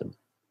momentum.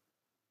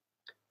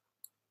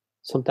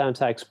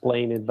 Sometimes I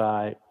explain it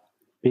by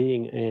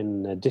being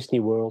in Disney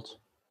World,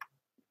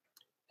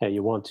 and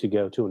you want to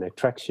go to an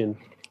attraction.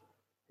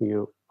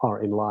 You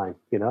are in line,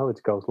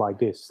 it goes like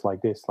this,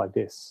 like this, like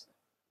this.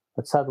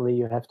 But suddenly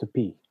you have to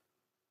pee.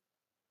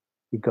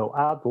 You go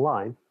out the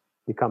line,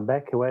 you come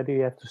back, where do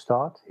you have to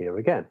start? Here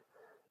again.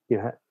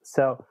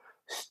 So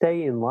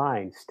stay in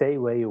line, stay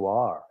where you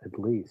are at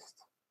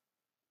least.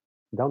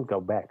 Don't go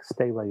back,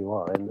 stay where you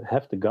are, and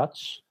have the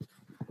guts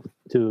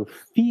to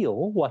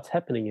feel what's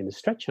happening in the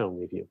stretch zone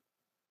with you.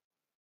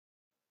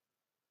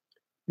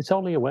 It's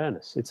only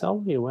awareness. It's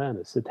only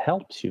awareness. It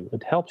helps you.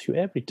 It helps you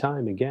every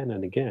time, again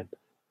and again.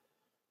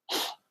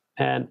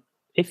 And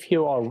if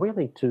you are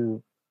willing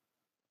to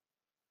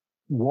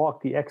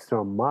walk the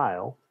extra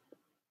mile,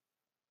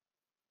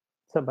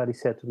 somebody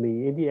said to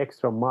me, in the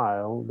extra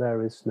mile,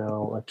 there is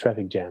no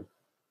traffic jam.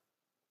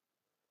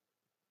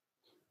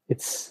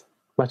 It's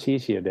much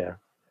easier there.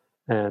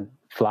 And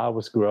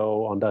flowers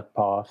grow on that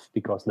path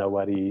because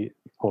nobody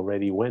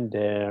already went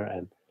there,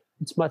 and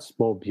it's much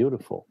more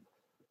beautiful.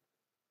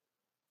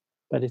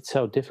 But it's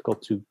so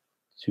difficult to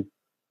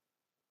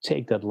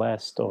take that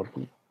last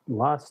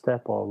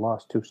step or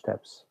last two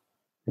steps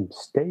and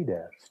stay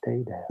there.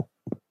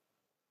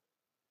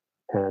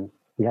 And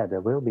yeah,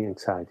 there will be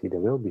anxiety, there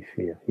will be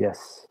fear.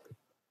 Yes,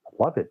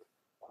 love it.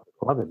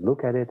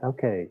 Look at it.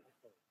 Okay,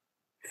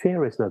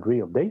 fear is not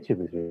real.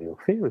 Danger is real.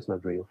 Fear is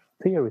not real.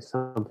 Fear is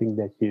something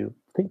that you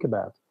think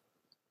about.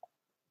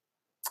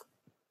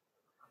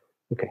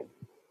 Okay.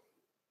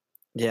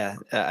 Yeah,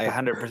 I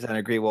 100%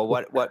 agree. Well,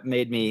 what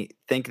made me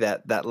think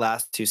that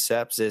last two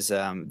steps is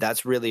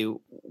that's really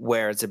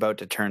where it's about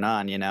to turn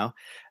on.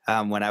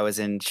 When I was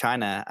in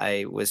China,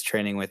 I was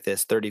training with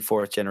this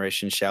 34th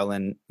generation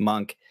Shaolin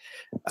monk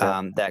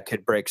that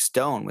could break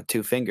stone with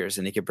two fingers,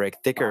 and he could break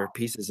thicker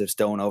pieces of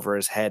stone over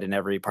his head and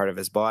every part of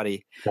his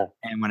body. Yeah.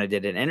 And when I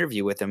did an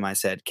interview with him, I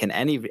said, "Can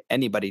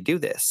anybody do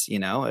this?"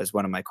 As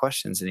one of my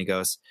questions, and he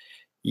goes,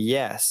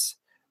 "Yes."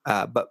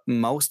 But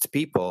most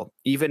people,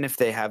 even if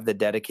they have the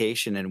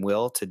dedication and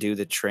will to do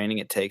the training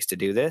it takes to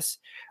do this,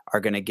 are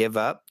going to give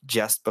up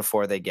just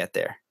before they get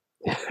there.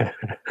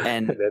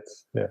 And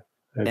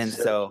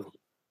so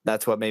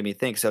that's what made me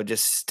think. So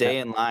just stay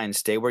in line,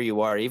 stay where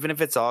you are, even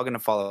if it's all going to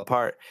fall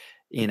apart.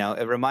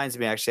 It reminds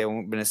me, actually,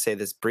 I'm going to say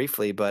this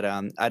briefly, but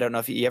I don't know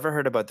if you ever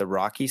heard about the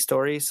Rocky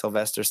story,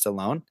 Sylvester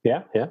Stallone.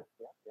 Yeah.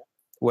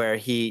 Where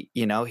he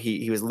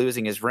was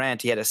losing his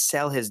rent. He had to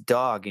sell his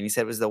dog, and he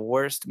said it was the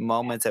worst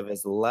moments of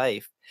his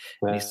life.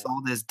 Wow. And he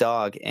sold his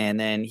dog, and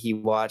then he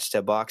watched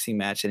a boxing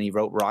match, and he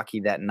wrote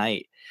Rocky that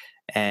night.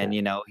 And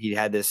he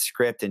had this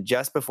script, and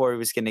just before he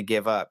was going to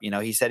give up,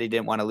 he said he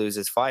didn't want to lose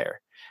his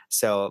fire.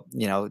 So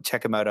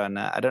check him out on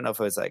I don't know if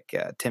it was like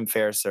Tim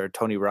Ferriss or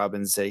Tony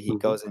Robbins. He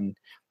goes in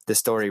the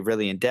story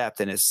really in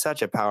depth, and it's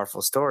such a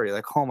powerful story.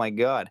 Like, oh my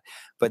God.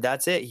 But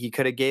that's it. He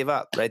could have gave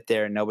up right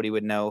there, and nobody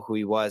would know who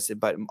he was.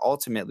 But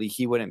ultimately,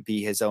 he wouldn't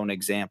be his own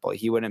example.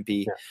 He wouldn't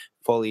be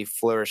fully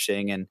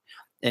flourishing and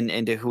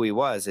into who he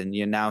was. And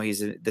now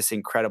he's this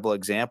incredible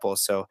example.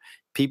 So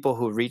people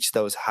who reach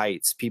those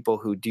heights, people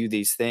who do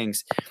these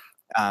things,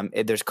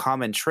 there's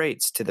common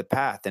traits to the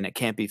path, and it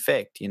can't be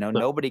faked.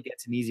 Nobody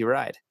gets an easy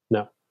ride.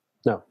 No,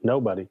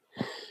 nobody.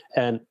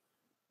 And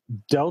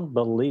don't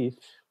believe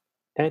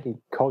any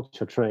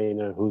coach or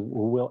trainer who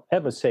will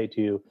ever say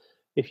to you,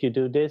 if you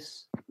do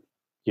this,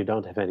 you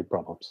don't have any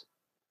problems.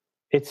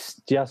 It's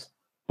just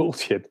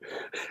bullshit.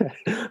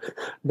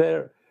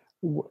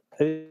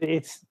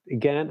 It's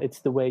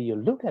the way you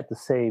look at the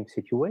same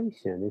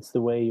situation. It's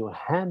the way you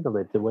handle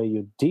it, the way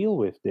you deal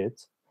with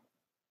it,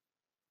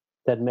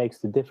 that makes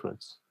the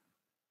difference.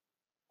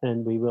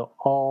 And we will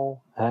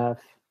all have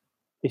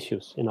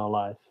issues in our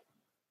life.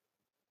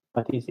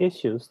 But these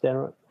issues,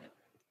 they're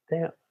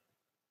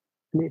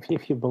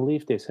if you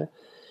believe this,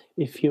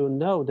 if you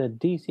know that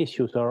these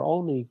issues are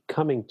only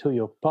coming to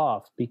your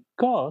path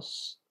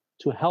because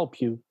to help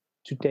you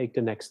to take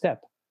the next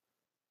step,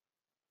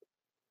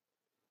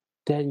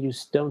 then you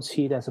don't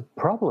see it as a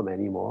problem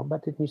anymore,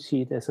 but then you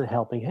see it as a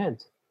helping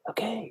hand.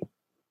 Okay,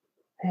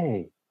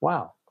 hey,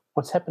 wow,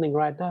 what's happening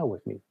right now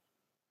with me?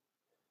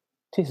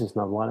 This is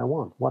not what I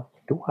want. What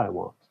do I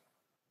want?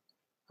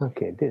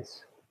 Okay,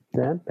 this.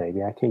 Then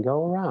maybe I can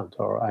go around,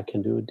 or I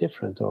can do it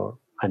different, or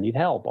I need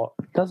help, or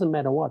it doesn't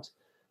matter what.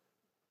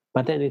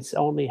 But then it's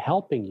only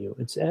helping you.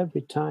 It's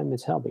every time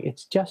it's helping.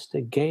 It's just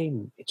a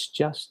game. It's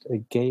just a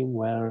game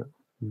where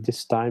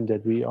this time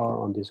that we are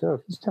on this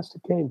earth, it's just a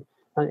game.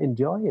 And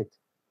enjoy it.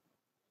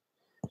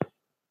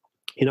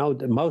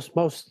 The most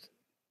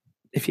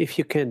if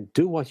you can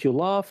do what you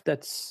love,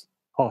 that's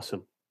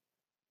awesome.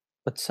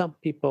 But some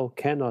people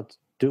cannot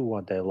do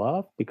what they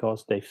love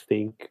because they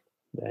think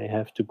they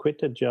have to quit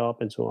their job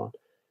and so on.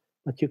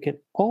 But you can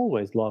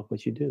always love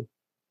what you do.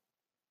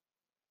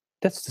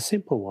 That's the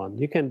simple one.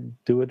 You can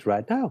do it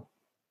right now.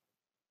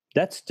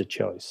 That's the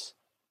choice.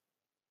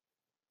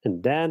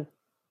 And then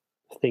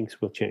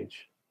things will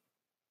change.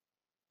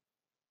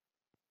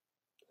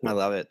 I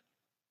love it.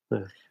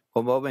 Yeah.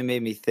 Well, what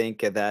made me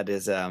think of that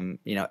is,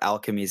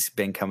 alchemy's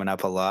been coming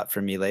up a lot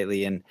for me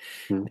lately, and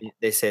Mm.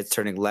 they say it's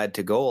turning lead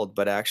to gold,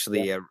 but Yeah.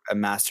 actually, a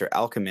master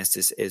alchemist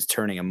is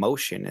turning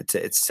emotion.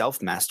 It's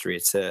self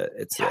mastery. Yeah.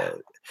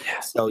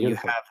 So you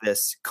Beautiful. have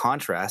this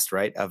contrast,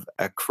 right, of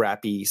a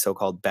crappy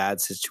so-called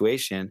bad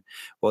situation.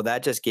 Well,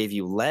 that just gave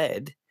you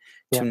lead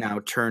to Yeah. now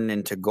turn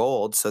into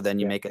gold. So then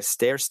you Yeah. make a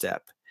stair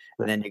step.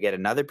 And Yeah. then you get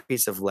another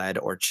piece of lead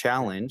or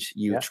challenge,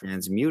 you Yeah.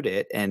 transmute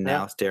it, and Yeah.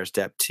 now stair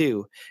step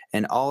two.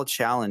 And all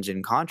challenge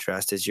in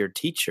contrast is your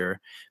teacher,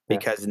 Yeah.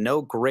 because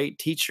no great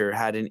teacher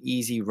had an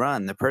easy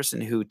run. The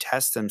person who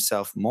tests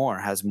themselves more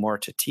has more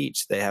to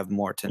teach, they have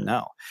more to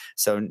know.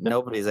 So Yeah.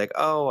 nobody's like,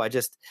 oh, I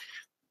just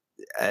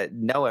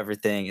know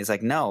everything. It's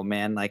like, no,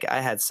 man, like I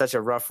had such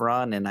a rough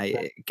run and Yeah.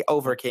 I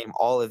overcame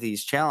all of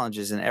these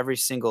challenges, and every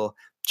single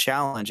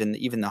challenge and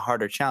even the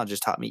harder challenges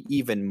taught me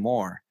even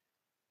more.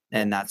 Yeah.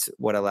 And that's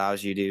what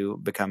allows you to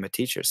become a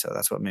teacher. So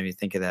that's what made me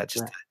think of that.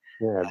 Just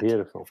Yeah. Yeah. that's a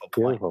Beautiful. beautiful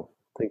point. Beautiful.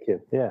 Thank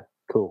you. Yeah.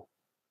 Cool.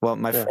 Well,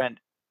 my Yeah. friend,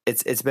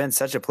 it's been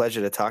such a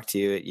pleasure to talk to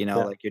you. Yeah.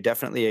 Like you're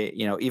definitely,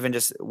 even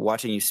just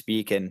watching you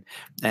speak and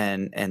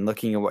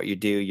looking at what you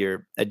do,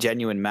 you're a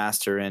genuine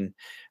master in,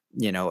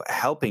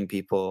 helping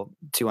people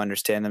to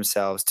understand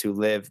themselves, to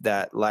live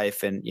that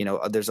life. And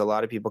there's a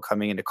lot of people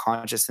coming into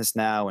consciousness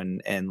now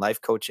and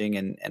life coaching,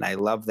 and I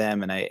love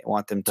them and I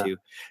want them Yeah. to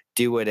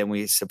do it, and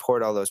we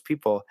support all those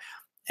people.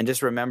 And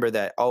just remember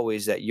that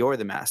always, that you're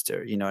the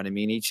master, you know what I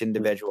mean? Each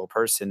individual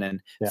person,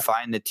 and Yeah.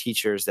 find the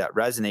teachers that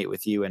resonate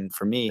with you. And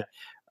for Yeah. me,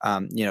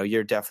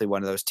 you're definitely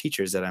one of those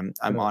teachers that I'm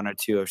Yeah. honored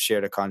to have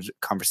shared a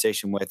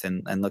conversation with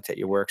and looked at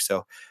your work.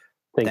 So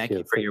Thank thank you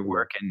you. for Thank your you, man.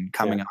 work and Yeah.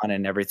 coming on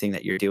and everything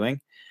that you're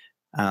doing.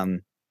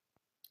 Um,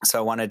 so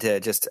I wanted to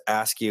just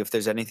ask you if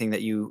there's anything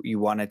that you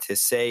wanted to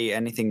say,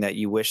 anything that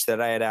you wish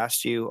that I had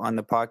asked you on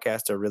the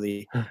podcast or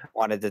really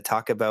wanted to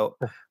talk about,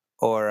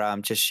 or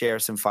just share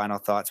some final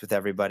thoughts with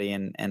everybody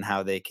and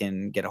how they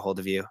can get a hold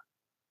of you.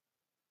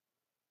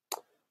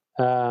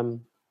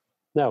 Um,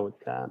 no,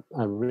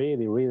 I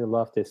really, really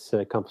love this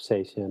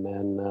conversation,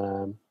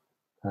 and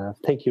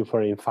thank you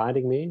for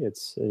inviting me.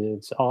 It's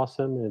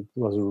awesome. It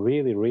was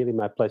really, really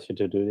my pleasure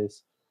to do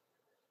this,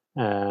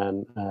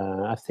 and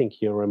I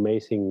think you're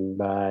amazing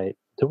by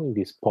doing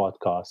these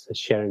podcasts and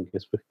sharing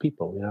this with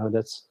people.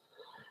 That's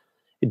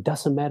it.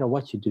 Doesn't matter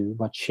what you do,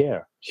 but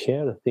share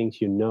the things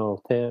you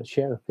know,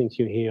 share the things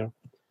you hear,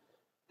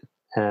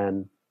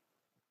 and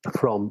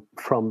from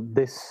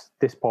this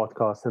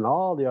podcast and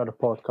all the other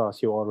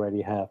podcasts you already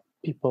have,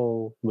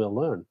 people will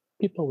learn.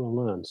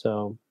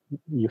 So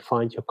you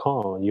found your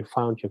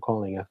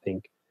calling, I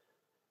think.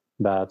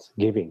 But it's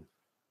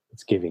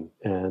giving,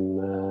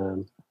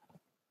 and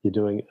you're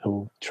doing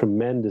a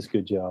tremendous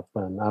good job,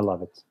 and I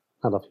love it.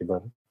 I love you,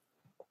 brother.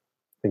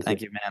 Thank you.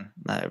 Thank you, man.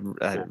 I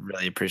Yeah.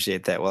 really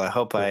appreciate that. Well, I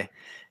hope Yeah. I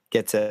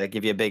get to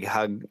give you a big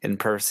hug in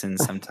person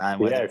sometime,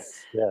 whether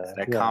Yes. Yeah. at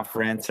a Yeah.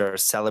 conference or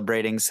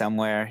celebrating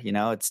somewhere.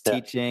 It's Yeah.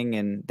 teaching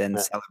and then Yeah.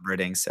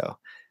 celebrating. So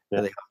Yeah.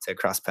 really hope to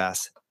cross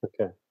paths.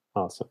 Okay.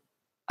 Awesome.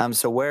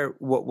 So what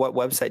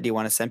website do you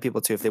want to send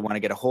people to if they want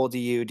to get a hold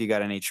of you? Do you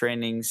got any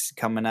trainings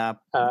coming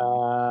up?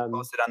 Um,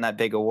 Posted on that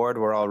big award.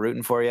 We're all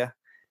rooting for you.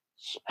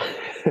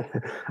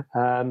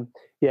 um,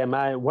 yeah,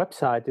 my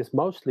website is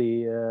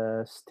mostly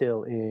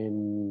still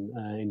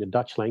in the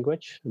Dutch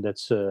language.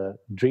 That's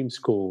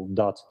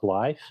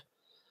dreamschool.life.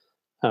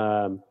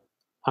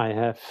 I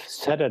have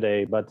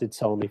Saturday, but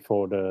it's only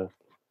for the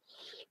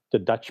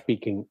Dutch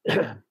speaking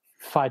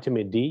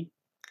vitamin D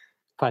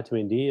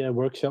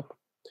workshop.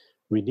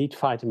 We need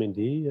vitamin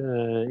D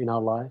in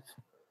our life,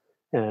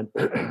 and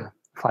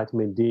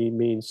vitamin D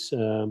means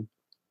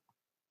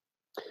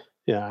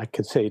yeah, I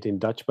can say it in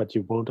Dutch, but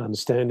you won't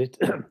understand it.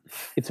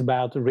 It's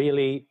about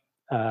really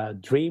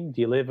dream,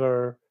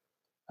 deliver,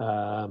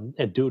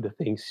 and do the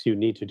things you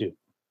need to do.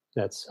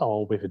 That's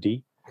all with a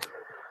D.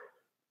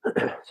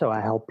 So I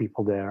help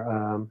people there.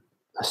 I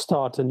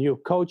start a new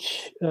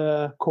coach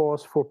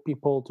course for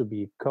people to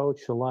be a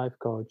coach, a life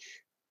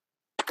coach.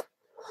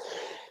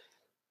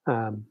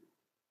 Um,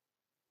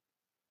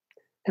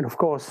 and of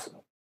course,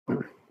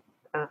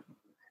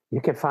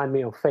 you can find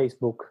me on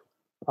Facebook,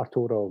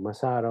 Arturo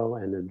Massaro,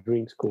 and the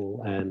Dream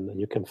School, and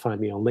you can find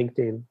me on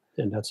LinkedIn,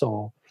 and that's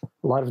all.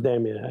 A lot of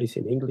them is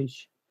in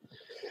English.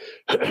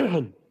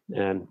 And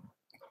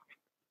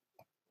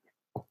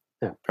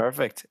yeah,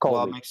 Perfect. call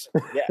Well, me.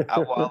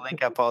 I'll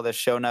link up all the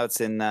show notes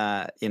and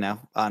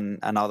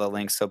on all the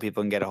links so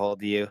people can get a hold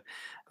of you.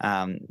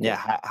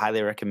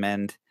 Highly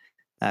recommend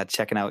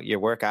checking out your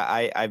work.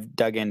 I've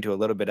dug into a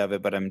little bit of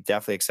it, but I'm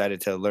definitely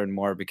excited to learn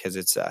more because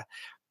it's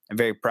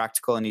very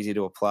practical and easy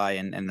to apply,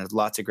 and there's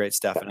lots of great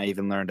stuff. And I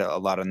even learned a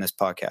lot on this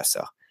podcast,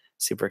 so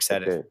super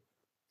excited. Okay.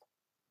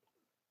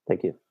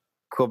 Thank you.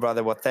 Cool,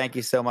 brother. Well, thank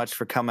you so much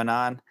for coming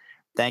on.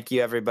 Thank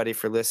you, everybody,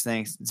 for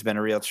listening. It's been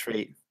a real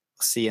treat.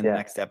 We'll see you in the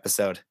next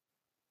episode.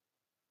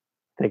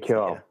 Thank you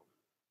all.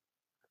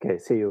 Okay,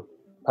 see you.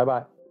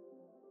 Bye-bye.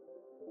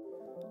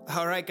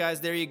 All right,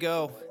 guys, there you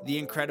go. The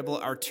incredible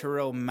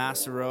Arturo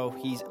Massaro.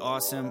 He's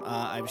awesome.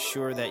 I'm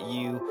sure that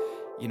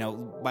you know,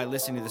 by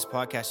listening to this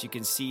podcast, you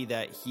can see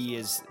that he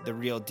is the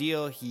real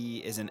deal. He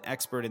is an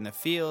expert in the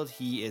field.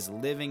 He is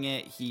living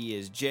it. He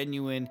is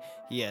genuine.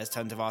 He has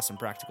tons of awesome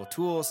practical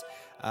tools.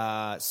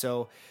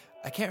 So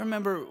I can't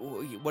remember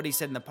what he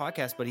said in the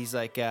podcast, but he's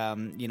like,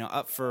 you know,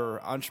 up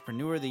for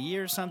Entrepreneur of the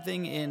Year or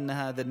something in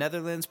the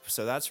Netherlands.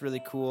 So that's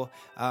really cool.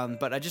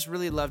 But I just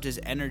really loved his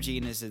energy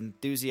and his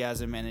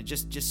enthusiasm, and it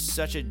just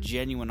such a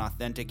genuine,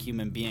 authentic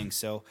human being.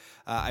 So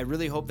I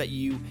really hope that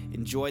you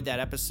enjoyed that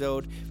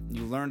episode.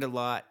 You learned a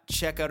lot.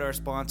 Check out our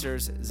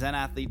sponsors,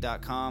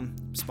 zenathlete.com.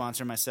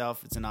 Sponsor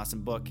myself. It's an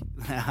awesome book.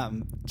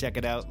 Check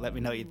it out. Let me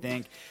know what you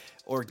think.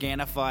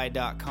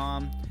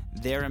 Organifi.com.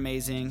 They're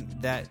amazing.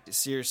 That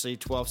seriously,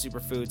 12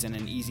 superfoods and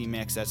an easy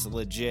mix. That's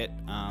legit.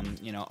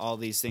 You know, all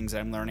these things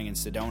I'm learning in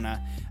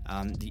Sedona.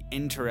 The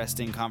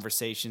interesting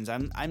conversations.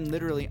 I'm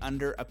literally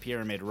under a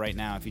pyramid right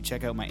now. If you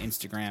check out my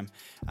Instagram,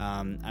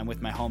 I'm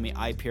with my homie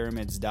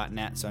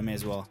ipyramids.net. So I may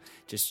as well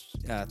just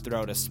throw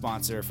out a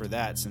sponsor for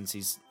that, since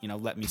he's, you know,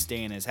 let me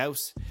stay in his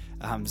house.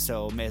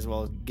 So may as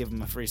well give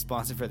him a free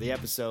sponsor for the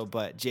episode.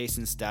 But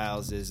Jason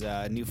Stiles is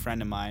a new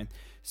friend of mine.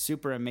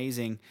 Super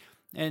amazing.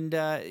 And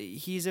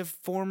he's a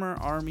former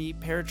Army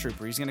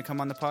paratrooper. He's going to come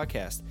on the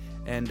podcast.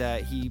 And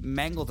he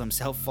mangled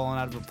himself falling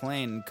out of a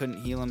plane and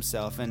couldn't heal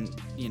himself. And,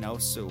 you know,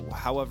 so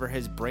however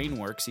his brain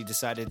works, he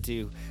decided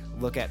to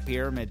look at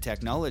pyramid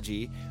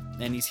technology.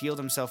 And he's healed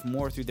himself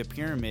more through the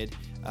pyramid,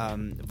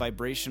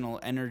 vibrational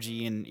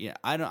energy. And you know,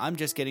 I'm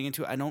just getting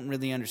into it. I don't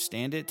really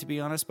understand it, to be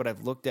honest. But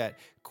I've looked at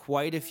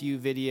quite a few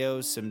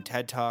videos, some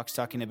TED Talks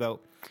talking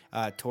about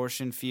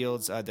torsion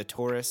fields, the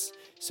torus.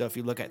 So if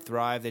you look at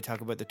Thrive, they talk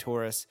about the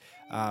torus.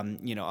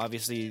 You know,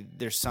 obviously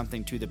there's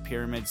something to the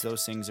pyramids.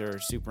 Those things are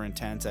super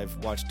intense. I've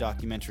watched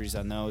documentaries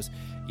on those.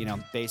 You know,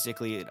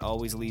 basically it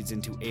always leads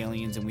into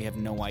aliens, and we have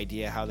no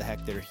idea how the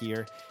heck they're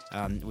here.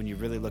 When you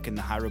really look in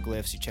the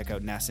hieroglyphs, you check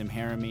out Nassim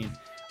Haramein.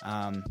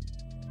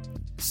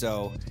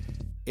 So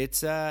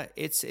it's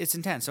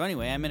intense. So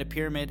anyway, I'm in a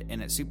pyramid,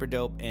 and it's super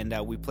dope. And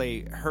we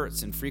play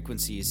hertz and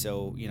frequencies.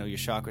 So, you know, your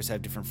chakras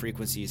have different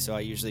frequencies. So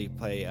I usually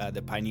play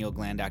the pineal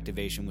gland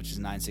activation, which is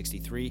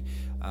 963,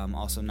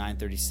 also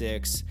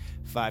 936,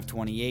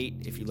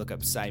 528. If you look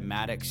up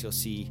cymatics,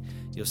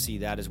 you'll see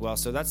that as well.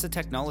 So that's the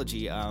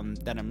technology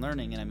that I'm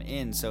learning and I'm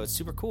in. So it's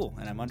super cool.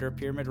 And I'm under a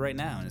pyramid right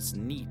now, and it's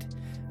neat.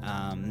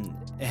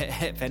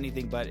 If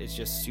anything, but it's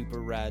just super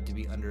rad to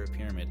be under a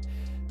pyramid.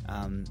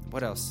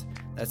 What else?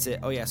 That's it.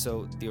 Oh yeah,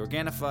 so the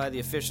Organifi, the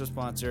official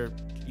sponsor,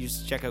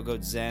 check out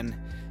code Zen,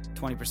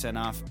 20%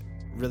 off.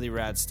 Really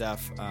rad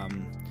stuff.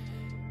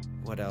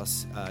 What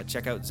else?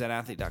 Check out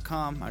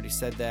zenathlete.com. I already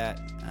said that.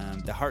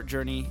 The Heart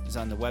Journey is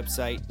on the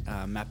website,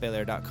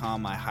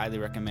 mattbelair.com. I highly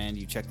recommend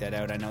you check that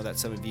out. I know that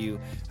some of you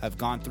have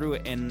gone through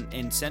it,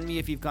 and send me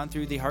if you've gone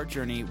through the Heart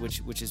Journey,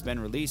 which has been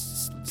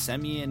released.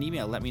 Send me an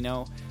email. Let me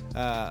know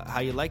how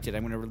you liked it.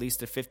 I'm going to release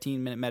the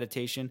 15-minute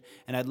meditation,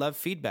 and I'd love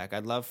feedback.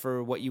 I'd love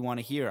for what you want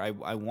to hear.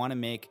 I want to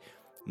make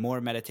more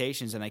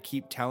meditations, and I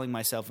keep telling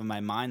myself in my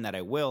mind that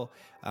I will,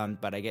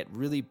 but I get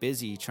really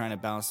busy trying to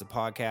balance the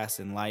podcast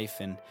and life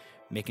and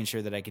making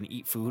sure that I can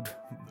eat food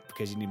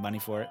because you need money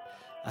for it.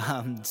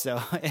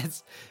 So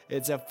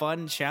it's a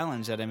fun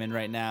challenge that I'm in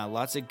right now.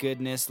 Lots of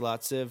goodness,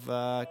 lots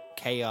of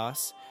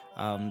chaos,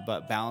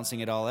 but balancing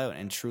it all out,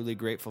 and truly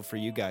grateful for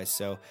you guys.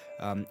 So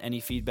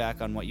any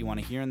feedback on what you want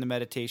to hear in the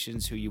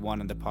meditations, who you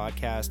want on the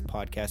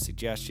podcast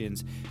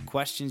suggestions,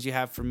 questions you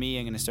have for me.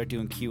 I'm going to start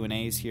doing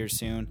Q&As here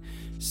soon.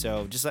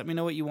 So just let me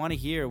know what you want to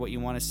hear, what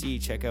you want to see.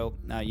 Check out,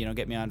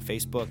 get me on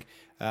Facebook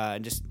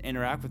and just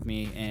interact with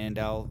me, and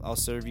I'll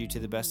serve you to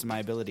the best of my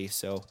ability.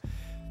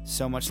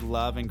 So much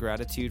love and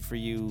gratitude for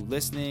you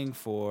listening,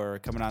 for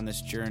coming on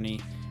this journey.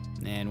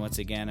 And once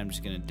again, I'm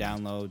just going to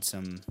download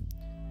some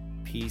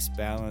peace,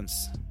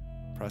 balance,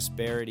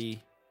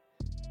 prosperity,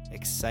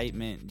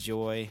 excitement,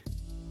 joy,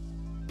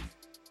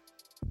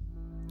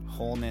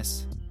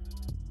 wholeness,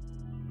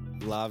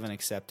 love, and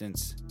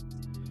acceptance.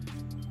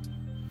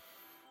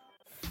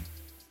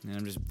 And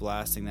I'm just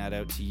blasting that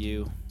out to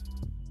you.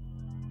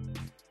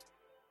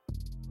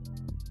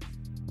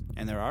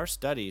 And there are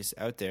studies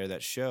out there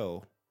that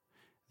show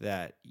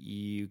that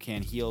you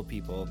can heal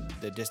people.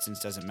 The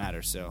distance doesn't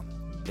matter. So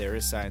there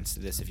is science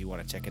to this if you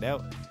want to check it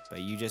out.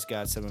 But you just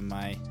got some of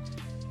my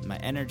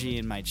energy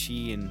and my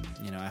chi, and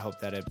I hope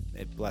that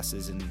it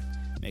blesses and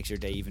makes your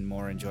day even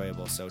more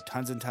enjoyable. So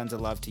tons and tons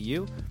of love to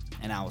you,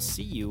 and I'll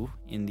see you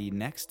in the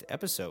next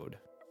episode.